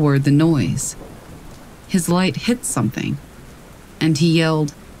pointed it toward the noise. His light hit something, and he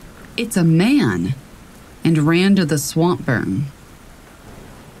yelled, "It's a man!" and ran to the swamp burn.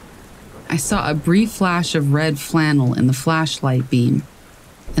 I saw a brief flash of red flannel in the flashlight beam,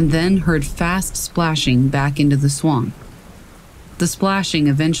 and then heard fast splashing back into the swamp. The splashing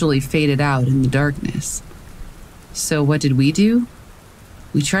eventually faded out in the darkness. So what did we do?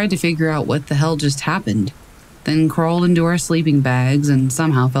 We tried to figure out what the hell just happened, then crawled into our sleeping bags and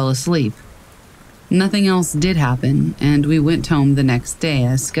somehow fell asleep. Nothing else did happen, and we went home the next day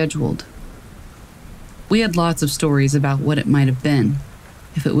as scheduled. We had lots of stories about what it might have been.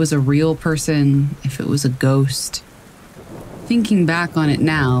 If it was a real person, if it was a ghost. Thinking back on it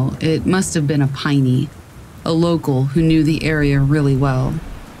now, it must have been a Piney, a local who knew the area really well.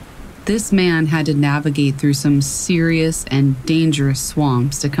 This man had to navigate through some serious and dangerous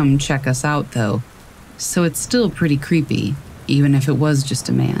swamps to come check us out, though, so it's still pretty creepy, even if it was just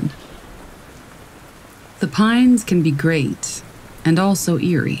a man. The Pines can be great, and also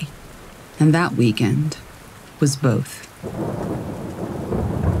eerie, and that weekend was both.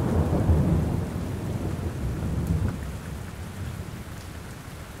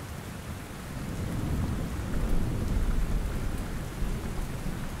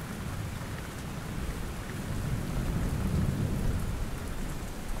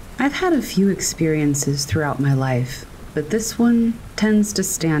 I've had a few experiences throughout my life, but this one tends to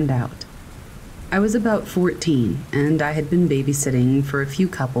stand out. I was about 14, and I had been babysitting for a few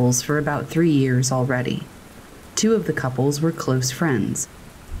couples for about 3 years already. 2 of the couples were close friends,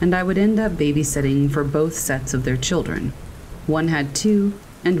 and I would end up babysitting for both sets of their children. One had 2,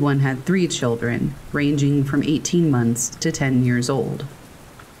 and one had 3 children, ranging from 18 months to 10 years old.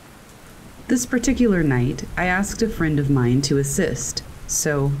 This particular night, I asked a friend of mine to assist,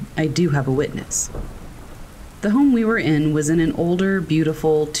 so I do have a witness. The home we were in was in an older,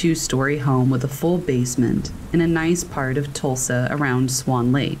 beautiful 2-story home with a full basement in a nice part of Tulsa around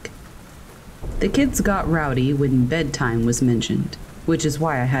Swan Lake. The kids got rowdy when bedtime was mentioned, which is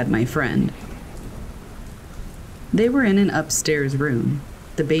why I had my friend. They were in an upstairs room,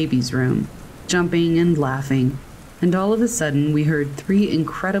 the baby's room, jumping and laughing, and all of a sudden we heard 3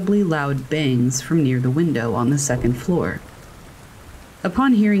 incredibly loud bangs from near the window on the 2nd floor.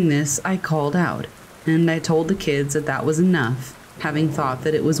 Upon hearing this, I called out, and I told the kids that that was enough, having thought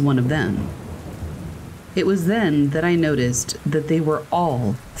that it was one of them. It was then that I noticed that they were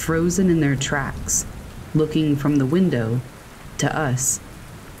all frozen in their tracks, looking from the window to us.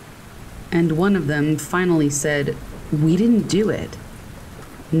 And one of them finally said, "We didn't do it."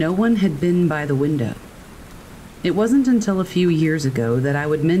 No one had been by the window. It wasn't until a few years ago that I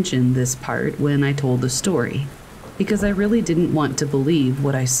would mention this part when I told the story, because I really didn't want to believe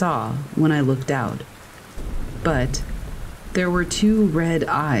what I saw when I looked out. But there were 2 red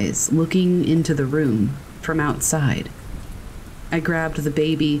eyes looking into the room from outside. I grabbed the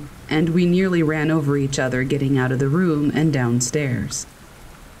baby, and we nearly ran over each other getting out of the room and downstairs.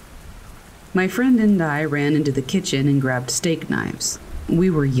 My friend and I ran into the kitchen and grabbed steak knives. We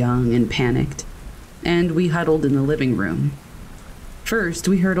were young and panicked, and we huddled in the living room. First,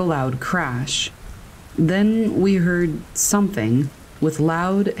 we heard a loud crash. Then we heard something with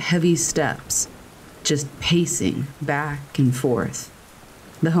loud, heavy steps, just pacing back and forth.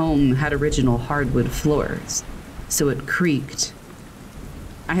 The home had original hardwood floors, so it creaked.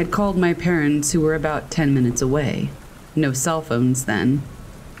 I had called my parents, who were about 10 minutes away. No cell phones then.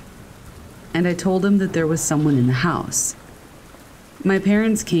 And I told them that there was someone in the house. My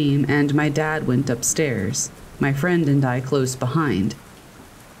parents came, and my dad went upstairs, my friend and I close behind.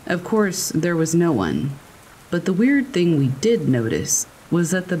 Of course, there was no one, but the weird thing we did notice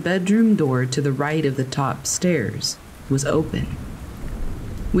was that the bedroom door to the right of the top stairs was open.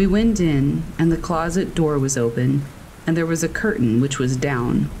 We went in, and the closet door was open, and there was a curtain which was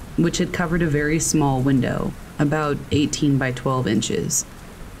down, which had covered a very small window, about 18 by 12 inches,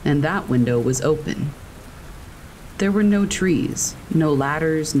 and that window was open. There were no trees, no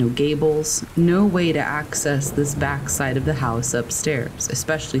ladders, no gables, no way to access this back side of the house upstairs,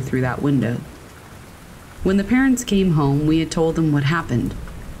 especially through that window. When the parents came home, we had told them what happened,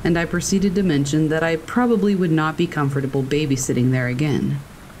 and I proceeded to mention that I probably would not be comfortable babysitting there again.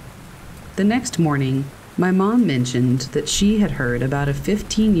 The next morning, my mom mentioned that she had heard about a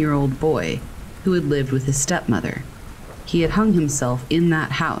 15-year-old boy who had lived with his stepmother. He had hung himself in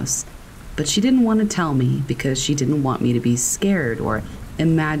that house, but she didn't want to tell me because she didn't want me to be scared or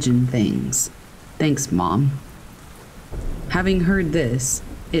imagine things. Thanks, Mom. Having heard this,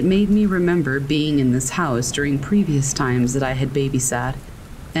 it made me remember being in this house during previous times that I had babysat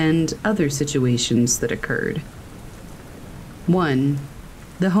and other situations that occurred. 1.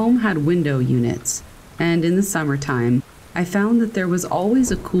 The home had window units, and in the summertime, I found that there was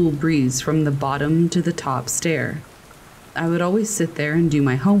always a cool breeze from the bottom to the top stair. I would always sit there and do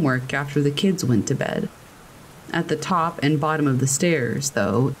my homework after the kids went to bed. At the top and bottom of the stairs,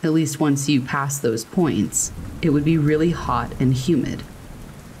 though, at least once you pass those points, it would be really hot and humid.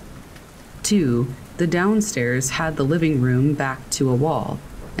 2, the downstairs had the living room back to a wall,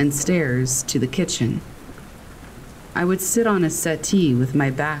 and stairs to the kitchen. I would sit on a settee with my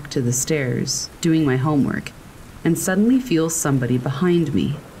back to the stairs, doing my homework, and suddenly feel somebody behind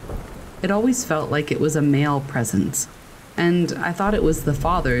me. It always felt like it was a male presence, and I thought it was the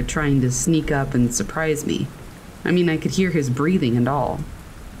father trying to sneak up and surprise me. I mean, I could hear his breathing and all.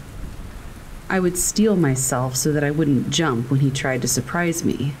 I would steel myself so that I wouldn't jump when he tried to surprise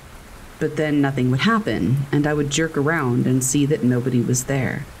me, but then nothing would happen, and I would jerk around and see that nobody was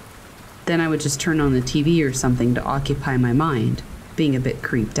there. Then I would just turn on the TV or something to occupy my mind, being a bit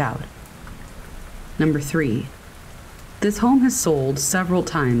creeped out. Number 3. This home has sold several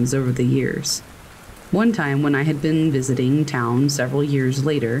times over the years. One time when I had been visiting town several years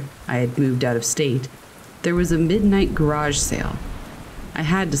later, I had moved out of state, there was a midnight garage sale. I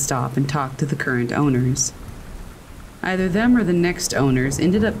had to stop and talk to the current owners. Either them or the next owners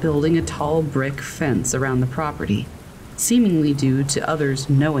ended up building a tall brick fence around the property, seemingly due to others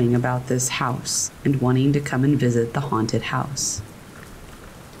knowing about this house and wanting to come and visit the haunted house.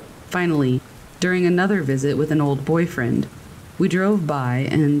 Finally, during another visit with an old boyfriend, we drove by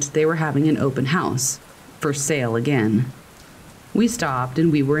and they were having an open house, for sale again. We stopped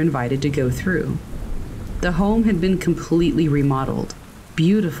and we were invited to go through. The home had been completely remodeled,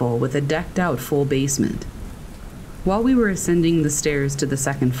 beautiful with a decked out full basement. While we were ascending the stairs to the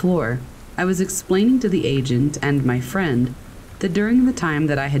second floor, I was explaining to the agent and my friend that during the time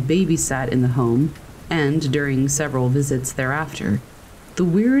that I had babysat in the home, and during several visits thereafter, the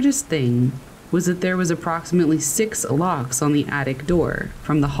weirdest thing was that there was approximately 6 locks on the attic door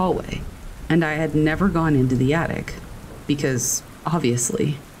from the hallway, and I had never gone into the attic, because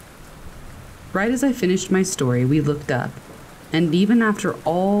obviously. Right as I finished my story, we looked up, and even after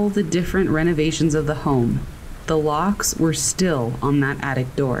all the different renovations of the home, the locks were still on that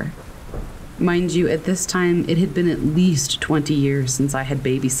attic door. Mind you, at this time, it had been at least 20 years since I had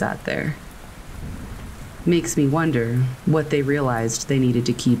babysat there. Makes me wonder what they realized they needed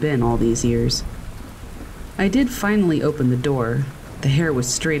to keep in all these years. I did finally open the door. The hair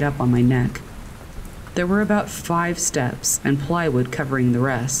was straight up on my neck. There were about 5 steps and plywood covering the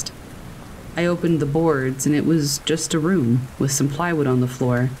rest. I opened the boards and it was just a room with some plywood on the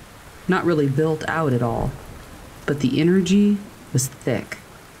floor, not really built out at all, but the energy was thick.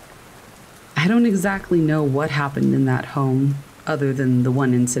 I don't exactly know what happened in that home, other than the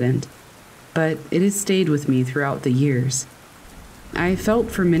one incident, but it has stayed with me throughout the years. I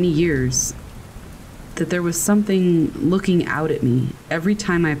felt for many years that there was something looking out at me every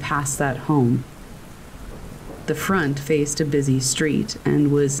time I passed that home. The front faced a busy street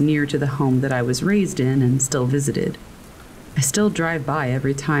and was near to the home that I was raised in and still visited. I still drive by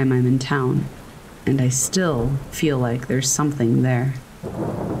every time I'm in town, and I still feel like there's something there.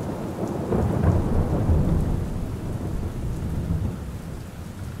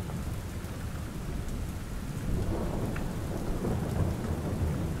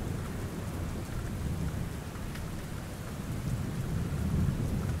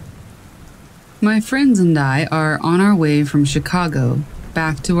 My friends and I are on our way from Chicago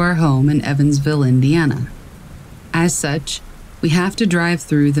back to our home in Evansville, Indiana. As such, we have to drive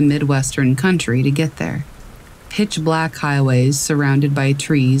through the Midwestern country to get there. Pitch black highways surrounded by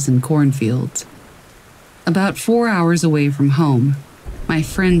trees and cornfields. About 4 hours away from home, my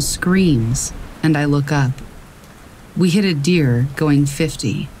friend screams and I look up. We hit a deer going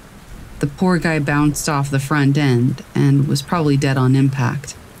 50. The poor guy bounced off the front end and was probably dead on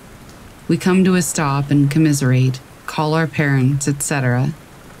impact. We come to a stop and commiserate, call our parents, etc.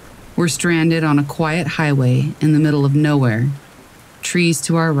 We're stranded on a quiet highway in the middle of nowhere, trees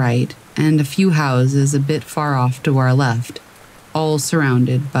to our right, and a few houses a bit far off to our left, all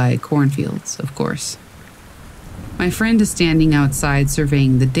surrounded by cornfields, of course. My friend is standing outside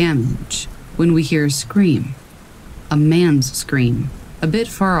surveying the damage when we hear a scream, a man's scream, a bit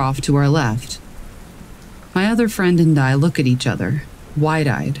far off to our left. My other friend and I look at each other,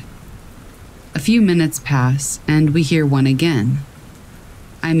 wide-eyed. A few minutes pass, and we hear one again.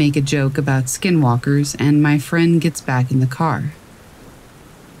 I make a joke about skinwalkers, and my friend gets back in the car.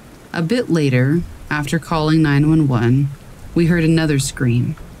 A bit later, after calling 911, we heard another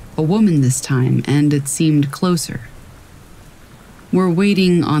scream, a woman this time, and it seemed closer. We're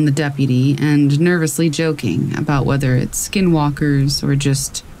waiting on the deputy and nervously joking about whether it's skinwalkers or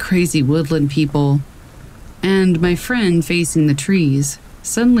just crazy woodland people, and my friend facing the trees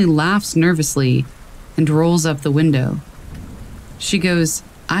suddenly laughs nervously and rolls up the window, She goes,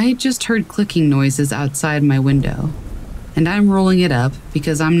 "I just heard clicking noises outside my window, and I'm rolling it up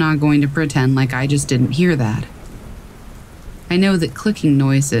because I'm not going to pretend like I just didn't hear that." I know that clicking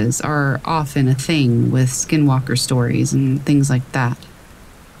noises are often a thing with skinwalker stories and things like that.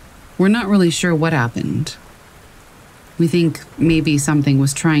 We're not really sure what happened. We think maybe something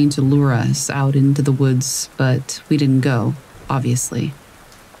was trying to lure us out into the woods, but we didn't go, obviously.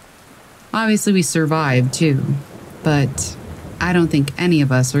 Obviously, we survived too, but I don't think any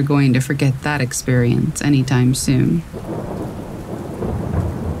of us are going to forget that experience anytime soon.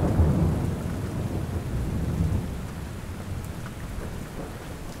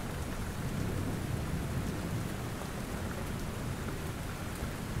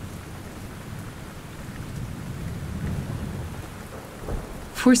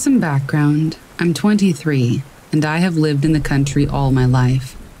 For some background, I'm 23, and I have lived in the country all my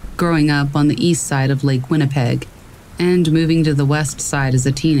life, growing up on the east side of Lake Winnipeg and moving to the west side as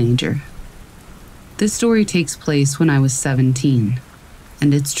a teenager. This story takes place when I was 17,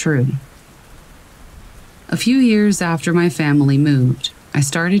 and it's true. A few years after my family moved, I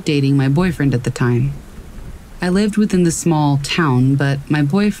started dating my boyfriend at the time. I lived within the small town, but my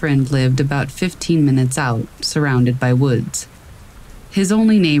boyfriend lived about 15 minutes out, surrounded by woods. His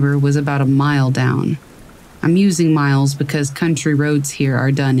only neighbor was about a mile down. I'm using miles because country roads here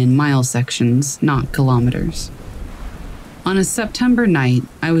are done in mile sections, not kilometers. On a September night,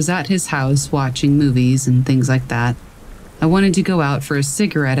 I was at his house watching movies and things like that. I wanted to go out for a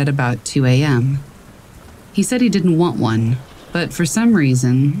cigarette at about 2 a.m. He said he didn't want one, but for some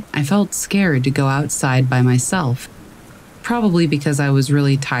reason, I felt scared to go outside by myself. Probably because I was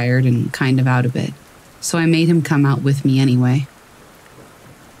really tired and kind of out of it, so I made him come out with me anyway.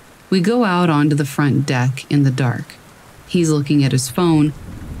 We go out onto the front deck in the dark. He's looking at his phone,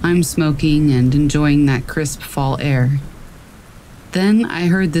 I'm smoking and enjoying that crisp fall air. Then I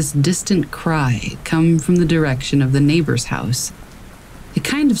heard this distant cry come from the direction of the neighbor's house. It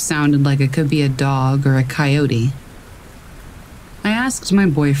kind of sounded like it could be a dog or a coyote. I asked my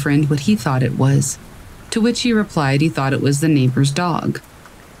boyfriend what he thought it was, to which he replied he thought it was the neighbor's dog.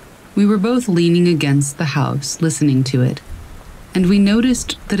 We were both leaning against the house, listening to it, and we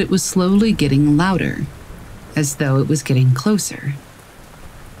noticed that it was slowly getting louder, as though it was getting closer.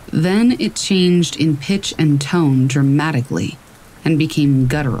 Then it changed in pitch and tone dramatically and became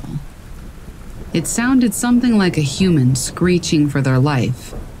guttural. It sounded something like a human screeching for their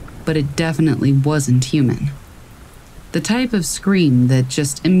life, but it definitely wasn't human. The type of scream that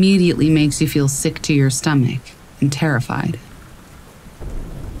just immediately makes you feel sick to your stomach and terrified.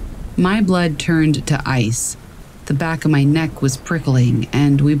 My blood turned to ice. The back of my neck was prickling,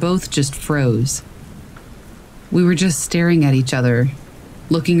 and we both just froze. We were just staring at each other,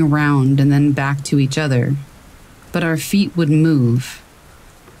 looking around and then back to each other, but our feet would move.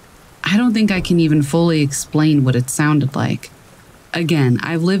 I don't think I can even fully explain what it sounded like. Again,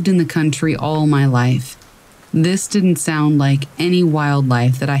 I've lived in the country all my life. This didn't sound like any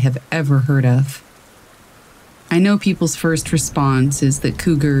wildlife that I have ever heard of. I know people's first response is that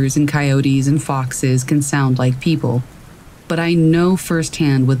cougars and coyotes and foxes can sound like people, but I know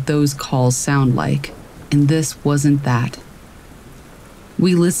firsthand what those calls sound like, and this wasn't that.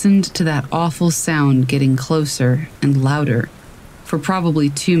 We listened to that awful sound getting closer and louder for probably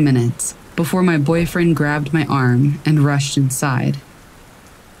 2 minutes before my boyfriend grabbed my arm and rushed inside.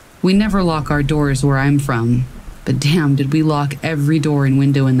 We never lock our doors where I'm from, but damn did we lock every door and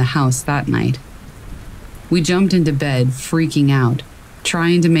window in the house that night. We jumped into bed, freaking out,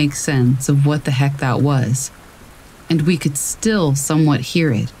 trying to make sense of what the heck that was. And we could still somewhat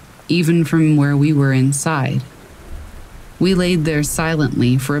hear it, even from where we were inside. We laid there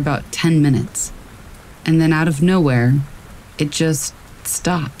silently for about 10 minutes, and then out of nowhere, it just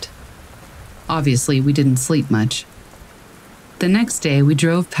stopped. Obviously, we didn't sleep much. The next day, we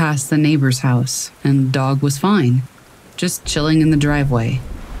drove past the neighbor's house, and the dog was fine, just chilling in the driveway.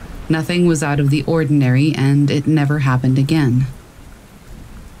 Nothing was out of the ordinary, and it never happened again.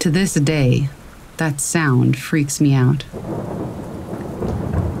 To this day, that sound freaks me out.